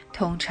一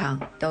通常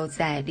都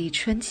在立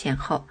春前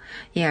后，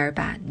因而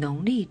把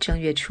农历正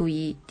月初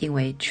一定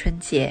为春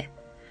节，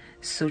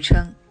俗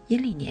称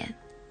阴历年。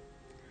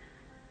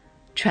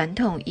传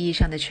统意义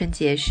上的春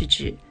节是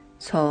指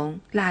从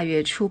腊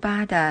月初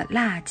8的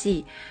腊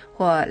祭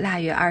或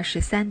腊月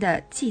23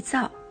的祭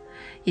灶，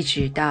一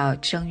直到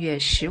正月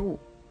15，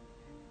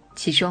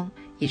其中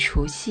以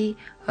除夕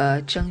和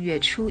正月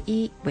初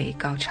一为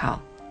高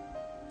潮。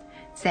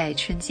在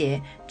春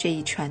节这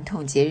一传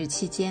统节日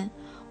期间，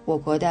我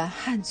国的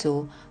汉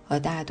族和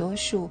大多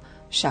数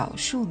少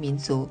数民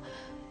族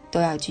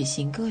都要举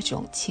行各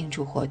种庆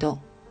祝活动，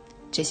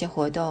这些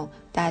活动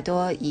大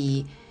多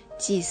以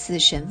祭祀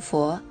神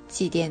佛、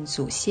祭奠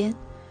祖先、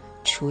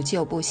除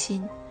旧布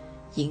新、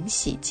迎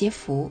喜接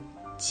福、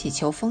祈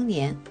求丰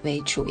年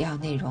为主要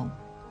内容，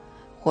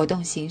活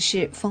动形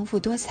式丰富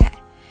多彩，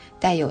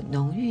带有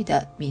浓郁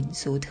的民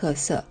族特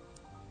色。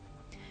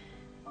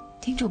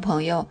听众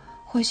朋友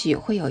或许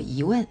会有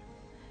疑问，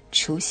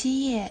除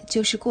夕夜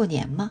就是过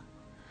年吗？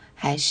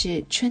还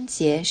是春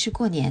节是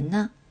过年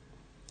呢？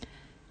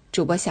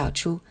主播小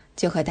朱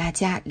就和大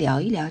家聊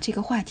一聊这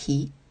个话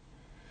题。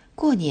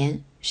过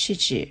年是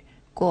指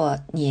过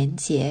年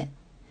节，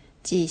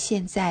即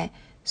现在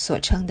所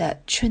称的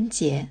春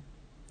节。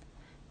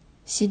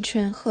新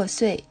春贺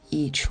岁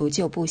以除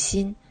旧布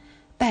新、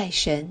拜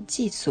神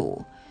祭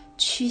祖、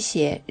驱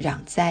邪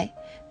攘灾、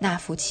纳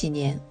福祈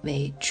年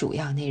为主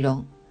要内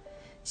容，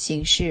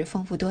形式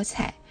丰富多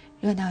彩，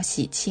热闹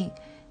喜庆，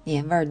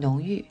年味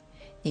浓郁，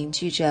凝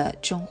聚着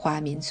中华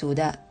民族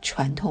的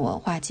传统文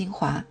化精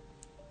华。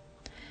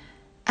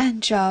按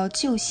照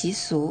旧习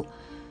俗，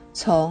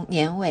从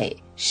年尾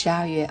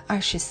12月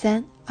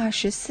23、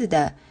24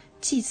的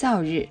祭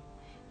灶日，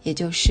也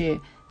就是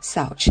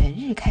扫尘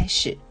日开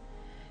始，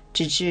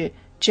直至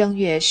正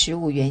月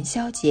15元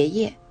宵节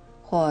夜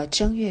或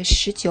正月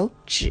19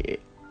止，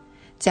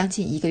将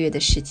近1个月的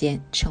时间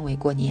称为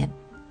过年，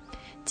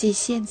即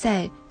现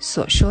在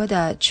所说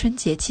的春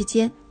节期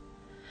间。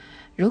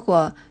如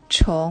果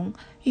从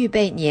预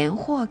备年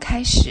货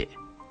开始，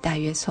大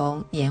约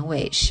从年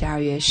尾12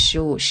月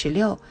15、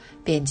16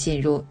便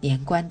进入年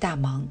关大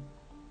忙。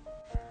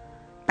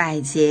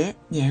百节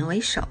年为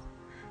首，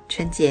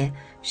春节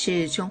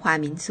是中华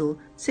民族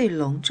最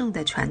隆重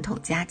的传统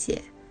佳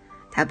节，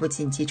它不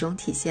仅集中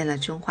体现了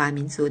中华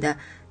民族的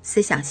思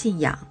想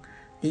信仰、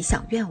理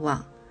想愿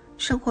望、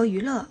生活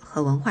娱乐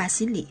和文化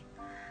心理，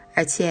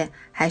而且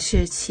还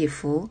是祈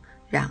福、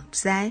攘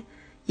灾、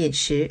饮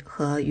食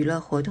和娱乐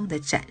活动的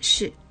展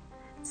示。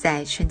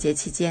在春节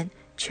期间，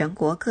全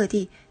国各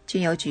地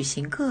均有举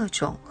行各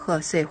种贺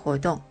岁活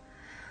动，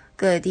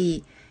各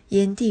地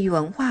因地域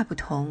文化不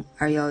同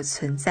而又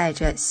存在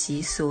着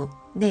习俗、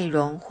内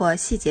容或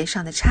细节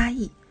上的差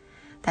异，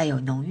带有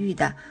浓郁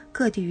的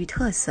各地域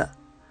特色。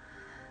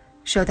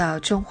受到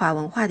中华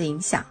文化的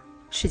影响，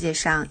世界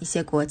上一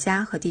些国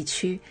家和地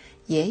区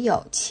也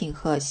有庆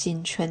贺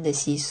新春的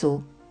习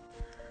俗。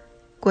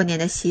过年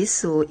的习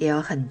俗也有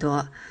很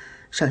多，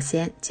首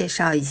先介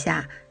绍一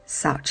下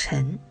扫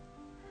尘。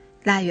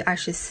腊月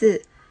24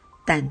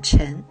掸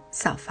尘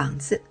扫房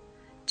子。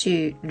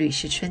据《吕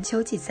氏春秋》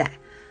记载，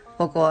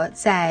我国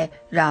在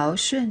尧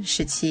舜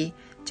时期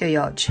就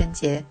有春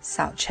节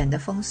扫尘的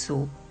风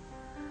俗。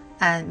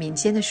按民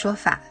间的说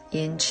法，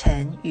因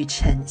尘与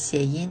尘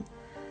谐音，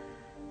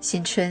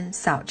新春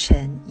扫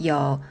尘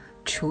有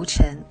除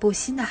尘布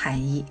新的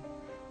含义，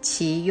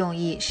其用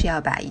意是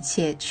要把一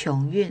切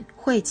穷运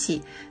晦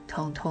气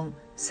通通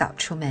扫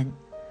出门。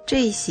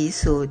这一习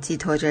俗寄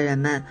托着人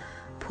们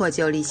破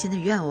旧立新的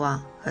愿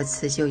望和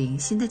辞旧迎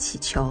新的祈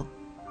求。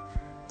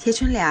贴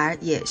春联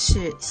也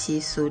是习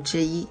俗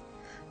之一，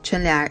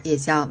春联也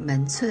叫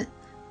门寸、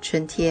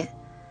春贴、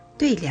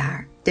对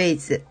联、对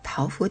子、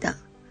桃符等。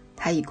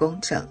它以工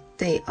整、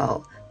对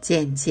偶、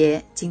简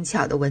洁、精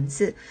巧的文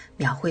字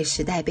描绘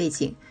时代背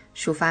景，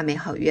抒发美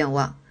好愿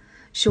望，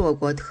是我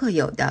国特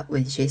有的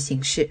文学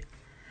形式。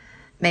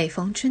每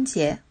逢春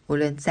节，无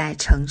论在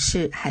城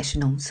市还是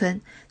农村，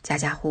家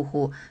家户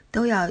户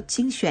都要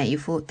精选一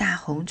副大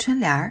红春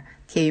联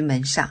贴于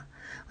门上，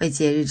为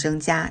节日增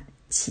加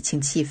喜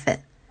庆气氛。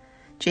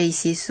这一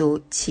习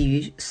俗起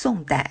于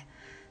宋代，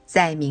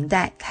在明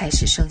代开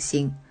始盛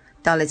行，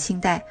到了清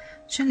代，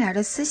春联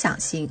的思想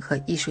性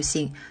和艺术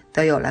性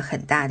都有了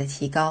很大的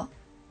提高。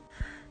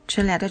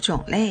春联的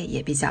种类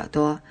也比较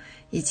多，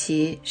以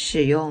其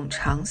使用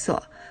场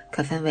所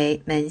可分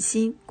为门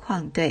心、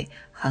框对、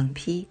横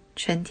批、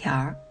春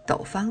条、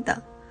斗方等。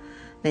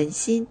门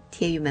心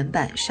贴于门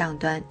板上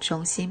端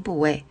中心部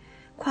位，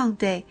框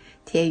对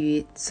贴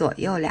于左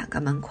右2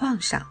个门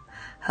框上，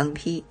横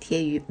批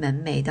贴于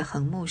门楣的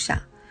横木上，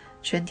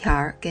春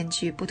条根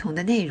据不同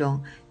的内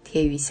容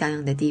贴于相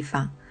应的地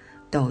方。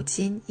斗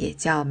金也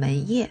叫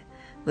门叶，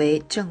为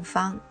正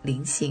方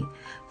菱形，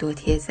多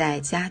贴在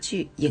家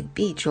具影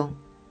壁中。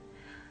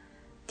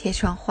贴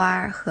窗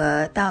花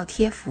和倒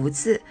贴福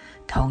字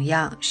同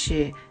样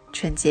是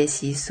春节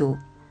习俗。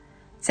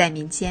在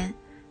民间，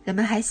人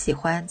们还喜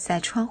欢在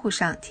窗户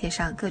上贴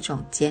上各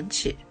种剪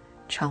纸、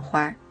窗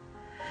花。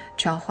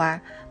窗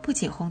花不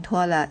仅烘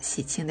托了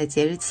喜庆的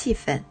节日气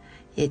氛，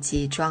也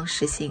集装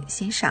饰性、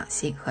欣赏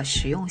性和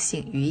实用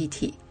性于一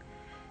体。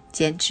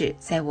剪纸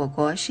在我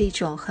国是一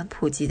种很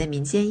普及的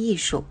民间艺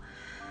术，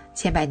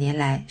千百年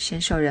来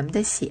深受人们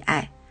的喜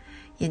爱。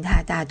因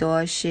它大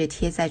多是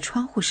贴在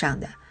窗户上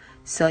的，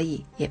所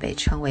以也被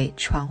称为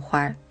窗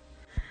花。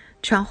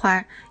窗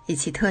花以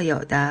其特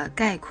有的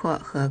概括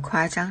和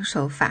夸张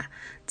手法，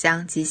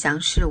将吉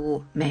祥事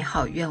物、美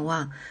好愿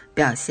望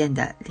表现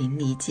得淋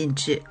漓尽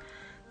致，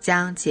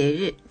将节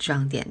日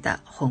装点得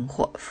红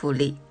火富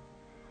丽。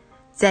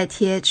在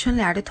贴春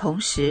联的同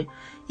时，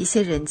一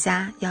些人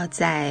家要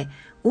在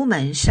屋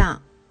门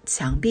上、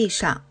墙壁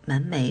上、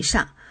门楣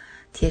上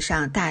贴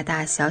上大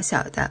大小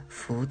小的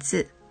福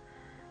字。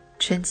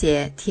春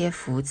节贴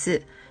福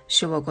字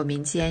是我国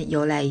民间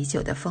由来已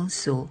久的风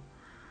俗。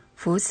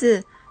福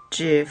字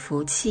指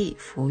福气、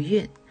福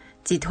运，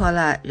寄托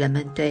了人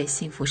们对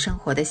幸福生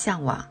活的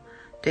向往，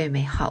对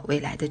美好未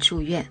来的祝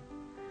愿。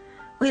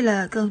为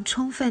了更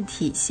充分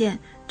体现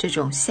这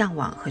种向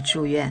往和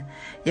祝愿，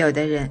有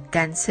的人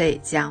干脆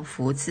将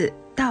福字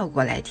倒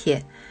过来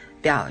贴，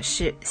表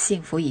示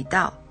幸福已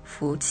到，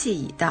福气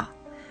已到。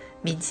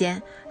民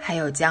间还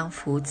有将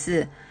福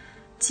字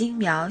精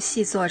描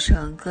细做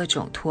成各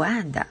种图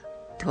案的，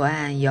图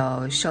案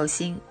有寿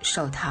星、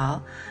寿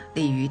桃、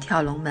鲤鱼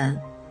跳龙门、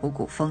五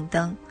谷丰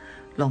登、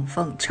龙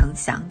凤呈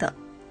祥等。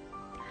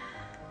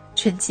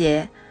春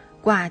节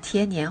挂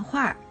贴年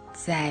画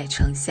在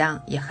城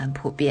乡也很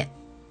普遍，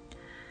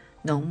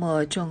浓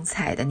墨重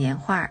彩的年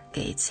画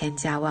给千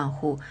家万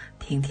户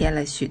平添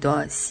了许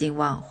多兴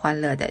旺欢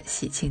乐的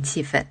喜庆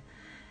气氛。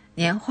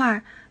年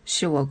画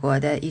是我国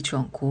的一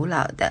种古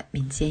老的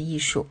民间艺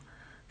术，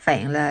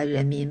反映了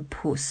人民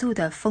朴素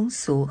的风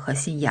俗和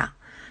信仰，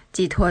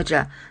寄托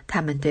着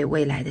他们对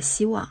未来的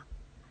希望。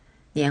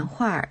年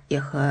画也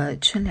和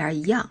春联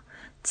一样，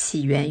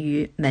起源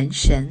于门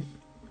神。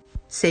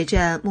随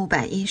着木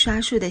板印刷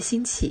术的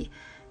兴起，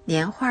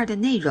年画的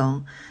内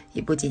容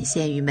已不仅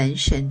限于门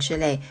神之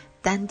类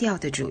单调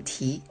的主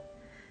题，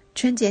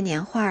春节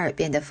年画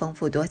变得丰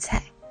富多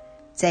彩。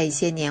在一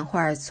些年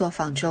画作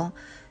坊中，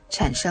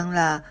产生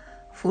了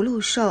福禄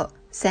寿、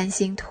三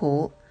星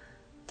图、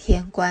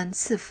天官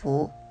赐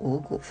福、五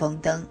谷丰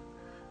登、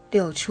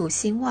六畜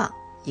兴旺、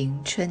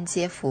迎春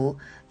接福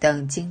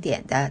等经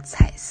典的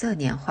彩色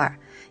年画，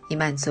以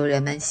满足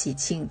人们喜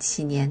庆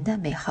祈年的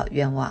美好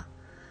愿望。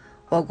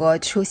我国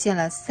出现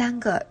了3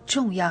个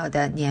重要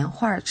的年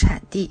画产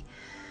地：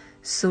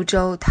苏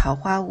州桃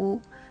花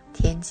坞、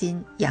天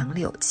津杨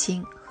柳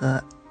青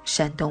和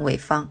山东潍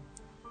坊，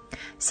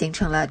形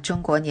成了中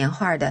国年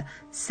画的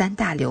3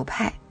大流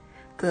派，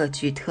各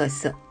具特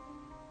色。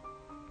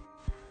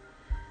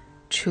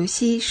除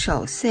夕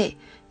守岁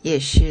也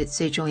是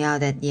最重要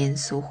的年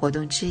俗活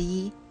动之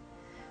一。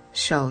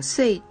守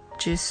岁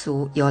之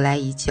俗由来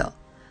已久，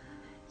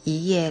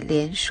一夜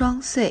连双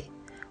岁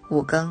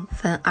，5更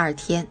分2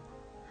天。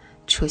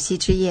除夕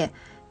之夜，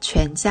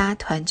全家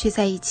团聚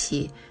在一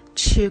起，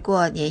吃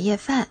过年夜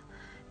饭，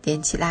点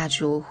起蜡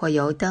烛或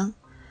油灯，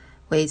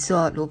围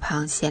坐炉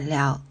旁闲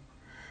聊，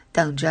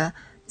等着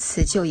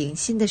辞旧迎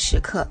新的时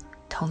刻，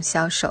通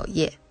宵守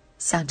夜，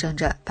象征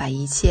着把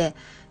一切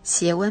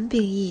邪瘟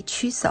病疫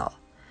驱走，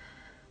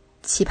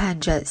期盼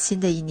着新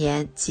的一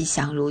年吉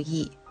祥如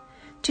意。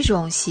这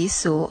种习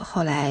俗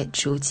后来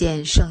逐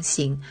渐盛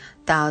行，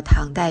到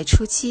唐代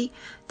初期，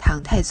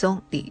唐太宗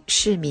李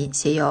世民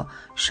写有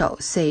守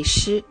岁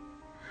诗：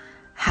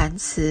寒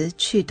辞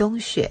去冬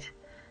雪，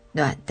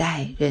暖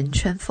带人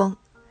春风。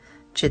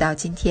直到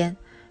今天，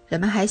人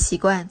们还习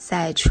惯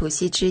在除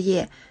夕之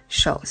夜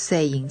守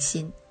岁迎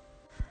新。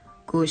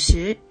古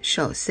时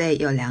守岁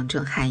有2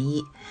种含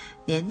义，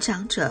年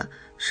长者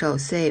守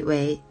岁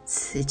为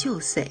辞旧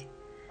岁，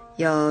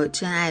有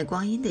珍爱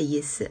光阴的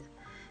意思；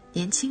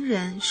年轻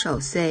人守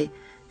岁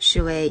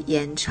是为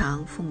延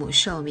长父母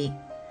寿命。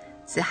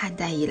自汉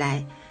代以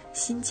来，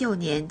新旧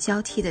年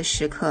交替的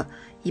时刻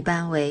一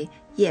般为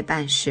夜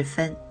半时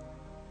分。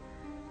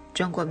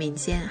中国民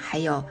间还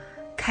有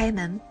开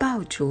门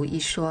爆竹一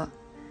说，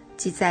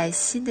即在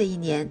新的一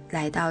年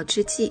来到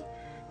之际，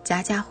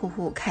家家户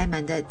户开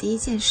门的第一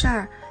件事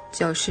儿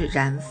就是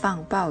燃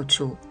放爆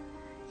竹，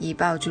以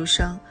爆竹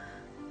声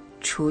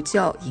除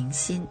旧迎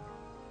新。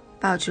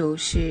爆竹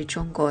是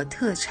中国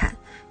特产，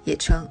也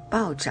称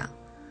爆仗、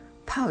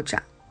炮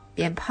仗、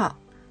鞭炮，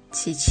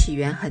其起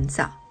源很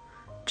早，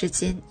至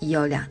今已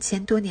有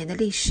2000多年的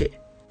历史。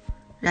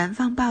燃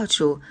放爆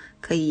竹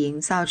可以营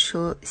造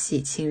出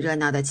喜庆热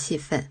闹的气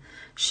氛，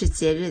是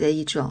节日的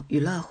一种娱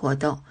乐活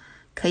动，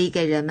可以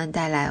给人们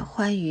带来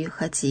欢愉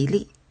和吉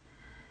利。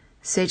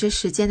随着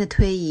时间的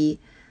推移，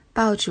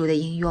爆竹的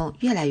应用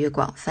越来越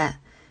广泛，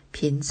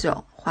品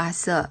种、花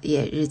色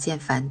也日渐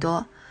繁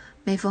多。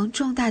每逢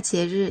重大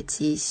节日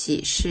及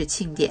喜事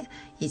庆典，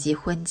以及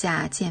婚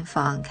嫁、建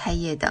房、开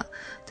业等，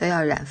都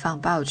要燃放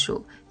爆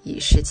竹，以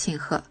示庆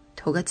贺，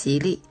图个吉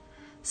利。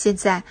现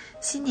在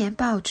新年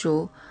爆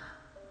竹，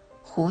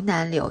湖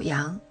南柳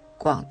阳、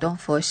广东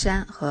佛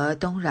山和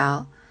东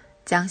饶、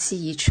江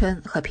西宜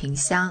春和萍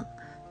乡、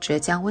浙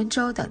江温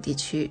州等地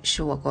区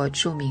是我国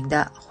著名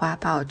的花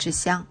爆之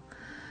乡，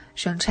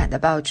生产的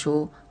爆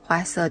竹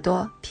花色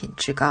多，品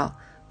质高，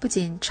不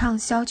仅畅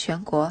销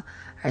全国，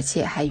而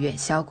且还远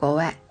销国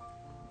外。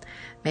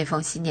每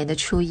逢新年的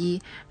初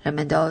一，人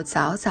们都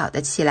早早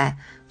的起来，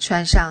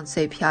穿上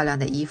最漂亮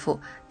的衣服，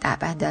打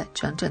扮得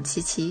整整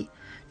齐齐，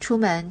出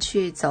门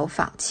去走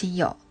访亲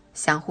友，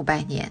相互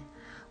拜年，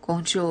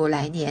恭祝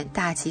来年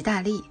大吉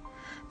大利。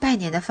拜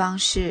年的方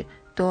式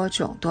多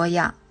种多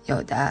样，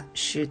有的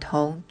是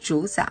同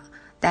族长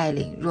带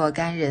领若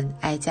干人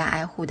挨家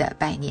挨户的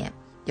拜年，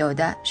有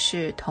的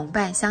是同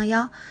伴相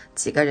邀，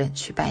几个人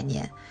去拜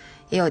年，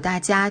也有大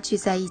家聚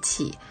在一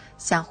起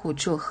相互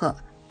祝贺，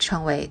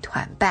称为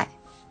团拜。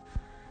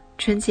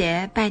春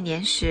节拜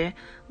年时，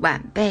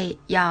晚辈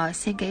要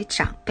先给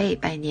长辈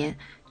拜年，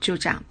祝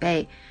长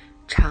辈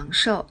长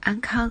寿安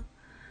康。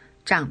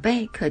长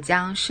辈可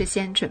将事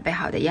先准备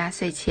好的压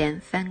岁钱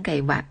分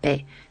给晚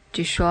辈，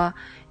据说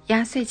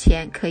压岁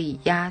钱可以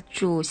压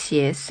住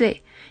邪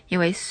岁，因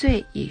为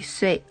岁与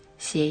岁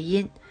谐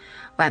音，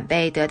晚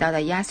辈得到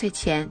的压岁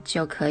钱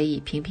就可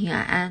以平平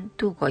安安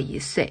度过一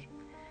岁。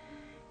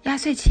压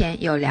岁钱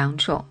有2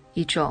种，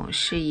一种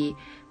是以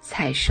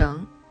彩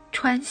绳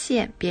穿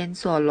线编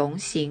作龙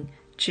形，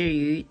置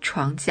于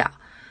床角，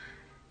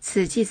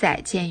此记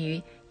载见于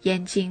《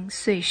燕京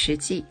岁时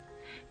记》；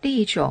另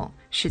一种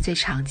是最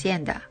常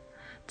见的，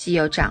即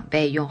有长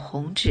辈用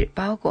红纸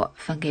包裹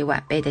分给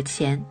晚辈的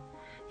钱。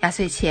压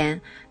岁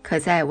钱可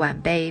在晚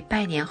辈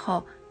拜年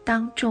后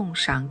当众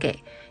赏给，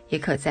也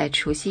可在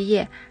除夕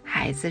夜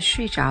孩子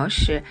睡着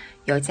时，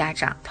由家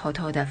长偷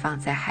偷地放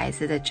在孩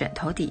子的枕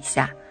头底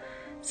下。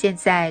现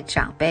在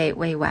长辈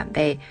为晚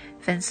辈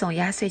分送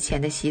压岁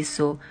钱的习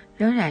俗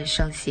仍然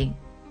盛行。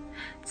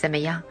怎么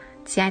样，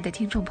亲爱的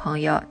听众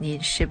朋友，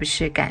您是不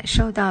是感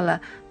受到了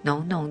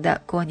浓浓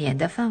的过年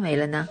的氛围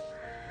了呢？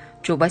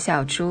主播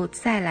小猪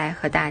再来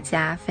和大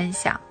家分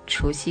享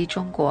除夕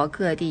中国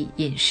各地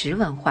饮食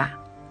文化。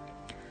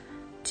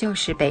就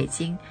是北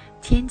京、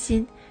天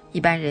津，一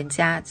般人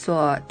家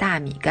做大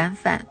米干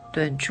饭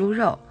炖猪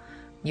肉、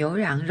牛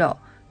羊肉、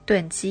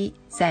炖鸡，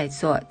再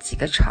做几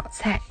个炒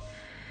菜。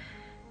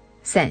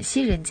陕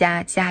西人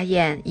家家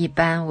宴一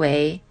般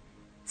为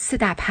4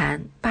大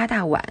盘8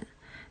大碗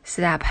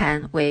，4大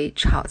盘为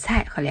炒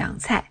菜和凉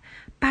菜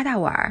，8大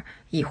碗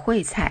以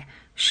烩菜、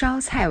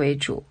烧菜为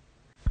主。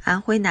安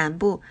徽南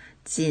部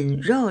仅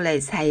肉类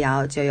菜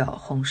肴就有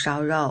红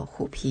烧肉、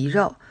虎皮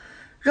肉、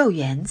肉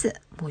圆子、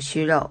木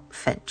须肉、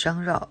粉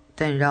蒸肉、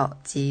炖肉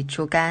及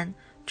猪肝、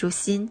猪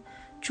心、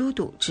猪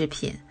肚制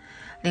品，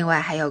另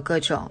外还有各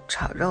种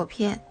炒肉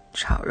片、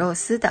炒肉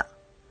丝等。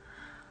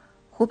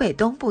湖北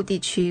东部地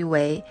区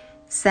为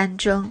3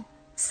蒸、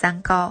3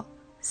糕、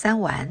3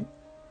丸。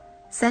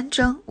3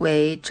蒸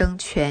为蒸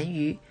全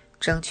鱼、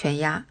蒸全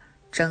鸭、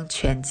蒸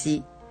全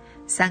鸡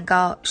，3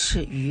糕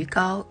是鱼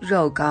糕、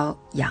肉糕、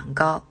羊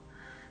糕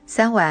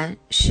，3丸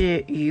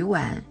是鱼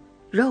丸、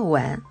肉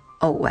丸、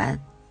藕丸。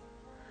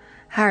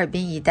哈尔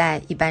滨一带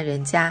一般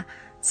人家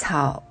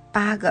炒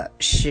8个、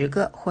10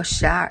个或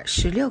12、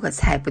16个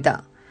菜不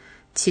等，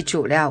其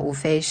主料无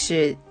非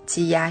是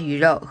鸡鸭鱼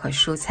肉和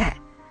蔬菜。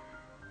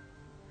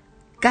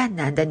赣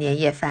南的年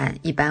夜饭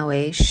一般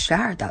为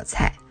12道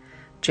菜，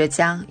浙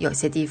江有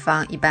些地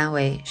方一般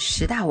为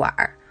10大碗，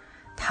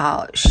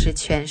讨十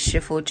全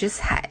十福之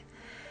彩，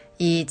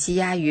以鸡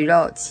鸭鱼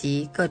肉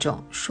及各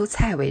种蔬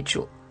菜为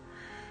主。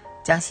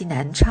江西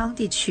南昌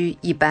地区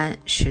一般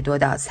10多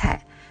道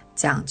菜，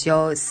讲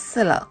究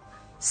4冷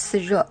4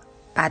热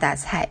8大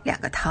菜2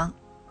个汤。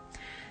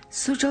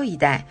苏州一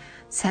带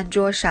餐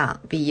桌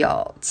上必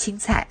有青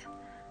菜、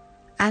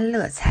安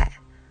乐菜、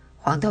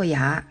黄豆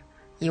芽，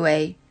意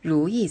为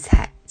如意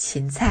菜、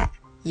芹菜，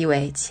意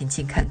为勤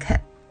勤恳恳。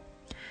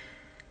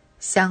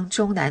湘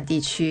中南地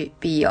区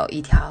必有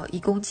一条1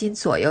公斤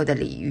左右的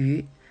鲤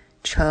鱼，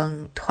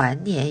称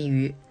团年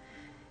鱼，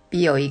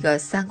必有一个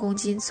3公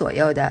斤左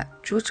右的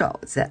猪肘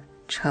子，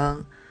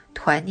称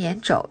团年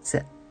肘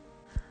子。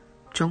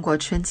中国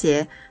春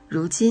节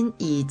如今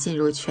已进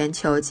入全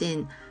球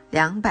近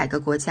200个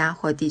国家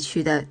或地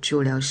区的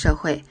主流社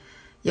会，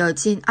有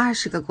近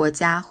20个国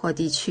家或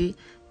地区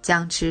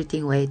将之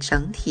定为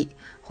整体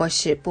或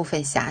是部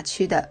分辖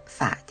区的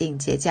法定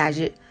节假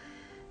日。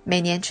每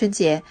年春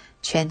节，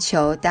全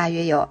球大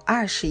约有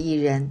20亿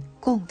人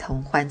共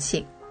同欢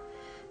庆。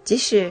即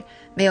使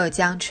没有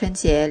将春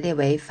节列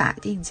为法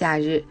定假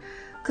日，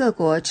各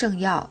国政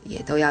要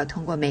也都要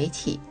通过媒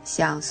体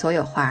向所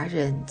有华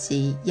人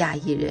及亚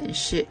裔人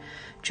士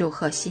祝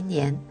贺新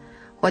年，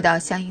或到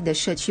相应的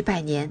社区拜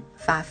年，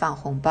发放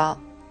红包。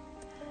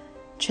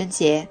春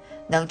节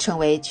能成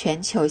为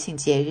全球性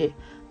节日，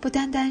不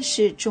单单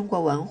是中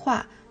国文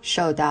化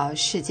受到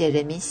世界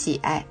人民喜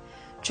爱，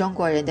中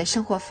国人的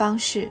生活方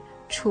式、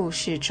处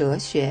世哲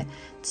学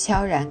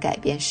悄然改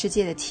变世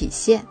界的体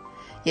现，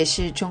也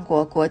是中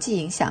国国际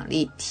影响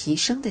力提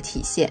升的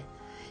体现。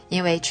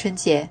因为春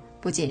节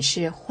不仅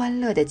是欢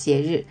乐的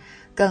节日，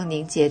更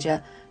凝结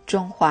着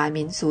中华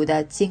民族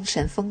的精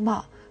神风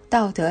貌、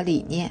道德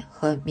理念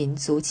和民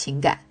族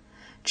情感，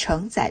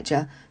承载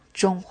着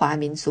中华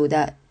民族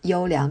的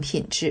优良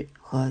品质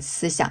和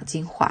思想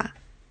精华。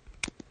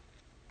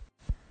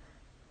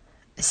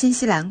新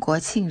西兰国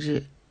庆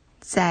日，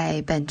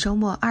在本周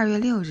末2月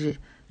6日，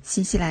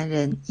新西兰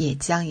人也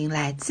将迎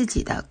来自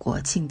己的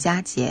国庆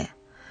佳节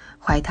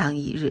怀唐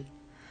伊日，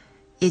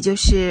也就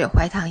是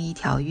怀唐伊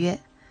条约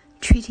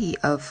Treaty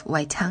of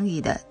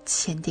Waitangi 的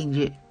签订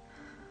日。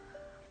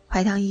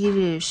怀唐伊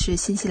日是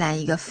新西兰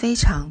一个非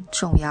常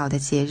重要的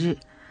节日。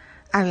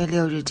2月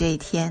6日这一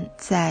天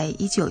在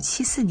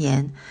1974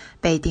年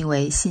被定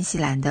为新西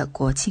兰的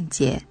国庆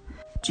节，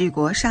举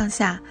国上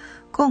下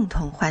共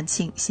同欢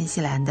庆新西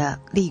兰的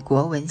立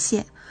国文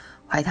献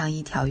怀唐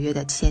伊条约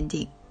的签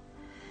订。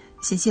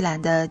新西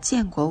兰的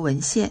建国文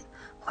献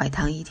怀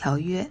唐伊条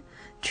约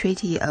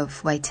Treaty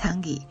of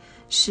Waitangi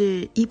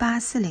是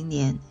1840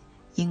年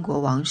英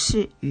国王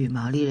室与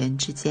毛利人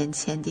之间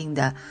签订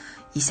的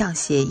一项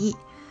协议，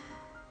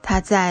它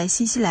在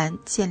新西兰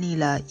建立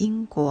了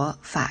英国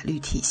法律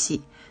体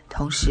系，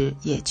同时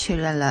也确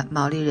认了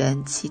毛利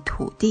人其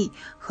土地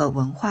和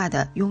文化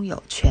的拥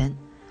有权。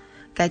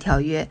该条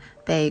约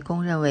被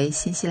公认为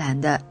新西兰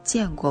的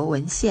建国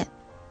文献。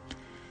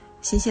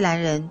新西兰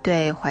人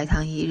对怀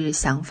唐伊日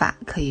想法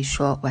可以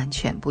说完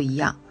全不一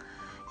样，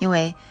因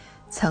为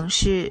曾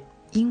是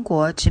英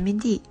国殖民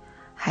地，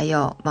还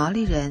有毛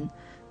利人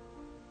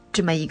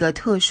这么一个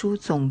特殊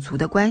种族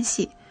的关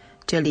系，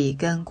这里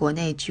跟国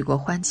内举国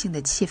欢庆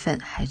的气氛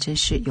还真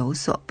是有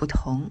所不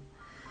同。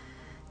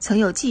曾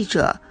有记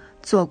者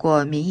做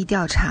过民意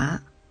调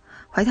查，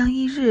怀唐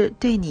伊日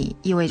对你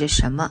意味着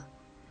什么？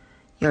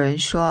有人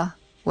说，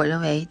我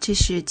认为这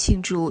是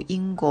庆祝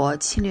英国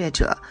侵略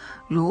者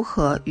如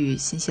何与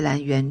新西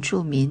兰原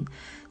住民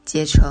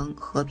结成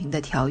和平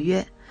的条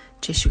约，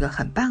这是个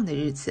很棒的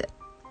日子。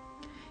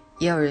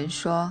也有人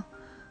说，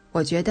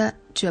我觉得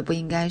这不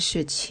应该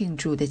是庆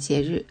祝的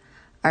节日，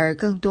而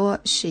更多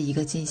是一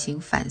个进行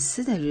反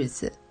思的日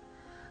子。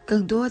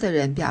更多的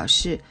人表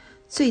示，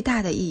最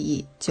大的意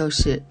义就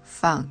是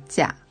放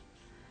假。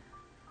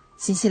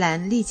新西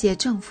兰历届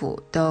政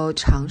府都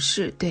尝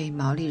试对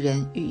毛利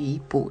人予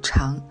以补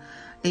偿，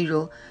例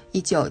如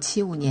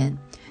1975年，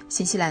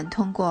新西兰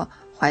通过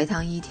怀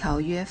唐伊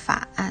条约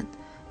法案，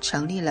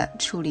成立了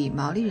处理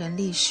毛利人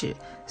历史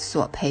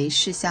索赔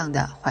事项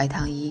的怀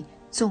唐伊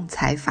仲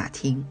裁法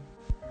庭。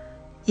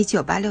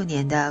1986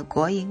年的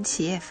国营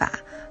企业法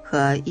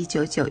和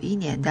1991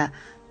年的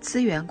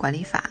资源管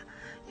理法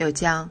又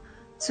将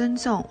尊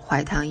重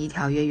怀唐伊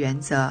条约原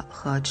则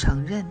和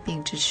承认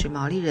并支持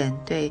毛利人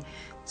对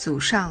祖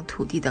上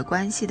土地的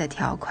关系的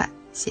条款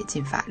写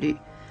进法律。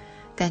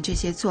但这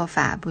些做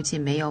法不仅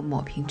没有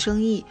抹平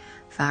争议，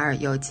反而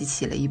又激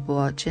起了一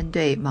波针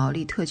对毛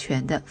利特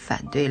权的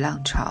反对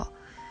浪潮，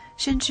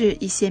甚至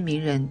一些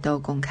名人都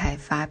公开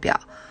发表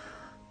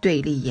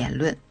对立言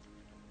论。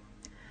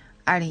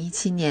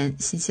2017年，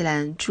新西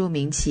兰著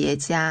名企业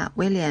家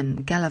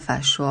William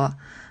Gallagher 说，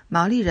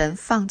毛利人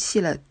放弃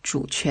了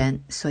主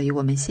权，所以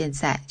我们现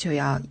在就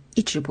要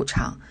一直补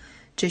偿，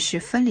这是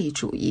分离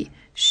主义，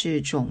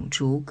是种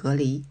族隔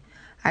离。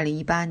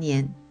2018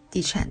年，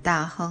地产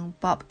大亨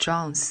Bob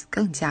Jones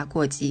更加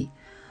过激，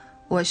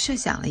我设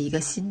想了一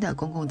个新的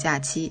公共假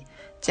期，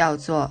叫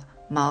做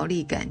毛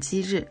利感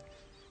激日。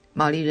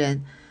毛利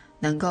人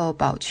能够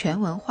保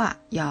全文化，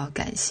要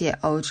感谢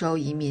欧洲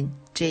移民，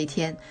这一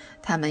天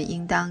他们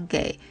应当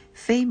给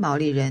非毛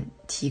利人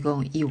提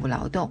供义务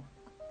劳动。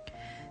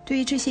对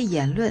于这些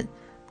言论，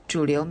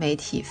主流媒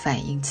体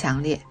反应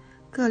强烈，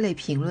各类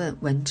评论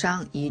文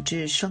章一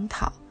致声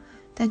讨，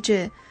但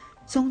这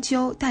终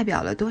究代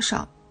表了多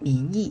少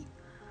民意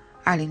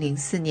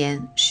？2004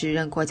年，时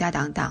任国家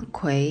党党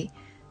魁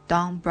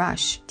Don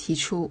Brush 提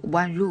出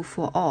One Rule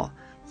for All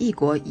一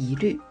国一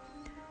律，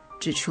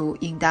指出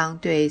应当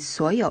对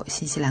所有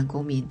新西兰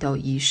公民都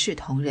一视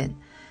同仁，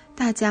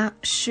大家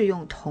适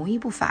用同一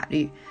部法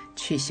律，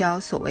取消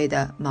所谓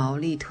的毛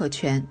利特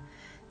权。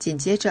紧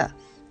接着，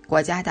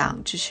国家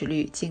党支持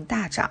率竟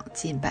大涨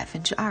近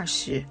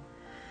 20%。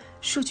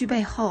 数据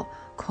背后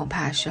恐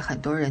怕是很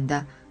多人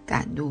的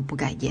敢怒不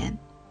敢言。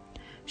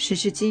时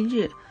至今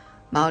日，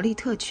毛利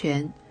特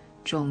权、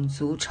种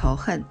族仇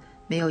恨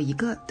没有一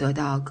个得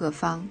到各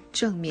方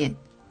正面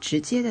直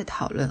接的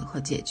讨论和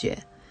解决。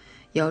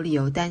有理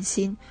由担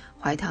心，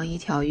怀唐伊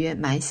条约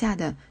埋下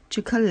的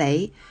这颗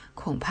雷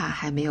恐怕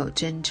还没有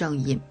真正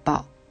引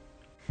爆。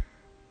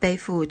背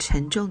负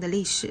沉重的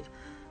历史，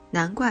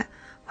难怪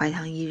怀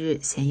唐伊日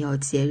鲜有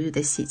节日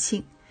的喜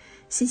庆。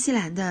新西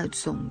兰的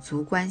种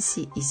族关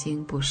系已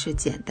经不是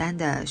简单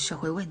的社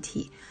会问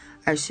题，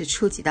而是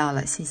触及到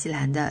了新西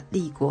兰的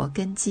立国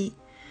根基。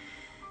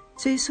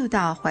追溯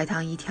到怀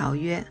唐伊条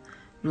约，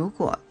如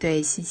果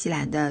对新西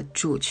兰的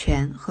主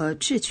权和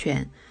治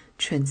权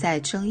存在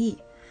争议，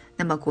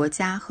那么国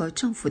家和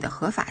政府的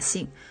合法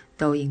性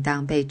都应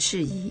当被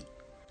质疑。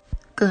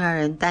更让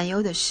人担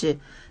忧的是，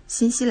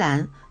新西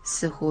兰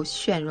似乎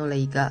陷入了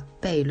一个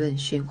悖论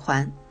循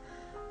环。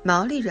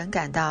毛利人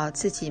感到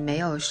自己没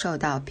有受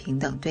到平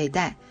等对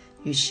待，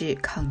于是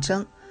抗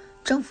争，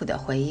政府的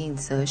回应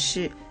则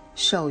是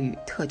授予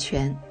特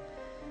权，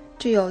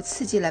这又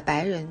刺激了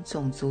白人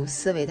种族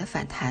思维的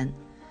反弹，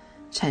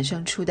产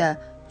生出的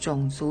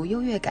种族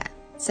优越感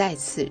再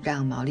次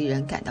让毛利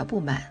人感到不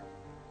满。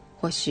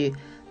或许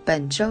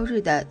本周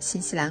日的新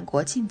西兰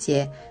国庆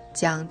节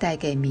将带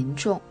给民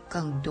众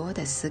更多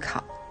的思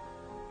考。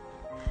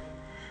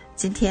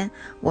今天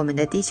我们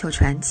的地球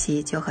传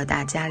奇就和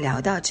大家聊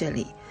到这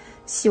里，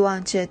希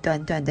望这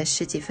短短的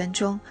10几分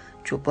钟，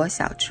主播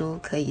小猪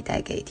可以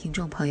带给听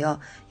众朋友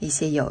一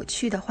些有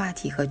趣的话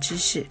题和知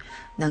识，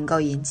能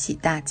够引起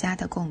大家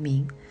的共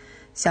鸣。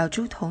小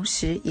猪同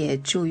时也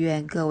祝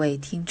愿各位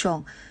听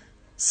众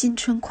新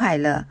春快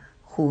乐，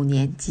虎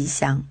年吉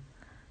祥。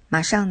马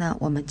上呢，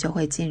我们就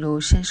会进入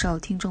深受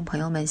听众朋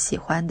友们喜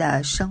欢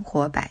的生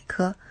活百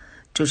科，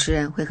主持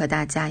人会和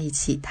大家一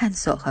起探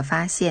索和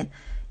发现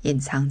隐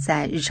藏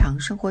在日常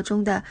生活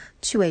中的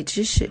趣味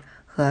知识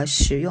和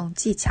实用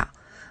技巧。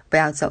不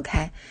要走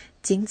开，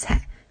精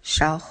彩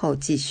稍后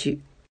继续。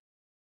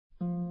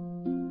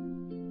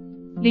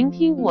聆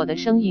听我的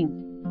声音，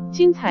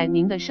精彩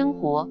您的生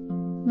活，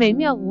美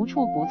妙无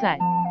处不在。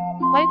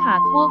怀卡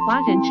托华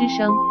人之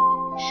声，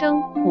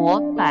生活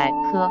百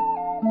科。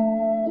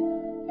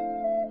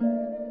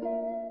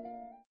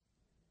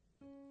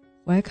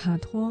怀卡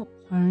托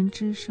华人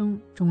之声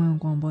中文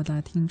广播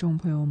的听众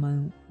朋友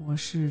们，我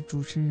是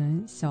主持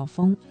人小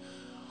峰，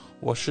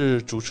我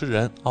是主持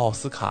人奥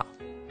斯卡。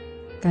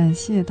感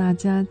谢大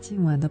家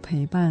今晚的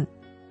陪伴。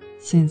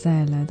现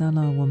在来到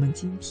了我们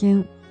今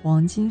天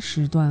黄金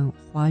时段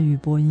华语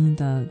播音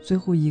的最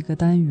后一个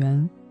单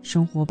元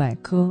生活百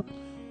科。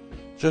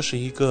这是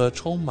一个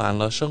充满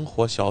了生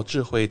活小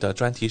智慧的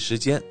专题时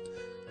间，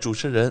主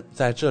持人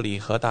在这里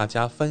和大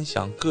家分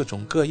享各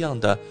种各样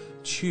的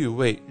趣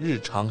味日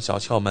常小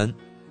窍门，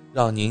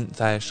让您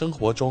在生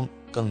活中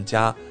更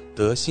加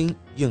得心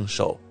应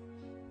手。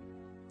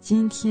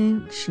今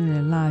天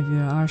是腊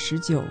月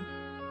29，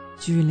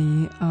距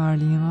离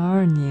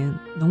2022年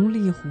农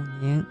历虎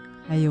年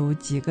还有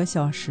几个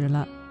小时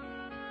了。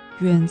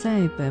远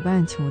在北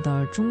半球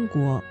的中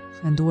国，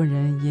很多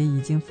人也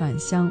已经返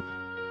乡，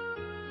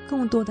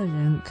更多的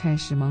人开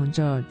始忙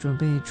着准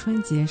备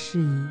春节事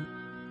宜。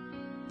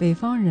北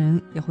方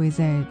人也会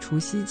在除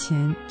夕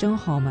前蒸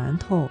好馒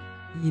头，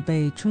以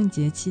备春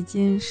节期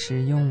间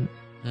食用。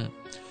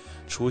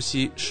除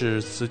夕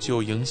是辞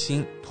旧迎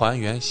新、团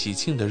圆喜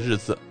庆的日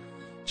子，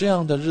这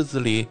样的日子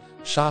里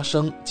杀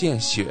生见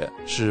血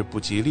是不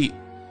吉利，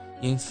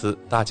因此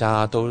大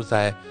家都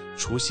在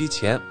除夕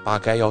前把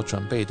该要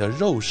准备的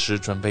肉食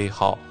准备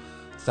好，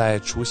在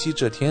除夕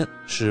这天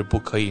是不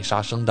可以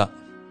杀生的。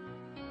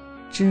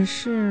只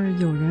是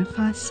有人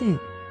发现，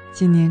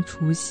今年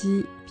除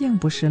夕并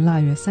不是腊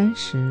月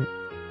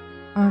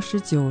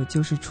30，29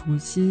就是除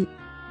夕，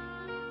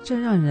这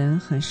让人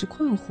很是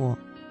困惑。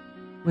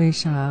为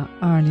啥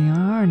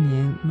2022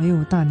年没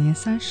有大年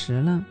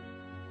30了？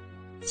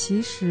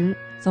其实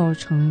造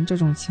成这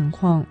种情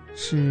况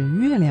是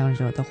月亮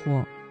惹的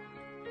祸，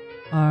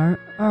而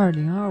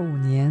2025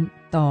年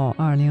到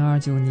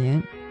2029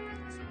年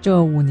这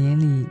5年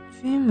里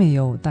均没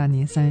有大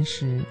年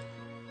30。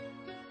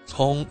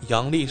从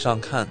阳历上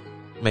看，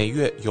每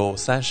月有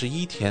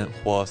31天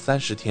或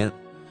30天，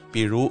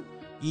比如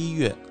1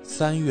月、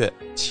3月、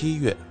7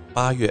月、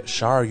8月、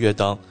12月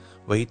等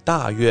为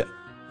大月，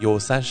有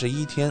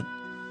31天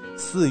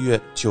；4月、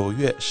9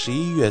月、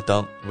11月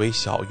等为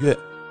小月，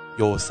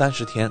有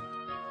30天。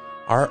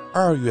而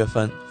2月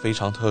份非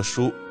常特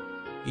殊，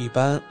一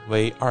般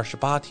为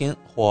28天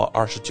或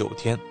29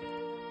天。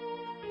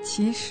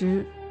其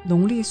实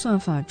农历算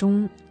法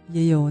中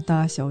也有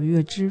大小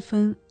月之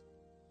分，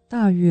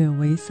大月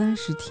为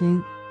30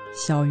天，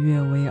小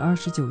月为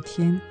29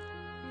天，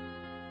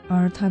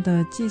而它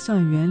的计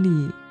算原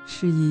理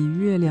是以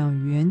月亮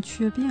圆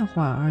缺变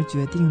化而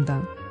决定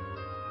的。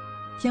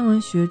天文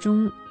学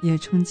中也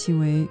称其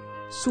为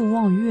宿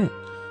望月。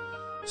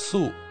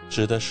宿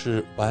指的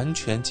是完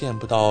全见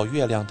不到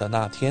月亮的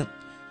那天，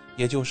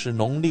也就是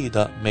农历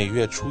的每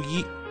月初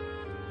一。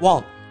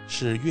望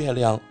是月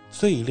亮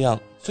最亮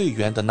最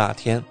圆的那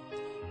天，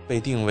被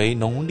定为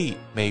农历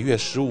每月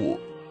15，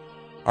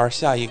而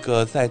下一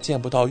个再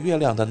见不到月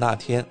亮的那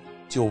天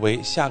就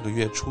为下个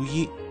月初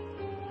一。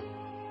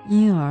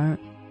因而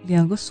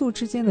2个宿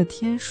之间的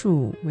天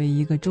数为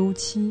一个周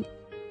期，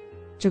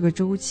这个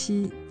周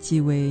期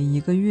即为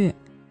1个月，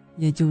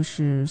也就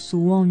是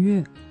宿望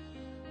月。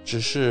只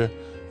是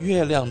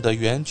月亮的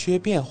圆缺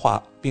变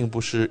化并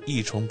不是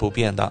一成不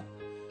变的，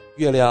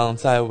月亮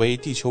在为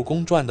地球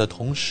公转的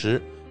同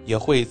时也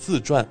会自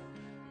转，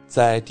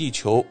在地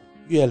球、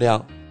月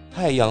亮、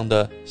太阳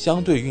的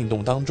相对运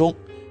动当中，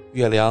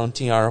月亮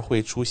进而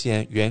会出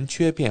现圆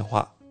缺变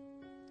化。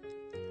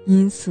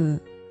因此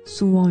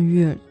宿望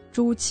月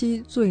周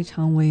期最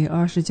长为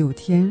29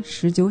天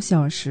19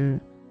小时，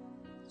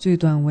最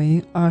短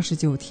为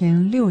29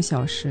天6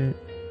小时，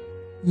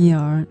因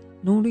而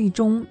农历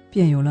中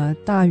便有了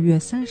大月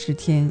30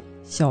天、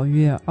小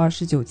月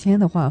29天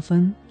的划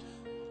分。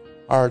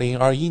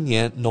2021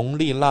年农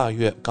历腊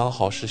月刚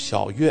好是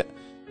小月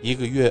，1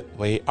个月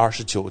为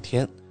29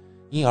天，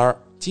因而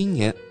今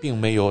年并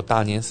没有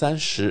大年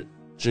30，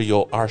只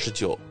有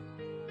29。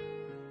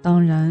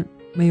当然，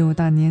没有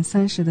大年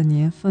30的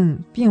年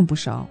份并不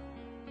少，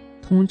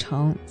通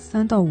常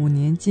3到5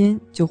年间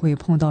就会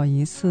碰到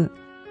一次，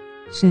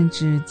甚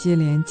至接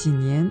连几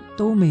年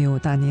都没有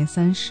大年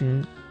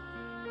30。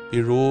比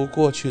如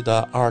过去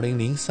的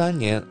2003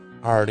年、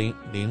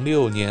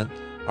2006年、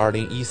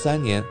2013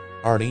年、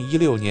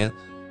2016年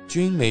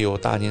均没有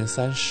大年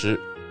30，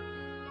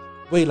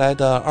未来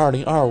的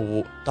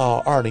2025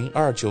到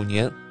2029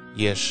年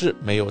也是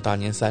没有大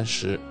年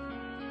30。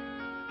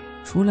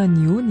除了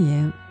牛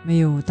年没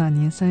有大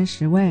年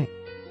30外，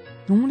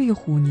农历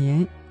虎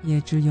年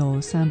也只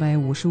有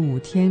355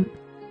天。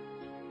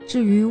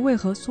至于为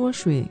何缩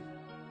水，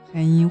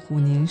还因虎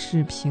年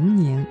是平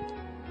年，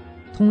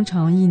通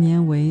常一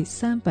年为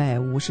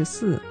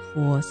354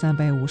或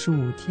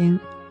355天。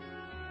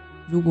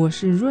如果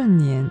是闰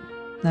年，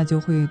那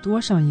就会多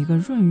上一个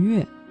闰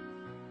月，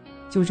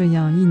就这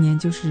样一年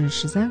就是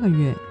13个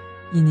月，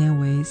一年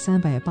为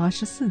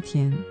384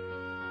天。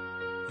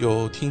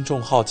有听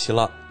众好奇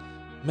了，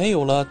没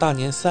有了大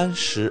年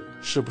30，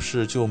是不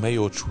是就没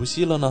有除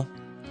夕了呢？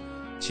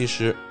其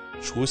实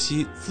除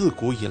夕自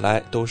古以来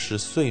都是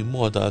岁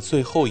末的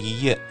最后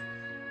一夜，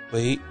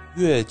为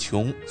月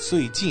穷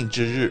岁尽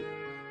之日，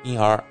因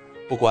而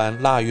不管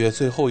腊月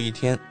最后一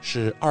天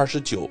是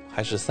29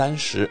还是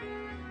30，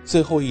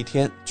最后一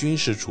天均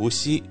是除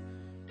夕，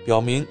表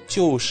明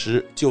旧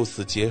时就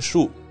此结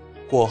束，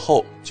过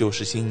后就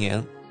是新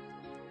年。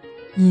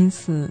因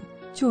此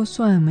就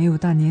算没有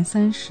大年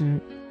30，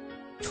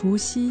除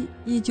夕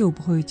依旧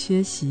不会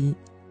缺席，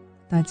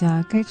大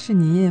家该吃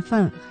年夜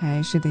饭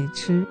还是得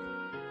吃。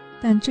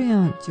但这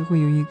样就会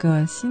有一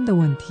个新的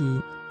问题，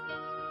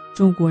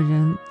中国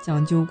人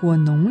讲究过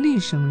农历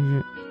生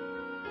日，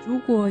如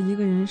果一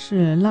个人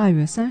是腊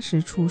月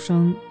30出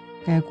生，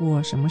该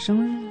过什么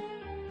生日？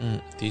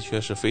的确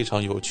是非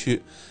常有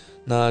趣。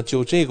那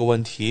就这个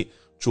问题，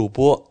主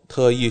播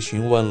特意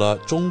询问了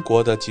中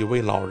国的几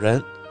位老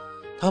人，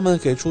他们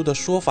给出的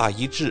说法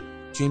一致，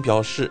均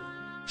表示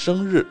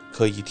生日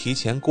可以提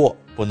前过，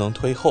不能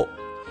推后，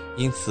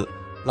因此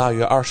腊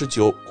月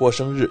29过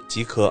生日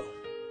即可。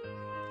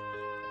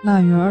腊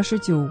月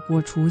29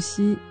过除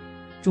夕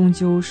终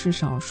究是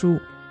少数，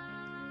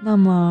那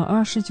么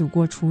29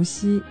过除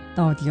夕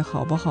到底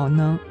好不好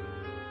呢？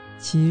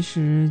其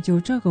实就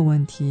这个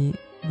问题，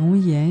农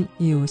研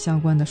也有相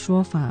关的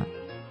说法，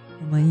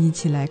我们一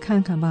起来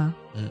看看吧。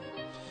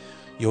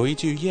有一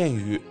句谚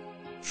语，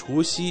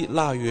除夕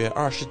腊月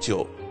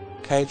29，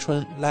开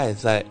春赖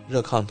在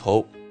热炕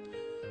头。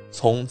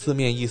从字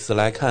面意思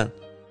来看，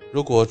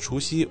如果除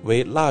夕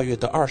为腊月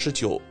的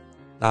29，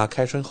那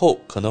开春后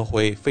可能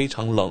会非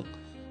常冷，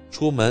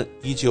出门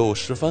依旧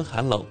十分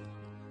寒冷，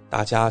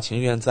大家情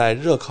愿在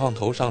热炕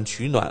头上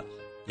取暖，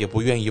也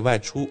不愿意外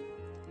出。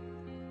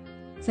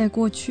在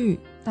过去，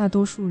大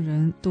多数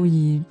人都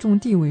以种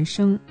地为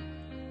生，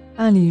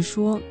按理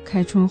说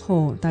开春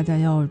后大家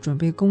要准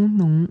备耕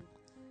农，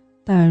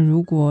但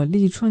如果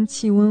立春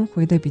气温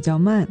回得比较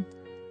慢，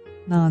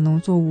那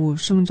农作物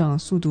生长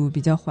速度比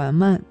较缓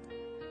慢，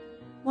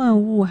万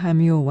物还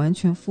没有完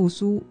全复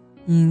苏，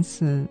因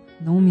此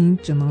农民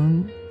只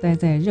能待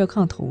在热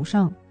炕头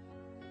上。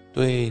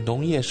对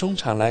农业生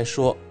产来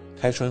说，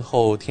开春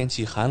后天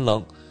气寒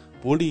冷，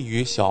不利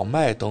于小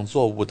麦等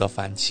作物的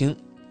返青，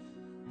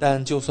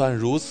但就算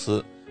如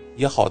此，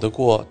也好得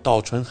过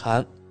倒春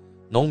寒，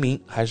农民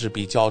还是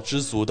比较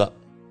知足的。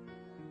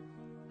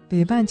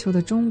北半球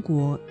的中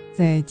国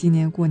在今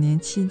年过年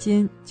期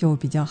间就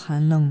比较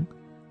寒冷，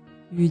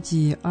预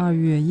计2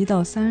月1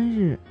到3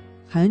日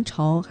寒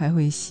潮还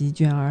会席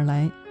卷而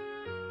来，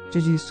这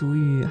句俗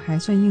语还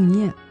算应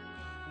验。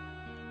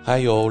还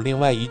有另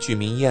外一句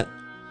名谚，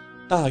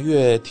大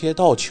月贴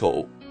倒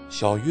糗，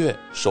小月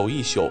守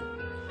一宿。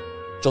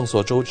众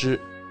所周知，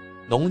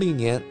农历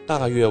年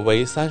大月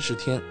为30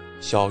天，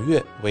小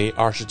月为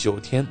29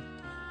天。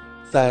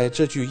在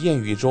这句谚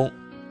语中，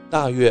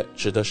大月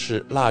指的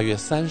是腊月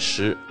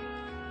30，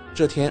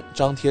这天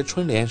张贴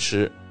春联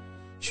时，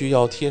需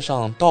要贴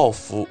上道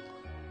符，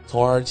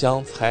从而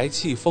将财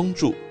气封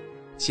住，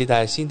期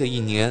待新的一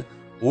年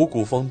五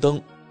谷丰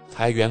登，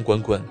财源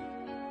滚滚。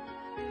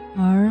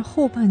而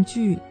后半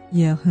句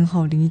也很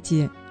好理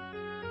解，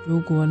如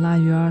果腊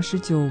月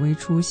29为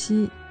除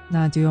夕，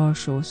那就要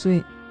守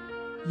岁，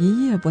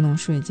一夜不能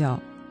睡觉。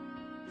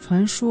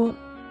传说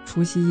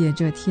除夕夜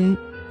这天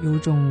有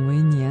种为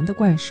年的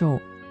怪兽，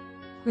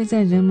会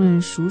在人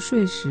们熟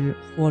睡时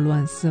祸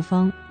乱四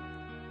方，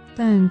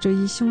但这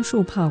一凶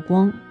兽怕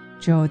光，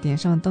只要点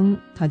上灯，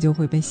它就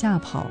会被吓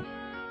跑，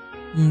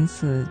因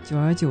此久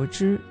而久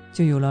之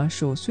就有了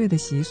守岁的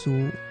习俗。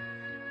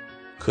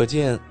可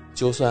见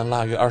就算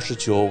腊月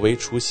29为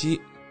除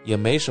夕，也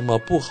没什么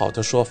不好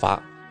的说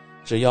法，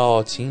只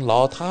要勤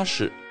劳踏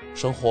实，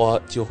生活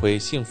就会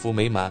幸福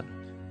美满。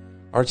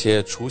而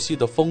且除夕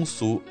的风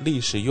俗历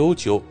史悠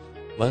久，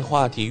文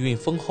化底蕴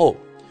丰厚，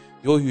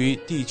由于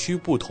地区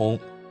不同，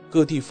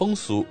各地风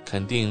俗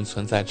肯定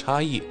存在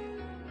差异，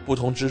不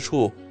同之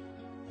处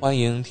欢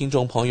迎听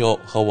众朋友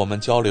和我们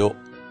交流。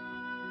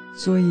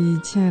所以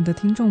亲爱的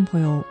听众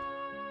朋友，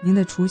您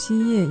的除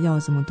夕夜要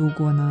怎么度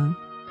过呢？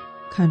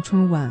看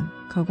春晚，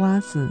嗑瓜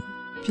子，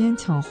边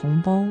抢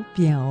红包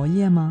边熬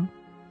夜吗？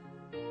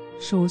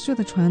守岁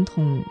的传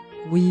统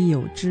古已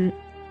有之，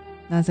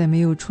那在没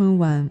有春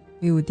晚、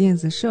没有电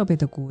子设备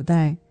的古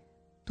代，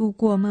度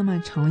过漫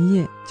漫长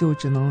夜就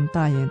只能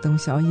大眼瞪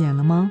小眼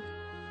了吗？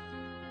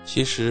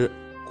其实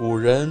古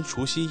人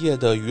除夕夜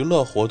的娱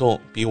乐活动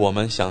比我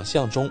们想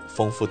象中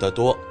丰富得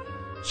多，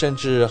甚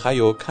至还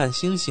有看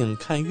星星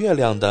看月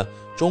亮的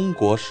中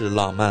国式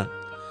浪漫。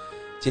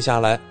接下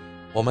来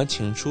我们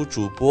请出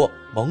主播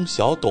蒙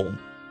小董，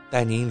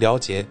带您了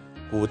解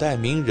古代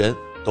名人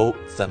都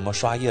怎么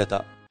刷夜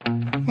的。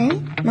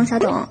蒙小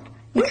董，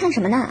你看什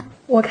么呢？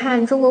我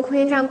看中国空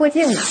间站过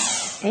境呢。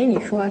你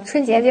说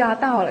春节就要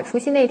到了，除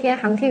夕那天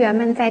航天员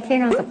们在天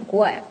上怎么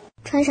过呀？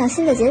穿上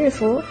新的节日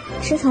服，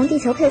吃从地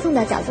球配送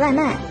的饺子外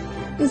卖，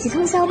一起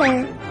通宵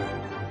呗。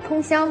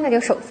通宵那就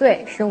守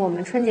岁，是我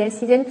们春节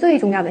期间最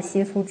重要的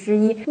习俗之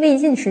一。魏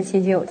晋时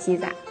期就有记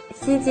载，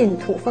《西晋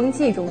土风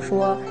记》中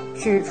说，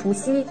至除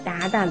夕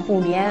达旦不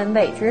眠，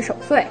谓之守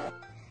岁。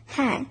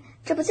嗨，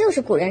这不就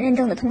是古人认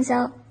证的通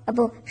宵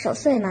守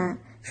岁吗？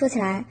说起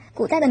来，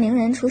古代的名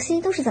人除夕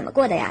都是怎么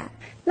过的呀？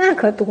那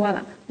可多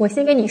了，我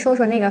先给你说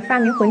说那个发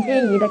明浑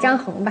天仪的张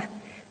衡吧。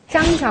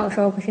张教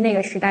授可是那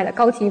个时代的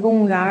高级公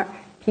务员，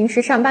平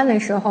时上班的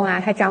时候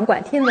啊，他掌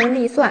管天文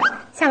历算，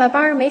下了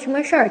班没什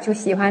么事儿，就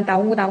喜欢捣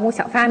鼓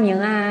小发明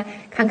啊，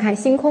看看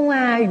星空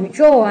啊，宇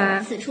宙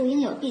啊。此处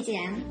应有必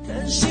然。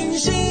看星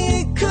星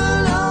一颗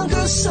两颗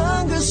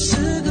三个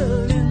四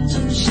个连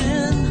成线，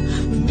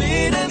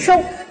收。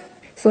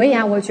所以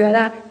啊，我觉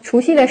得除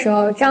夕的时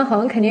候，张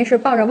衡肯定是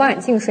抱着望远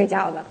镜睡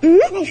觉的。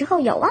那时候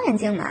有望远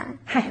镜吗？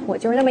嗨，我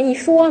就是那么一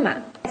说嘛。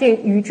这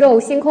宇宙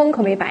星空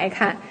可没白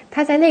看，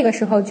他在那个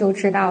时候就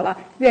知道了，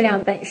月亮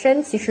本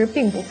身其实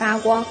并不发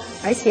光，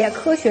而且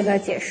科学的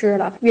解释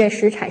了月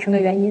食产生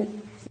的原因。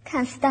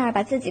看 star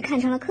把自己看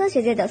成了科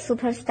学界的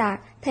super star，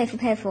 佩服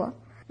佩服。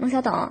孟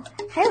小董，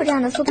还有这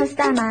样的 super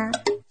star 吗？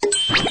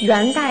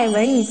元代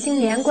文艺青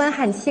年关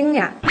汉卿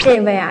呀，这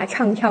位啊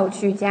唱跳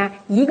俱佳，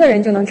一个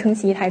人就能撑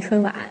起一台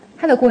春晚。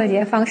他的过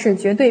节方式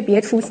绝对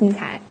别出心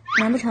裁，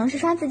难不成是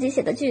刷自己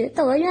写的剧《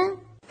窦娥冤》？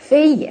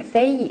非也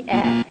非也，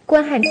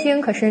关汉卿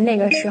可是那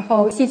个时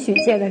候戏曲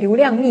界的流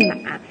量密码，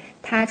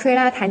他吹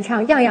拉弹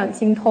唱样样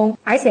精通，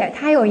而且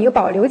他有一个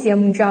保留节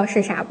目，你知道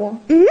是啥不？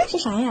是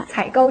啥呀？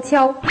踩高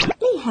跷。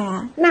厉害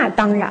啊！那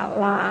当然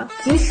了，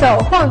举手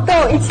晃动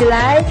一起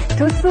来，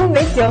屠苏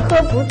美酒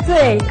喝不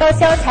醉，高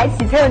跷踩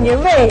起才有年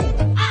味。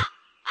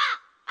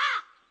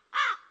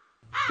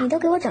你都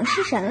给我整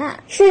失神了。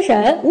失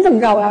神？你怎么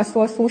知道我要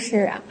说苏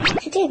轼啊？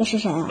是这个失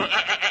神啊。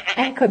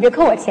可别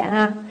扣我钱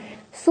啊。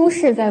苏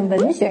轼在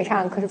文学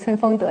上可是春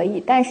风得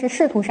意，但是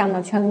仕途上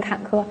呢却很坎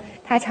坷，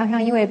他常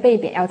常因为被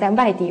贬要在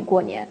外地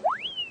过年。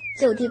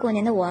就地过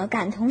年的我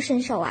感同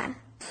身受啊。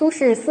苏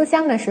轼思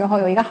乡的时候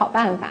有一个好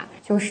办法，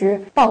就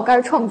是爆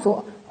肝创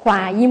作，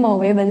化 emo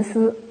为文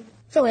思。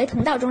作为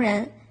同道中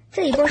人，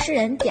这一波诗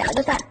人点了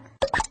个赞。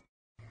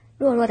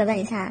弱弱的问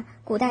一下，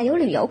古代有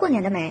旅游过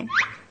年的没？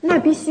那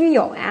必须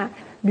有呀！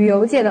旅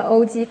游界的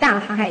欧姬大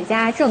航海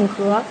家郑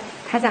和，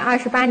他在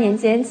28年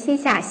间7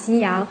下西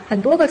洋，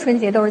很多个春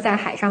节都是在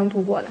海上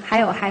度过的。还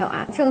有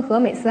啊，郑和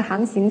每次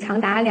航行长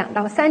达2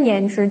到3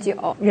年之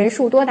久，人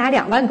数多达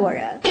2万多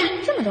人。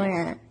这么多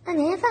人，那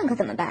年夜饭可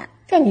怎么办？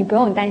这你不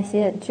用担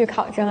心，据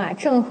考证啊，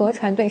郑和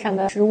船队上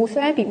的食物虽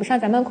然比不上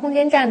咱们空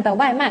间站的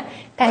外卖，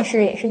但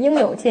是也是应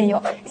有尽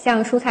有，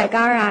像蔬菜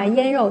干啊、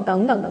腌肉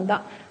等等等等，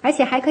而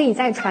且还可以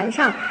在船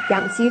上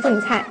养鸡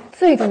种菜。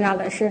最重要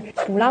的是，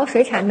捕捞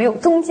水产没有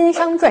中间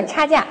商赚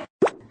差价。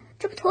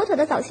这不妥妥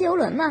的早期游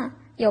轮吗？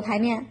有排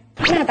面？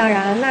那当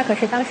然，那可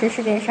是当时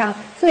世界上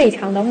最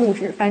长的木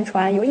质帆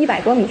船，有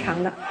100多米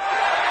长的。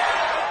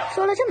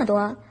说了这么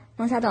多，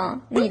孟小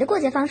董，你的过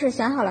节方式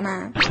选好了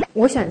吗？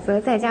我选择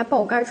在家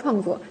爆肝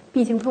创作，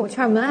毕竟朋友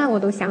圈文案我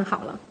都想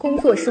好了，工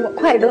作使我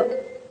快乐。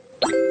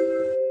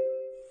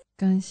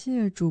感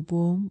谢主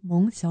播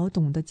孟小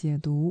董的解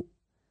读。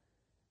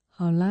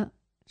好了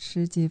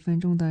，10几分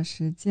钟的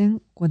时间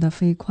过得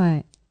飞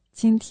快，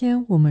今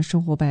天我们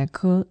生活百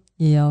科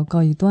也要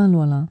告一段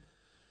落了。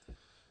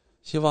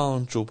希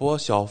望主播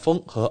小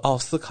峰和奥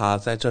斯卡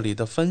在这里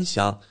的分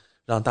享，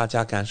让大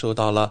家感受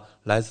到了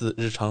来自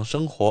日常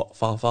生活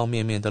方方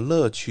面面的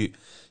乐趣。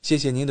谢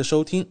谢您的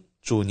收听，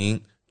祝您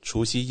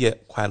除夕夜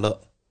快乐。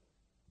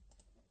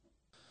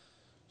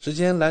时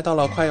间来到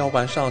了快要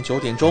晚上9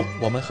点钟，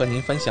我们和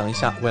您分享一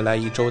下未来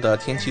一周的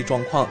天气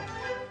状况。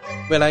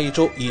未来一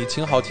周以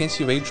晴好天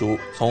气为主，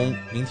从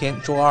明天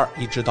周2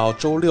一直到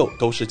周6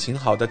都是晴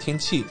好的天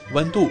气，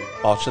温度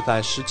保持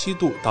在17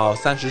度到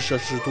30摄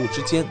氏度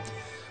之间。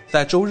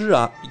在周日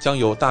将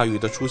有大雨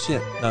的出现，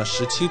那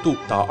17度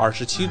到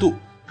27度。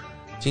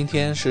今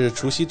天是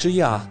除夕之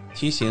夜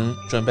提醒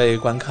准备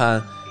观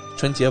看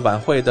春节晚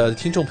会的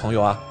听众朋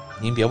友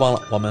您别忘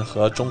了我们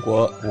和中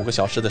国5个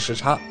小时的时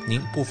差，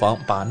您不妨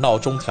把闹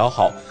钟调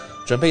好，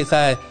准备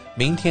在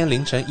明天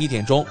凌晨1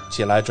点钟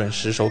起来准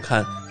时收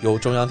看由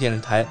中央电视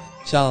台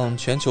向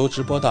全球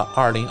直播的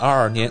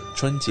2022年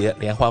春节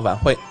联欢晚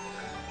会。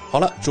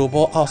好了，主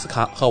播奥斯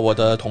卡和我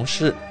的同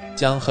事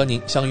将和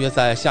您相约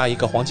在下一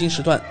个黄金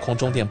时段空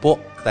中电波，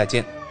再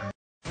见。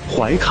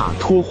怀卡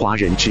托华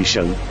人之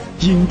声，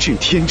音质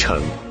天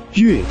成，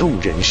悦动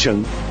人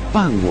生，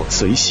伴我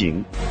随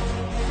行。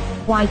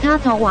懷卡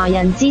托華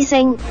人之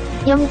聲，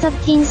音質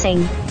天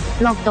成，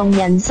樂動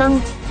人生，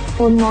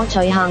伴我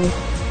隨行。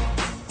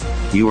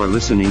You are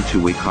listening to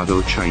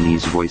Waikato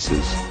Chinese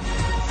Voices.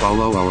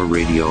 Follow our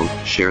radio,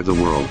 share the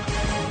world.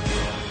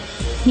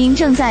 您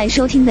正在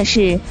收听的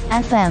是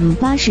FM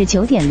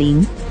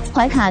 89.0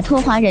怀卡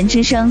托华人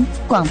之声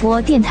广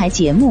播电台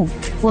节目，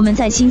我们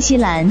在新西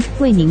兰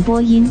为您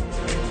播音。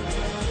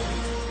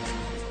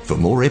For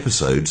more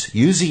episodes,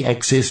 use the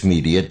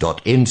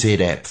accessmedia.nz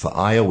app for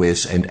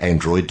iOS and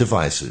Android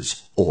devices,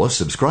 or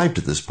subscribe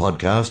to this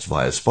podcast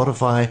via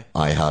Spotify,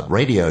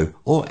 iHeartRadio,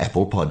 or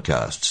Apple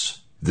Podcasts.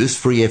 This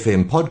Free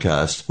FM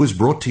podcast was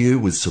brought to you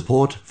with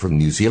support from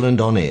New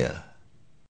Zealand On Air.